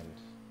all round.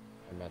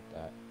 I meant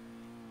that.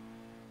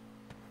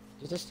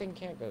 Dude, this thing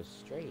can't go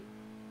straight.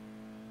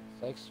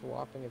 It's like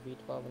swapping a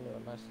V12 into a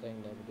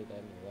Mustang. Never do that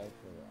in your life,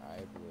 or I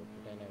will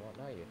pretend I won't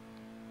know you.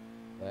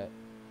 But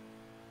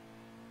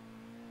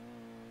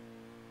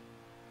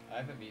I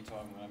have a V12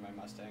 in one of my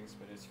Mustangs,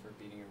 but it's for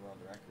beating a world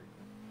record.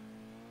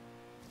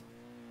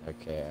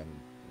 okay, I'm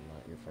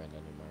not your friend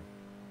anymore.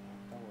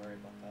 Don't worry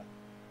about that.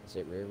 Is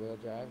it rear wheel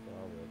drive or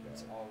all wheel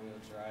It's drive? all-wheel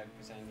drive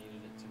because I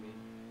needed it to be.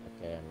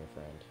 Okay, I'm your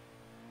friend.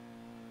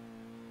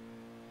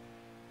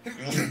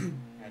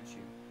 At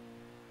you.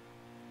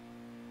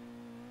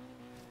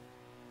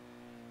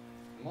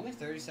 I'm only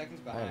 30 seconds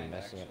behind, I'm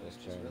messing actually, up this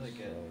which is turn really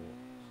good.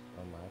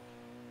 so much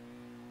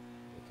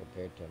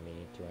compared to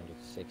me,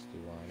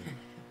 261,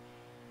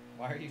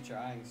 Why are you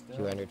trying still?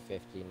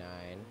 259.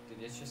 Dude,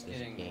 it's just Just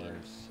getting gained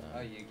worse. some.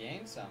 Oh, you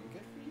gained some.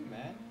 Good for you,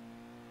 man.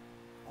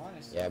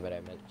 Honestly. Yeah, but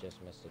I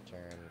just missed a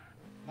turn.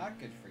 Not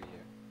good for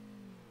you.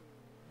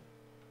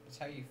 That's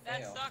how you That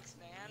fail. sucks,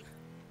 man.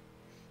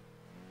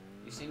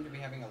 You seem to be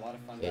having a lot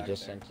of fun Yeah, back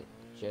just there.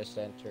 just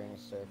entering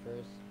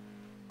surfers.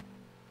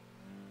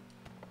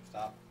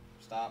 Stop.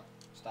 Stop.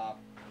 Stop.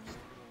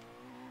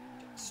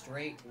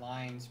 Straight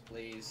lines,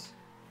 please.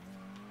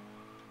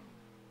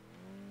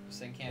 This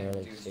thing can't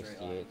Nearly do a straight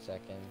 68 line.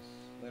 seconds.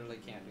 Literally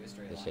can't do a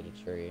straight Just line. hit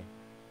a tree.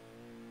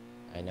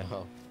 I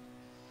know.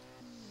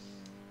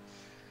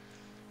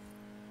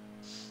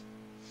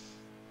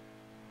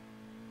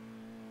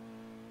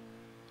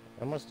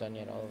 Almost done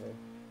yet, Oliver?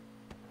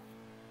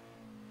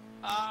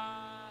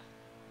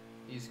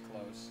 He's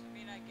close. I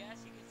mean, I guess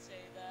you could say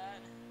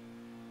that.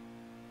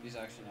 He's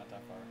actually not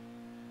that far.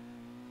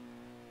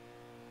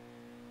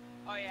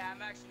 Oh yeah,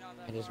 I'm actually not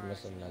that I just far,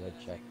 missed actually, now another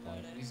that I think about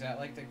checkpoint. it. He's at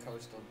like the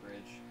coastal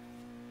bridge.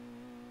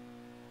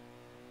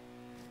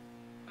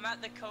 I'm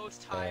at the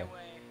coast Yeah.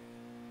 highway.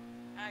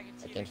 I can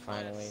see I can the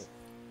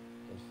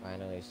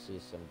finally, cliffs. see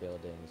some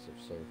buildings of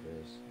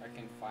surfers. I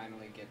can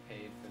finally get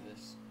paid for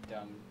this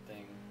dumb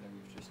thing that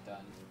we've just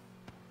done.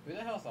 Who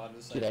the hell thought of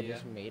this Dude, I idea?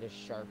 just made a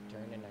sharp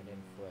turn and I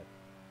didn't flip.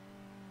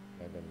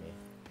 Might have been me.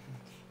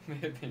 May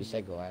have been You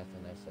said Goliath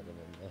and I said it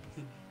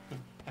in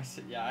this.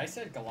 I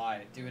said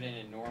Goliath. Do it in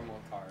a normal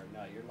car.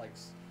 No, you're like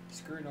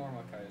screw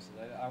normal cars.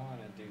 I want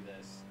to do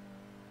this.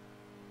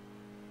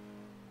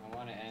 I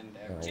want to end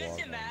Oh, every. wow. Just Walk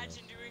on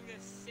imagine this. doing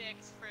this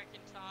 6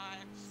 frickin'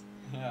 times.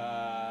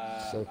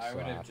 I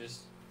would have Six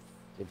just.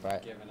 Dude, by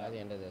Given the up.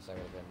 end of this, I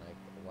would have been like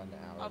 1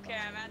 hour. Okay,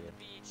 I'm behind at you. the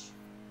beach.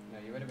 No,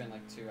 you would have been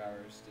like 2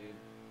 hours, dude.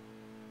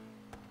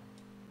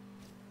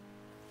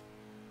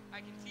 I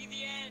can see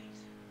the end.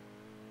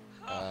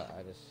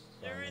 I just.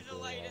 saw There him is a go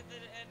light off. at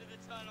the end of the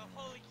tunnel.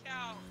 Holy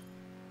cow.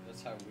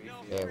 That's how we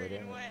No feel. Yeah, we're friggin'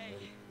 doing way.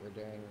 we're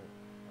doing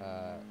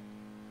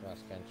cross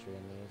country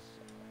in these.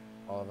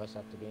 All of us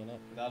have to be in it.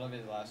 That'll be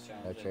the last No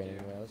challenge I training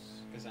do. wheels.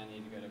 Because I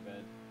need to go to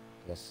bed.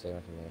 Yes, same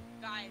with me.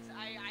 Guys,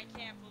 I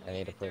can't I believe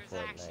need to it. play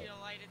There's actually Fortnite.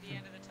 a light at the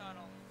end of the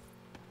tunnel.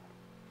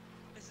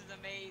 This is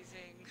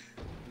amazing.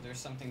 There's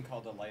something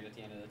called a light at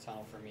the end of the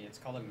tunnel for me. It's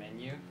called a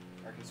menu.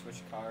 Or I can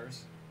switch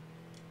cars.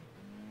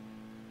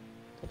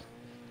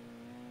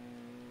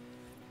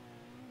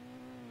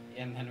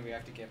 And then we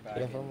have to get back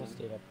Yeah, I've in almost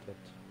them. stayed up to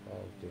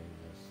 12 doing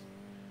this.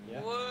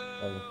 Yeah. Oh,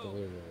 Whoa! the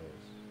wheels.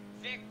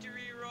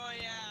 Victory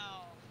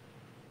Royale!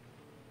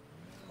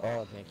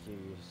 Oh, thank you,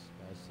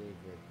 my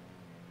savior.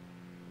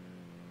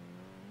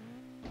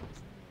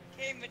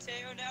 Okay,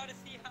 Mateo, now to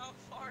see how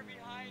far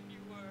behind you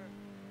were.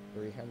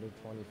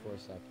 324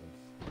 seconds.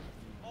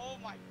 Oh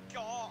my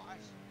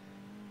gosh!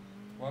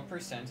 What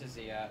percent is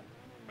he at?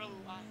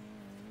 Rely.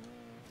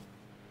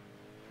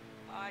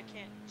 I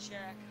can't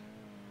check.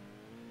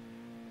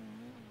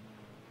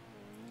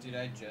 Dude,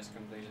 I just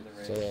completed the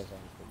race. Say as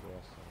I'm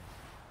progressing.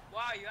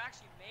 Wow, you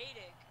actually made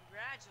it.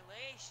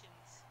 Congratulations.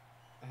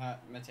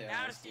 Mateo,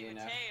 Now to nice see DNF.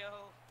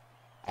 Mateo.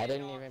 I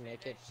didn't not even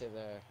make it finish. to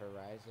the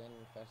Horizon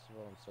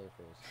Festival and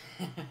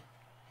Surfers.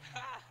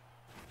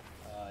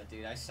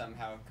 Dude, I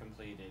somehow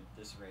completed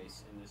this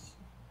race in this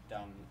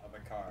dumb of a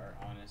car,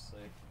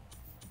 honestly.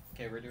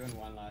 Okay, we're doing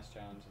one last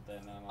challenge, and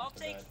then I'm I'll off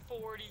to take bed.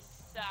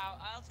 40,000.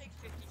 I'll take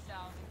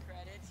 50,000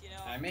 credits, you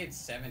know? I made I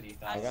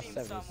 70,000. got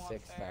seems somewhat fair.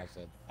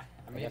 76,000. I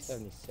I made got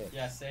 76.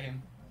 Yeah,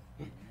 same.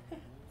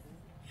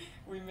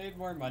 We made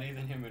more money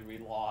than him and we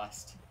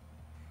lost.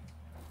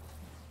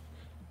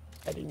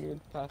 I didn't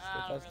even pass I the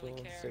don't Festival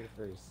really and care.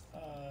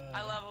 Surfers.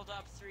 I leveled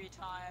up 3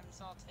 times.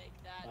 I'll take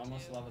that I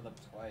almost too. leveled up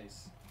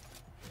twice.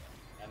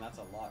 And that's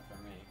a lot for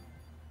me.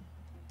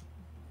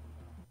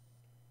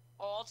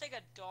 Oh, I'll take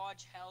a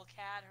Dodge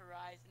Hellcat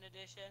Horizon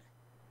Edition.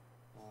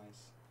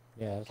 Nice.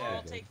 Yeah, that's Oh, Okay.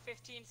 I'll pretty take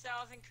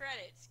 15,000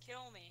 credits.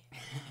 Kill me.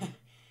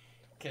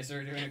 Okay, so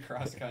we're doing a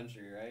cross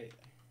country, right?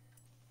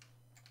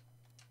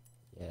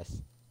 good.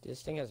 Yes.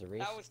 This thing has a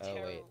race. That was Oh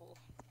terrible.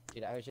 wait,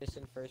 dude, I was just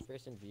in first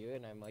person view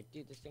and I'm like,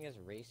 dude, this thing has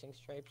racing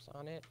stripes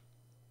on it.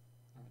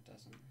 No, it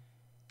doesn't.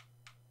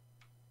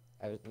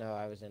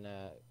 I was in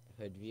a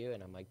hood view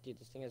and I'm like, dude,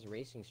 this thing has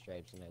racing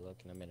stripes, and I look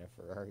and I'm in a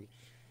Ferrari.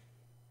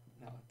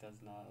 No, it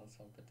does not. Let's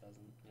hope it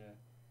doesn't. Yeah.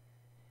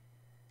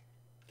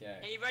 Okay.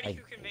 Anybody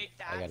who can make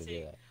I that gotta do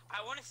thing, that.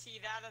 I want to see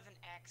that as an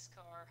X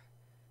car.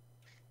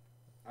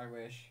 I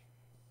wish.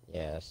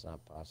 Yeah, that's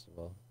not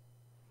possible.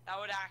 That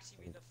would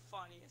actually be the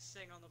funniest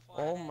thing on the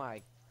Oh planet.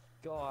 my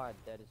god,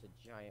 that is a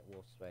giant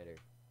wolf spider.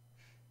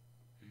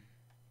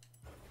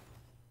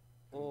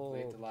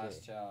 Complete the last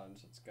Okay. challenge.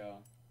 Let's go.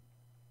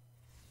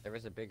 There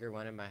was a bigger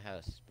one in my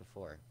house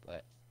before,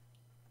 but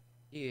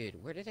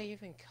dude, where did they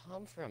even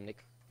come from? They,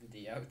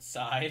 The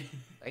outside.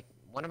 like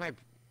one of my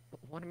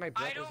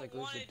brothers don't like leaves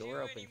wanna the do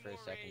door open any for a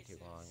more second too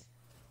long. races.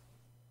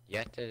 You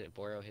have to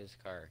borrow his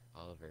car,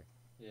 Oliver.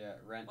 Yeah,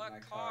 rent What my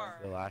car?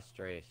 The last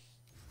race.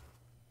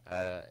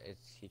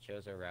 He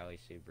chose a rally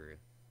Subaru.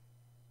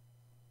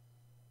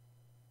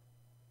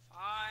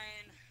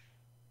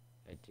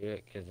 Fine. I do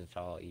it because it's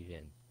all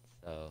even.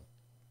 So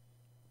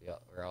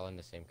we're all in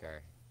the same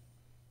car.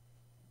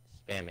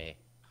 Spam A.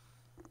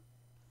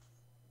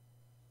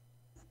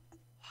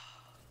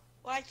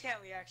 Why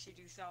can't we actually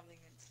do something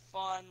that's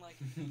fun, like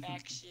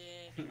infection?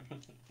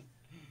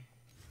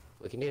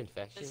 We can do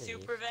infection. The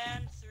super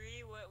van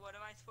 3. What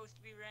am I supposed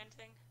to be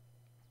renting?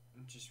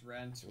 Just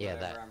rent Yeah,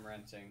 whatever that. I'm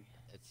renting.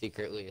 It's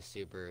secretly a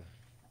Subaru.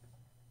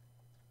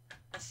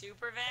 A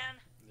super van?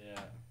 Yeah.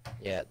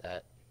 Yeah,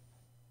 that.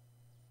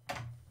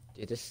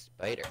 Dude, this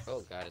spider.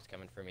 Oh god, it's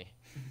coming for me.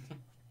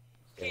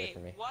 Stay away Okay,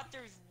 from me. what?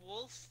 There's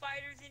wolf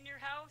spiders in your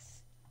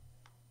house?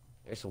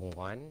 There's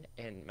one,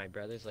 and my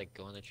brother's like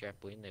go on the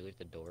trampoline. They leave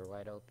the door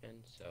wide open,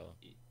 so.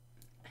 You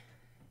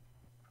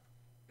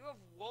have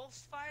wolf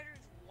spiders?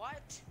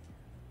 What? It's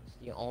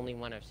the only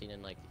one I've seen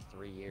in like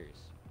 3 years.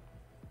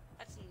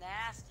 That's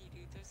nasty,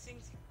 dude. Those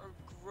things are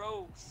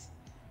gross.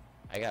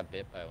 I got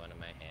bit by one, and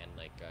my hand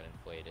like got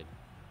inflated.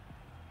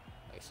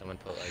 Like someone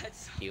put like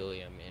That's-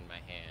 helium in my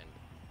hand.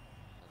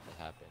 That's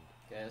what happened.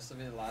 Okay, this will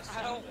be the last I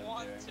time don't I'm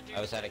want doing. to do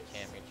I was at a this.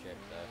 camping trip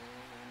though.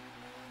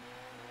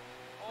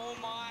 Oh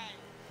my.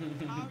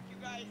 How'd you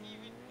guys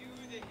even do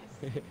this?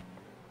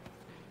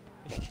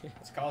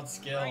 It's called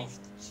skill.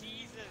 Christ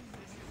Jesus,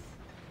 this is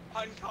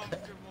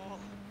uncomfortable.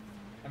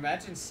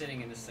 Imagine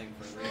sitting in this thing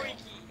for real. Freaky.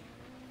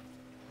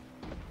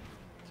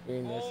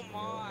 Doing this Oh in real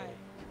my. life.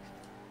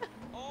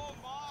 Oh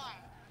my.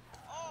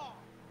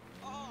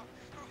 Oh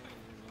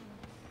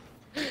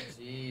Christ.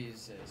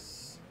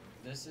 Jesus.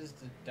 This is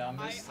the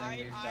dumbest thing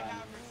we've I done.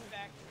 have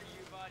respect for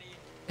you, buddy.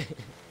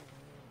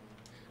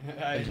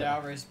 I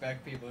now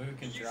respect people who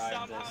can You drive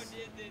somehow this.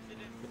 did this in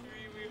a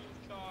three-wheeled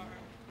car.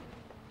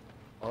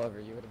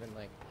 Oliver, you would have been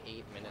like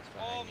 8 minutes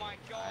behind Oh me. my I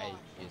gosh.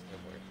 used the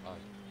word fuck.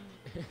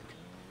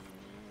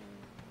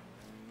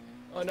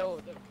 Oh no,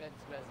 the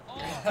fence messed me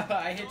up. Oh,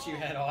 I hit you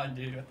head on,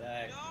 dude. What the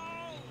heck? No!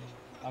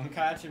 I'm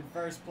catching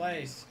first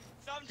place.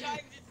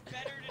 Sometimes it's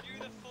better to do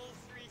the full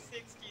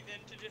 360 than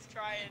to just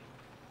try and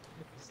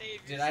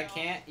save Dude, yourself. I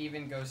can't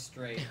even go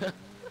straight.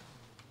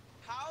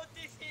 How'd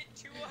this hit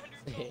 200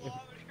 Same.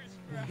 kilometers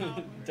per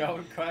hour?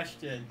 Don't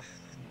question.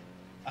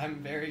 I'm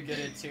very good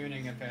at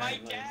tuning, My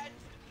apparently. dad's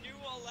new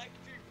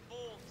electric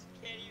Volt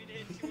can't even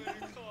hit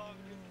 200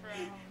 kilometers per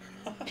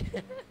hour.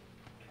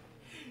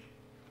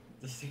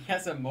 This thing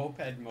has a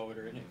moped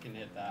motor and it can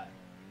hit that.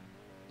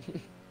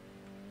 It's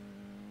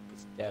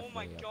Oh definitely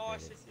my gosh,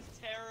 upgraded. this is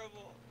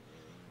terrible.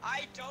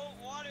 I don't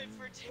want to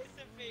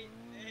participate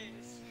in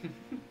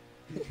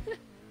this.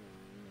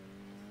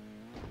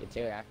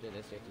 Until after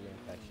this, you have to do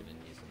infection and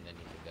use, and then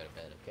you can go to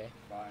bed, okay?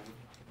 Fine.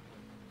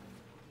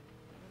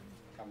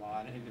 Come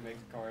on, I need to make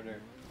the corner.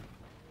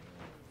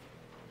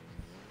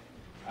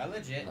 I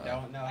legit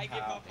don't know I give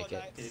how up on Okay.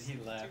 that Did he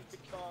left?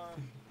 stupid car.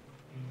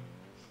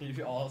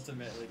 he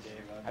ultimately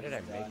gave up. How did I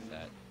He's make done.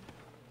 that?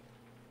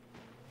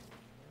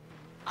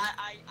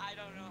 I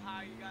don't know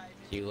how you guys.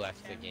 You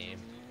left the attempt to game.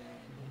 do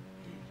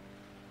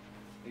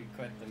that. We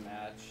quit the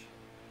match.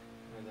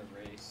 Or the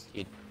race.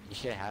 You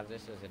should have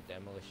this as a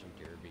demolition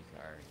derby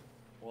car.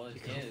 Well, it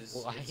You can is.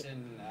 fly. It's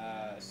in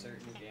a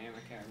certain game. I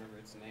can't remember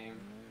its name.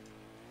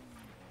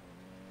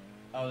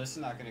 Oh, this is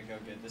not gonna go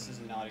good. This is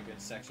not a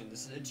good section.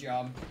 This is a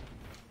jump.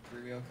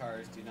 Three-wheel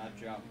cars do not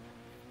jump.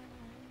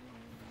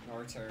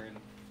 Nor turn.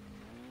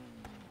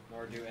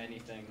 Nor do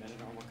anything that a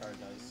normal car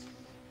does.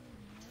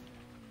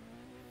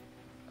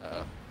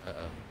 Uh-oh.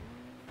 Uh-oh.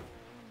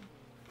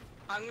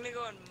 I'm gonna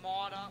go and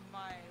mod up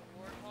my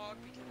Warthog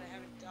because I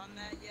haven't done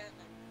that yet,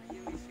 and I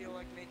really feel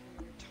like making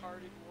a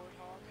retarded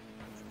Warthog.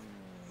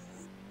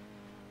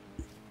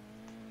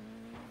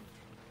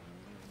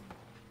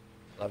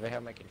 Love it how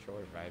my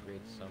controller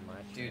vibrates so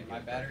much. Dude, my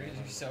batteries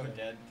are so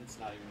dead, it's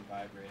not even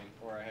vibrating.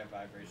 Or I have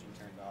vibration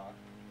turned off.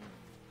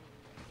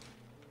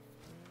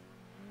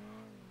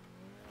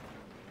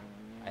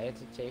 I had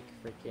to take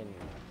freaking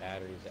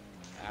batteries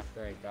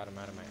after I got them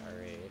out of my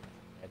R8.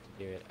 I had to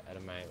do it out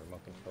of my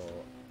remote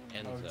control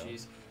Enzo. Oh,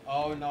 jeez.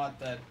 Oh, not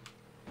that.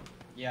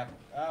 Yep.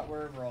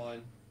 We're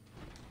rolling.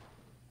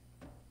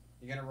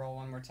 You gonna roll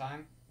one more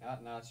time?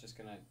 No, it's just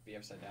gonna be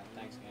upside down.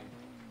 Thanks, game.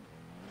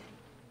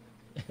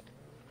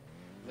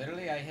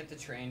 Literally, I hit the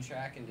train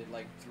track and did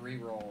like 3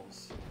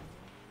 rolls.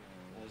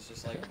 It was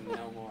just like,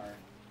 no more.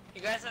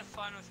 You guys have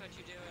fun with what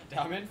you're doing.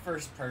 I'm in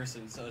first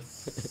person, so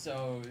it's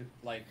so,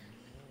 like,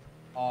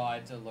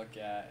 odd to look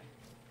at.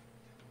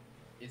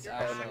 It's You're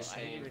actually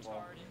actually painful.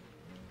 retarded.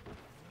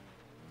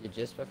 Dude,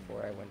 just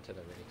before I went to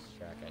the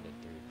racetrack, I did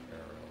 3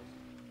 barrel rolls.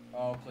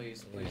 Oh,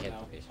 please, We please, hit no.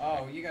 the base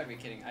Oh, track. you gotta be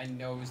kidding. I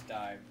nose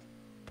dived.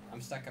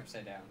 I'm stuck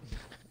upside down.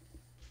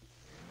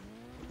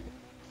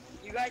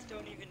 You guys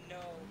don't even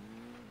know.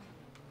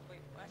 Wait,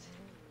 what?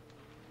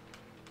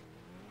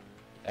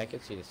 I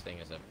could see this thing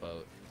as a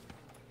boat.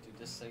 Dude,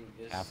 this thing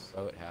is... Half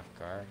boat, half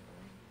car.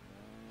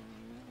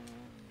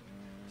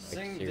 This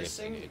Like, thing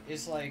seriously, dude.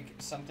 is like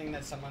something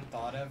that someone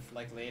thought of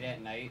like late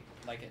at night,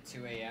 like at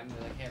 2 a.m.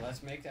 They're like, hey,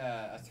 let's make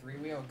a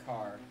 3-wheel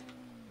car,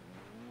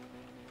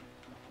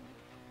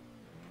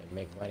 And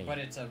make money. but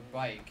it's a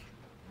bike,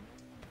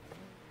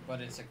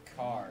 but it's a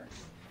car.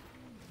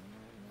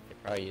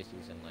 Probably used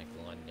these in like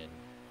London.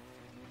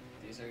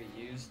 These are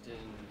used in.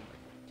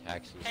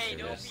 Taxi Hey,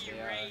 don't service. be they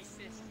are.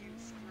 racist, you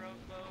scrub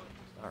boat.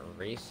 It's not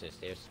racist.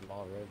 They have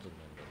small roads in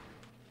London.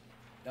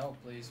 No,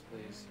 please,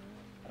 please.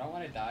 I don't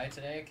want to die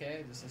today,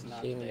 okay? This is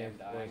not the Same day near I'm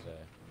dying. Forza.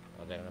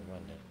 Well, they don't have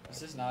London.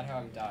 This is not how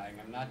I'm dying.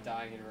 I'm not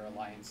dying in a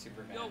Reliant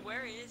Supervan. Yo,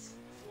 where is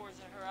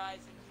Forza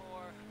Horizon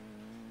 4?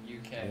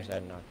 UK. Comes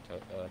out in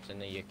October. Oh, it's in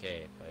the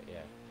UK, but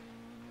yeah.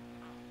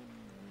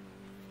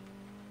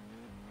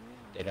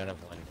 They don't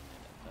have London in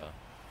it, though.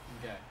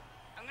 Okay.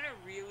 I'm gonna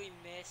really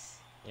miss.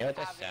 You know what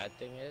the having- sad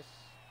thing is?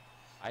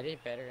 I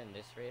did better in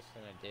this race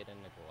than I did in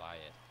the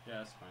Goliath. Yeah,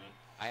 that's funny.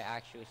 I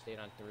actually stayed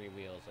on 3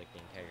 wheels like the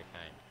entire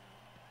time.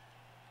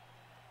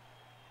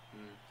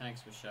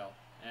 Thanks, Michelle.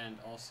 And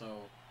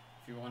also,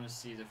 if you want to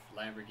see the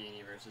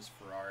Lamborghini versus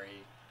Ferrari,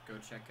 go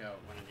check out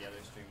one of the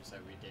other streams that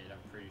we did. I'm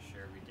pretty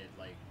sure we did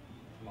like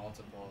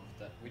multiple of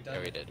the. Yeah,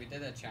 we did. We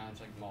did that challenge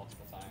like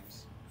multiple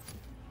times.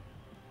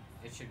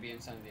 It should be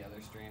in some of the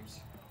other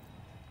streams.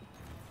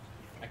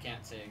 I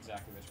can't say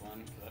exactly which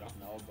one because I don't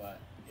know, but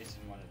it's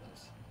in one of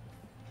those.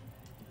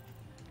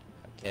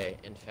 Okay,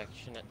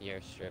 infection at the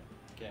airstrip.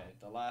 Okay,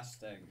 the last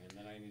thing, and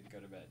then I need to go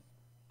to bed.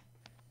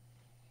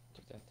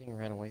 Dude, that thing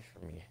ran away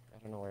from me. I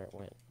don't know where it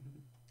went.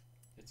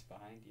 It's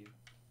behind you.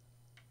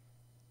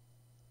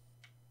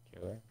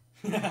 Killer?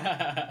 Do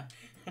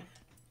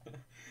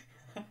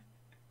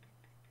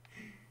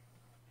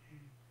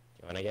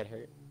you want to get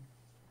hurt?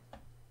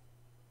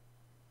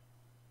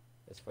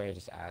 That's why you're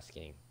just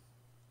asking.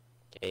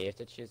 Okay, you have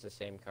to choose the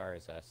same car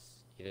as us.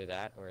 Either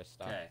that or a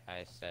stock Okay.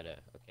 Isetta,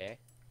 okay?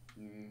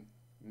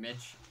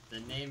 Mitch, the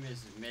name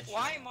is Mitch.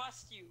 Why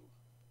must you?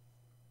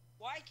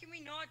 Why can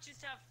we not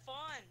just have fun?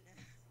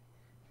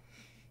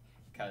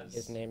 Because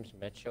His name's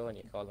Mitchell and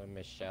you call him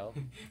Michelle.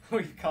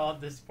 we've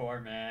called this poor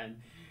man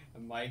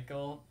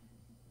Michael.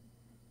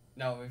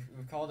 No,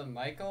 we've called him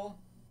Michael,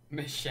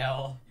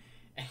 Michelle,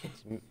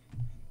 and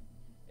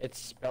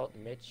It's spelt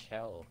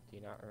Mitchell. Do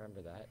you not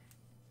remember that?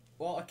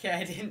 well, okay,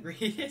 I didn't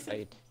read it.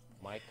 Like,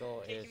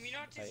 Michael Hey, is. can we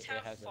not just like, it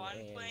have has an fun A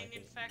and, playing like,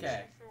 an E. Infection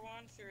Okay. for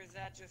once, or is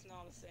that just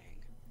not a thing?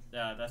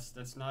 Yeah,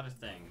 that's not a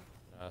thing.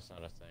 No, that's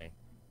not a thing.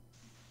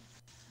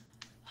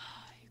 You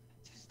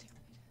guys are stupid.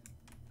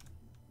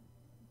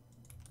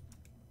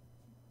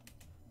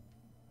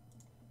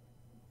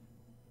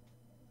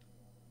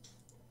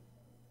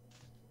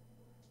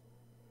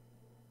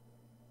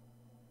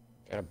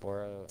 Gotta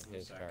borrow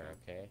his second. car,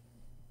 okay?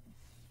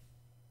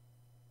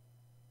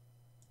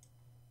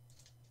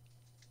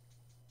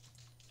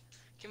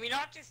 Can we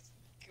not just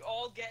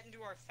all get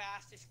into our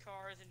fastest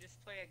cars and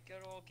just play a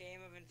good old game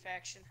of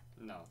Infection?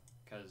 No,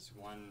 because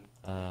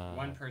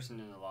one person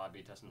in the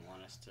lobby doesn't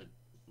want us to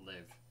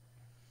live.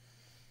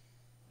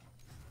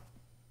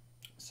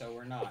 So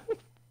we're not.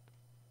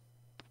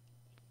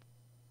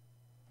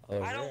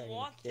 Oh, I don't we're gonna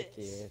want kick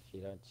this. you if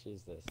you don't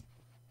choose this.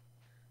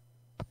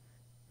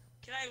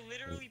 Can I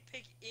literally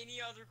pick any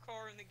other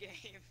car in the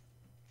game?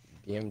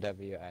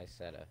 BMW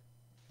Isetta.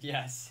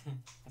 Yes,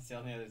 that's the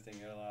only other thing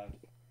you're allowed.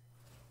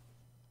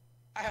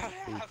 I don't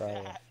You have probably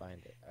won't that.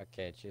 find it.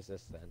 Okay, choose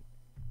this then.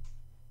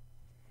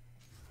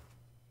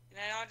 And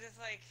I don't just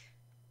like.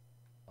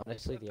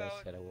 Honestly, the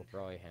About- Isetta will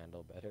probably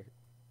handle better.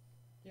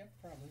 Yep,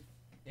 probably.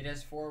 It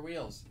has 4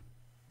 wheels.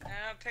 And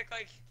I don't pick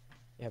like.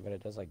 Yeah, but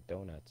it does like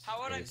donuts.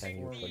 How would I every time pick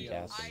you four put the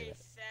gas in I it.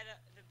 set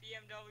the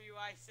BMW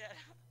I set.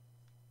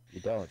 You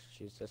don't.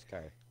 Choose this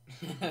car.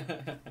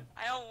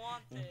 I don't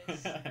want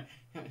this.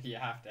 You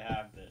have to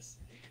have this.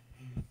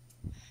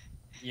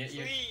 Please.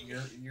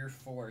 You're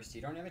forced.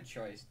 You don't have a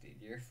choice, dude.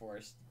 You're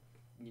forced.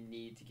 You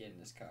need to get in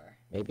this car.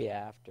 Maybe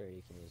after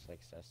you can use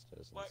like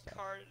cestos and What stuff.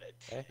 car did I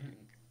pick? Okay.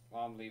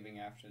 Well, I'm leaving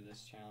after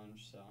this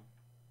challenge, so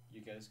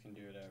you guys can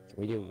do whatever.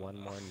 Can we do one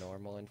more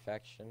normal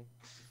infection?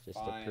 Just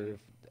Fine. to prove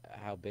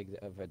how big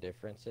of a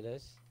difference it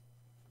is?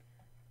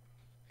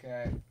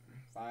 Okay.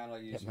 Fine, I'll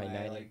use Get my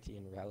my like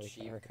 918 rally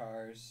cheap car.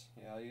 cars.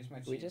 Yeah, I'll use my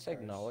cheap Can we just cars.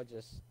 acknowledge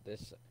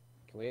this?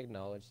 Can we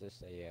acknowledge this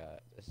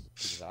this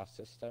exhaust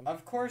system?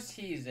 Of course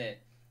he's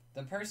it.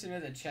 The person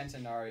with the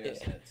Centenario's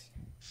Yeah.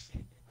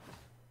 it.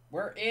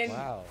 We're in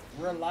Wow.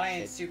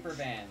 Reliant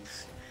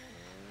Supervans.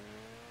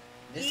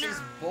 This is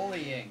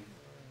bullying.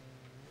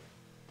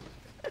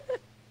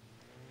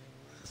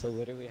 So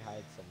literally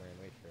hide somewhere and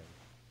wait for him.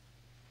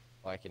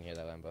 Oh, I can hear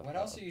that Lambo. What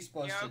else are you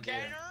supposed to You do?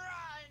 can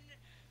run,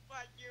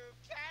 but you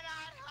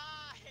cannot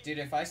hide. Dude,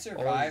 if I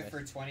survive yes.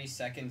 for 20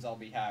 seconds, I'll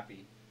be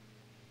happy.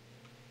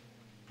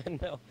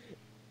 No.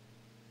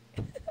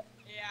 Yeah,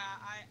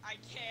 I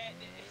can't.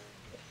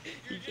 You're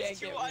You can't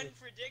just too get me.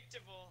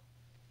 unpredictable.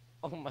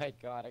 Oh my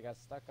god, I got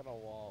stuck on a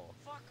wall.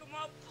 Fuck him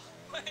up,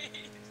 boys.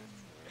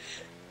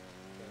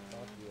 Can't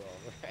talk to you all.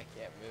 I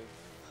can't move.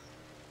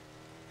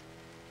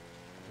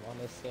 I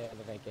want to sit and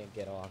then I can't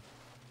get off.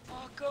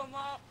 Fuck him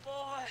up,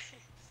 boys.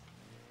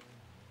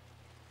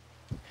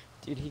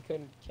 Dude, he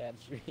couldn't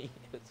catch me.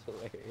 It's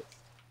hilarious.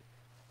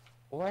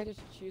 Why did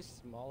you choose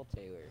small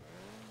Taylor?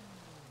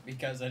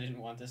 Because I didn't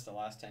want this to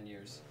last 10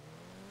 years.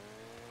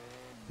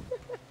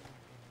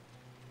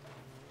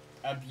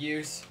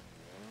 Abuse.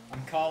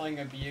 I'm calling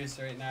abuse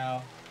right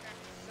now.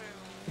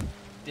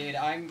 Dude,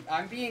 I'm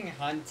being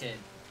hunted.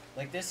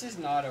 Like, this is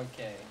not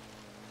okay.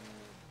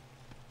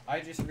 I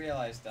just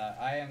realized that.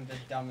 I am the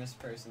dumbest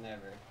person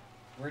ever.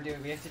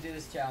 We have to do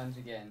this challenge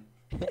again.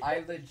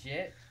 I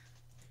legit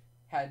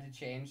had to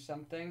change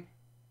something.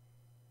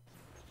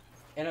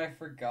 And I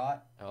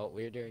forgot. Oh,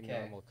 we're doing Okay.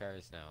 normal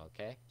cars now,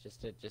 okay?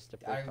 Just to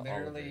prove I to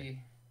Oliver literally,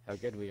 how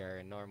good we are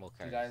in normal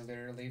cars. dude, I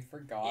literally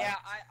forgot. Yeah,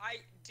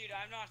 dude,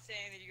 I'm not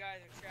saying that you guys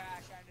are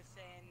trash. I'm just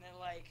saying that,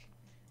 like,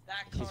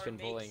 that car He's been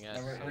makes bullying us.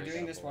 No, we're we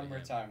doing got this bullied one more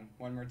him. time.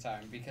 One more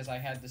time. Because I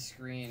had the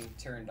screen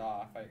turned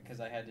off. Because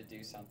I had to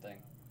do something.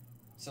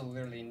 So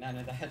literally none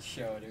of that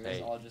showed. It was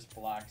Hey. all just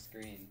black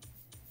screen.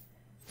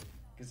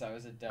 Because I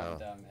was a Oh.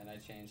 dumb and I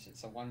changed it.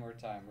 So one more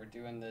time. We're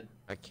doing the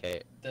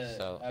Okay,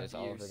 so is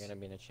Oliver abuse. gonna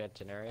be in a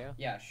centenario?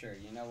 Yeah, sure.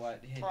 You know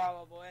what?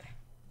 Probably.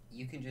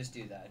 You can just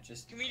do that.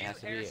 Just Can we do It has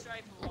to be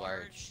airstripe large?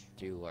 large.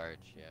 Do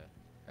large,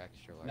 yeah.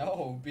 Extra large.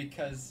 no,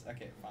 because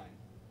okay, fine.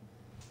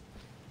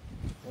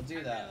 We'll do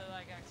I that. really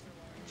like extra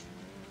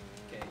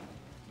large. Okay.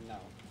 No.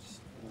 Just,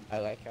 I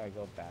like how I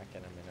go back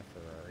and I'm in a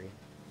Ferrari.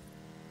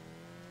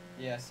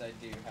 yes, I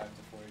do have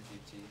the Ford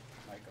GT,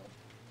 Michael.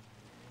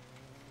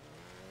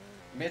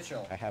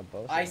 Mitchell. I have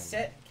both. I of them.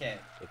 said okay.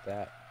 Take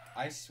that.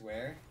 I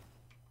swear,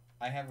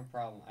 I have a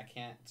problem. I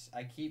can't.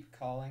 I keep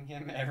calling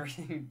him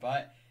everything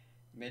but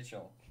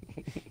Mitchell.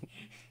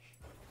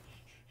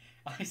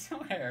 I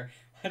swear.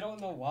 I don't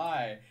know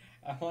why.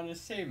 I want to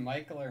say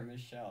Michael or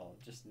Michelle,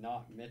 just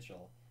not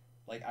Mitchell.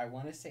 Like, I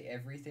want to say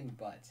everything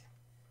but.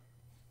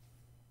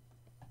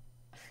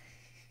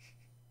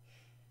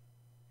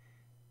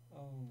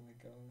 Oh my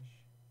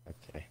gosh.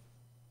 Okay.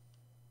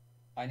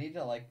 I need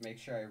to, like, make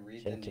sure I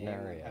read the name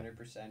Centenario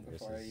 100%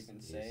 before I versus even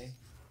these. say.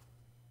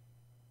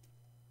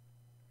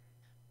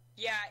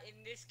 Yeah,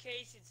 in this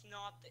case, it's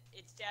not.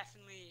 It's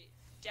definitely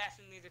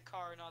the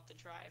car, not the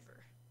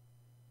driver.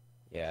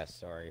 Yeah,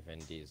 sorry, Vin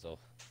Diesel.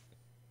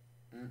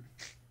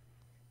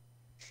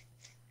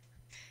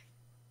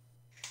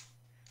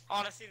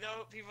 Honestly,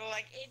 though, people are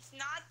like, it's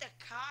not the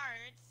car,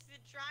 it's the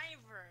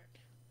driver.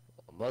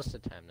 Most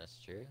of the time, that's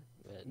true.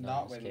 But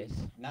Not in when, this case.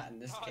 not in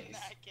this Not in case.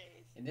 that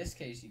case. In this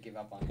case, you give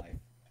up on life.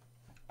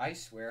 I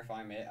swear, if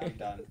I'm it, I'm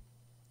done.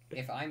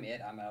 If I'm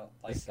it, I'm out.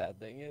 Like, The sad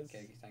thing is.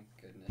 okay, thank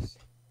goodness.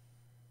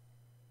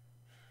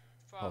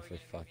 It's Oh, probably for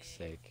gonna be fuck's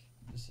me. sake.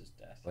 This is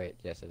death. Wait,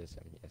 yes, it is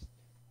him. Yes.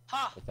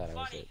 Ha! I thought it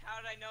was Funny. it.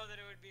 How did I know that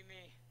it would be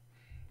me?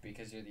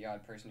 Because you're the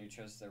odd person who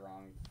chose the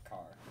wrong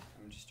car.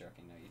 I'm just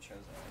joking. No, you chose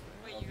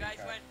a Wait, lovely you guys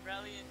car. went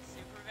Brilliant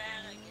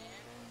Supervan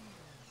again?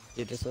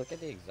 Dude, just look at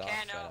the exhaust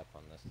Yeah, no. setup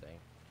on this thing.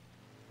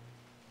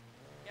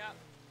 Yep.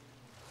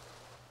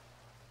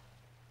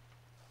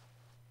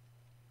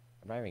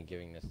 I'm not even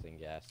giving this thing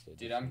gas, dude.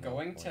 Dude, There's I'm no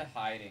going point. to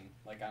hiding.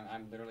 Like,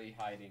 I'm literally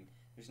hiding.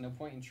 There's no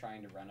point in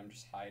trying to run. I'm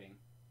just hiding.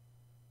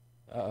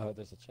 Uh-oh,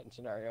 there's a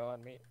scenario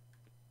on me.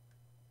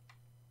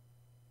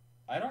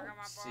 I don't Work on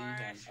my see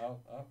him. boys.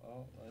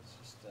 Oh. Let's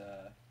just,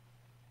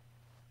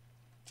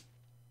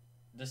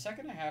 The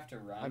second I have to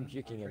run, I'm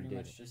juking him, pretty dude.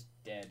 much just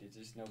dead. It's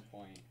just no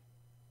point.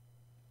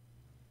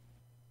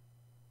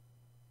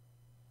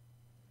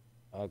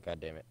 Oh, god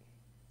damn it.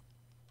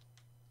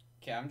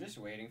 Okay, I'm just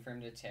waiting for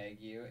him to tag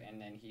you,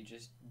 and then he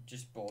just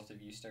both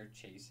of you start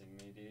chasing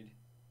me, dude.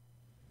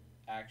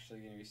 Actually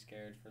gonna be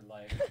scared for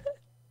life.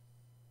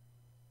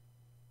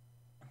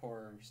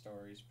 Horror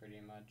stories,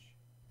 pretty much.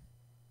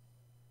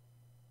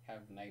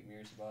 Have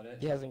nightmares about it.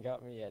 He hasn't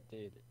got me yet,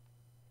 dude.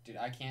 Dude,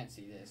 I can't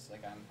see this.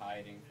 Like, I'm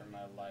hiding from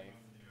my life.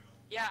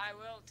 Yeah, I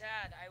will,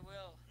 Dad. I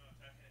will.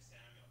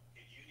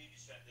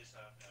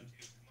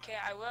 Okay,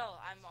 I will.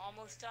 I'm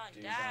almost done.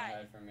 Dude, don't Dad.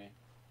 hide from me.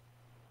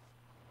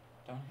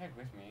 Don't hide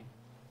with me.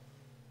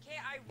 Okay,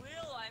 I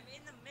will. I'm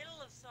in the middle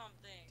of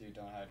something. Dude,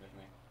 don't hide with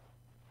me.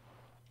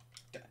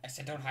 I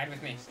said don't hide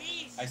with me.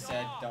 Please I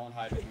said stop. don't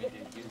hide with me,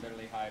 dude. You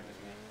literally hide with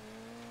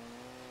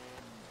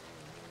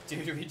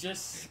me. Dude, we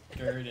just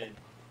skirted.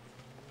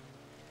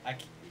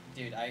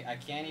 Dude, I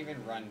can't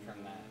even run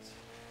from that.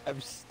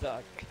 I'm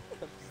stuck.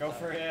 I'm Go stuck.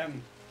 for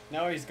him.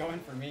 No, he's going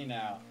for me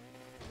now.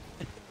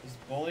 He's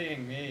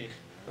bullying me.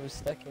 I'm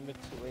stuck in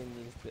between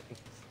these things.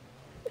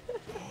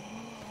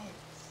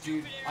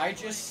 Dude, Stupid I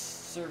airplane.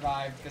 just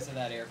survived because of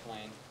that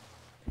airplane.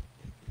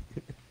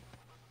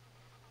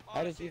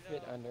 How did Honestly, you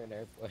fit though. under an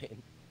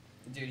airplane?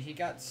 Dude, he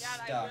got Dad,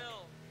 stuck. I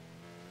will.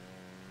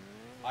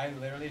 I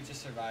literally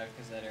just survived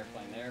because of that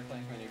airplane. That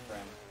airplane's my new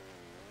friend.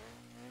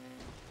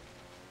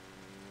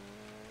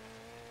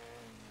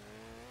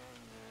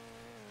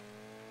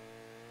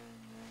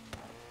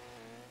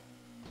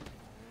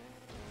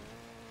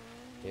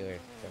 Taylor,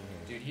 come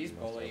here. Dude, he's You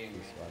must bullying help me.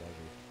 these squad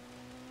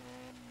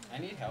I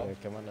need leaders. help. Taylor,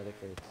 come on to the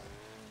crates.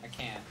 I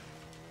can't.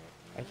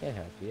 I can't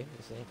help you.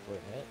 This ain't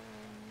Fortnite.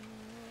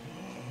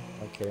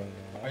 I'm carrying you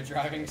My out.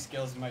 driving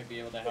skills might be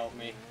able to help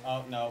me.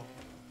 Oh, no.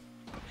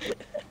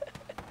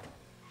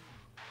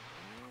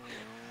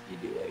 You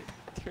do like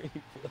 3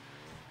 flips.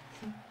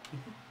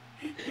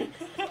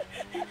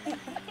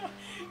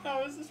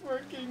 How is this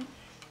working?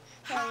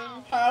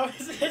 How? How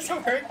is this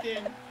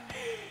working?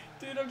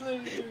 Dude, I'm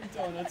literally doing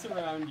donuts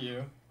around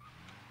you.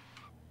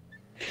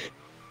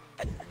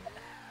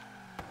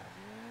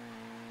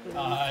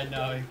 I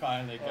know, he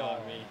finally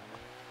got me. Oh.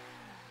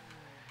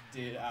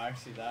 Dude,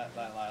 actually, that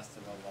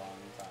lasted a long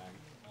time.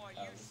 Oh,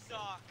 That you was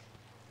suck.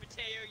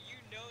 Mateo, you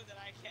know that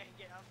I can't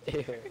get up Do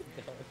there. it,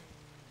 no.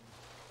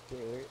 Do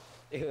it,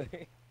 do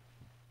it.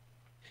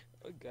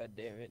 Oh god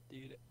damn it,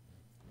 dude.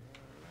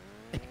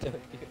 Don't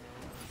do it.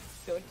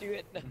 Don't do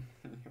it, no.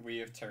 We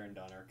have turned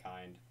on our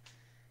kind.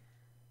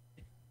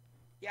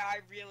 Yeah, I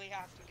really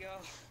have to go.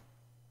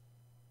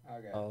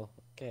 Okay. Oh,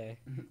 okay.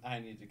 I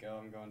need to go.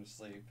 I'm going to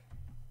sleep.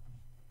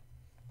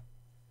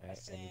 Alright,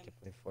 I need to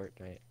play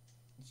Fortnite.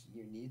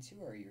 You need to,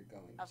 or you're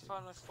going Have to?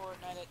 fun with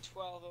Fortnite at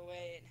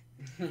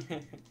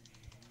 12:08.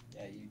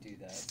 Yeah, you do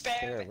that. Spam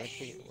Sure,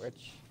 it. weren't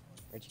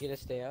you gonna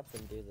stay up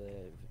and do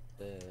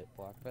the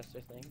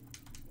blockbuster thing?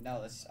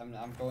 No,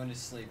 I'm going to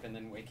sleep and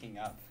then waking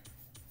up.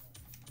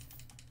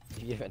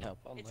 You giving up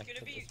on It's my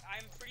gonna be.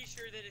 I'm pretty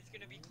sure that it's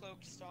gonna be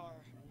Cloaked Star.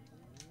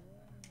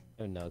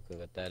 I have no clue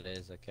what that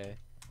is, okay?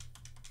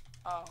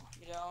 Oh,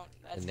 you don't?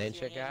 That's The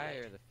 'cause you're ninja an guy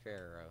idiot. or the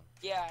pharaoh?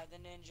 Yeah, the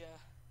ninja.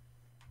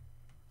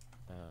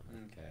 Oh,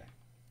 Okay.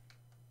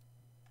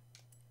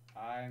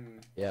 I'm.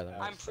 Yeah,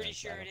 that I'm makes pretty sense.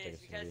 sure I don't it think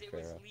is it's gonna because be it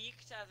was pharaoh.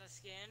 leaked as a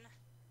skin,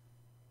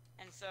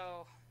 and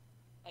so,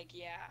 like,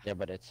 yeah. Yeah,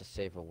 but it's a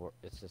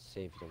it's a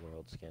save the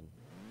world skin.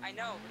 I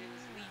know, but it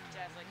was leaked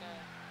as like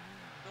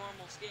a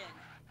normal skin.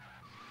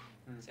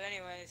 So,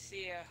 anyways,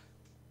 see ya.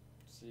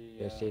 See.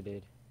 Yes, he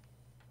did.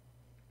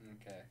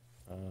 Okay.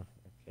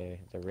 Okay.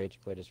 The rage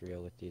quit is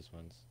real with these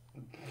ones.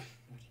 What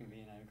do you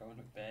mean? I'm going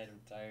to bed.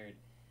 I'm tired.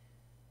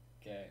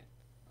 Okay.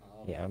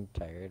 Yeah, I'm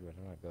tired, but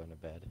I'm not going to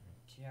bed.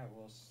 Yeah,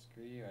 well,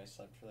 screw you. I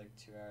slept for like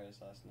 2 hours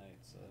last night,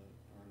 so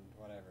or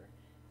whatever.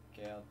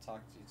 Okay, I'll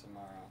talk to you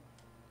tomorrow.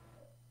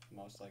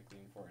 Most likely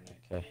in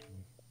Fortnite. Okay.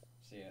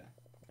 See ya.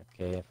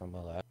 Okay, if I'm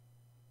allowed.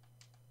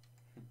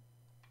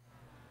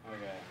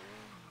 Okay.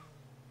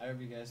 I hope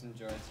you guys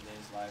enjoyed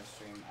today's live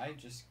stream. I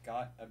just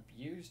got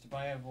abused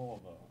by a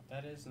Volvo.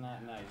 That is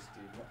not nice,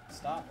 dude.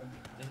 Stop.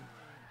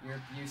 You're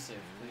abusive.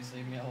 Please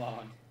leave me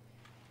alone.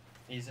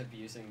 He's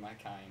abusing my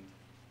kind.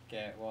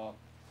 Okay, well,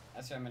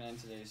 that's where I'm going to end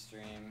today's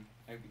stream.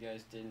 I hope you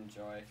guys did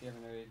enjoy. If you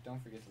haven't already,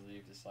 don't forget to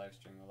leave this live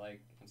stream a like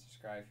and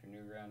subscribe if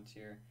you're new around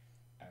here.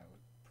 I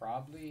would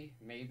probably,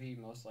 maybe,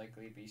 most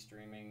likely be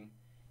streaming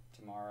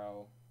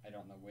tomorrow. I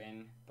don't know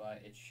when,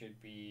 but it should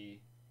be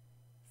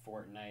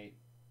Fortnite.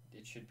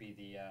 It should be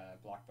the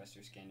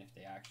Blockbuster skin if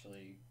they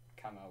actually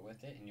come out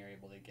with it and you're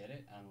able to get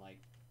it, unlike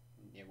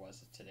it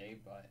was today.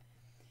 But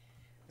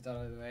with that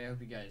out of the way, I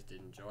hope you guys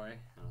did enjoy,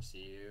 and I'll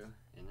see you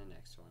in the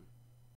next one.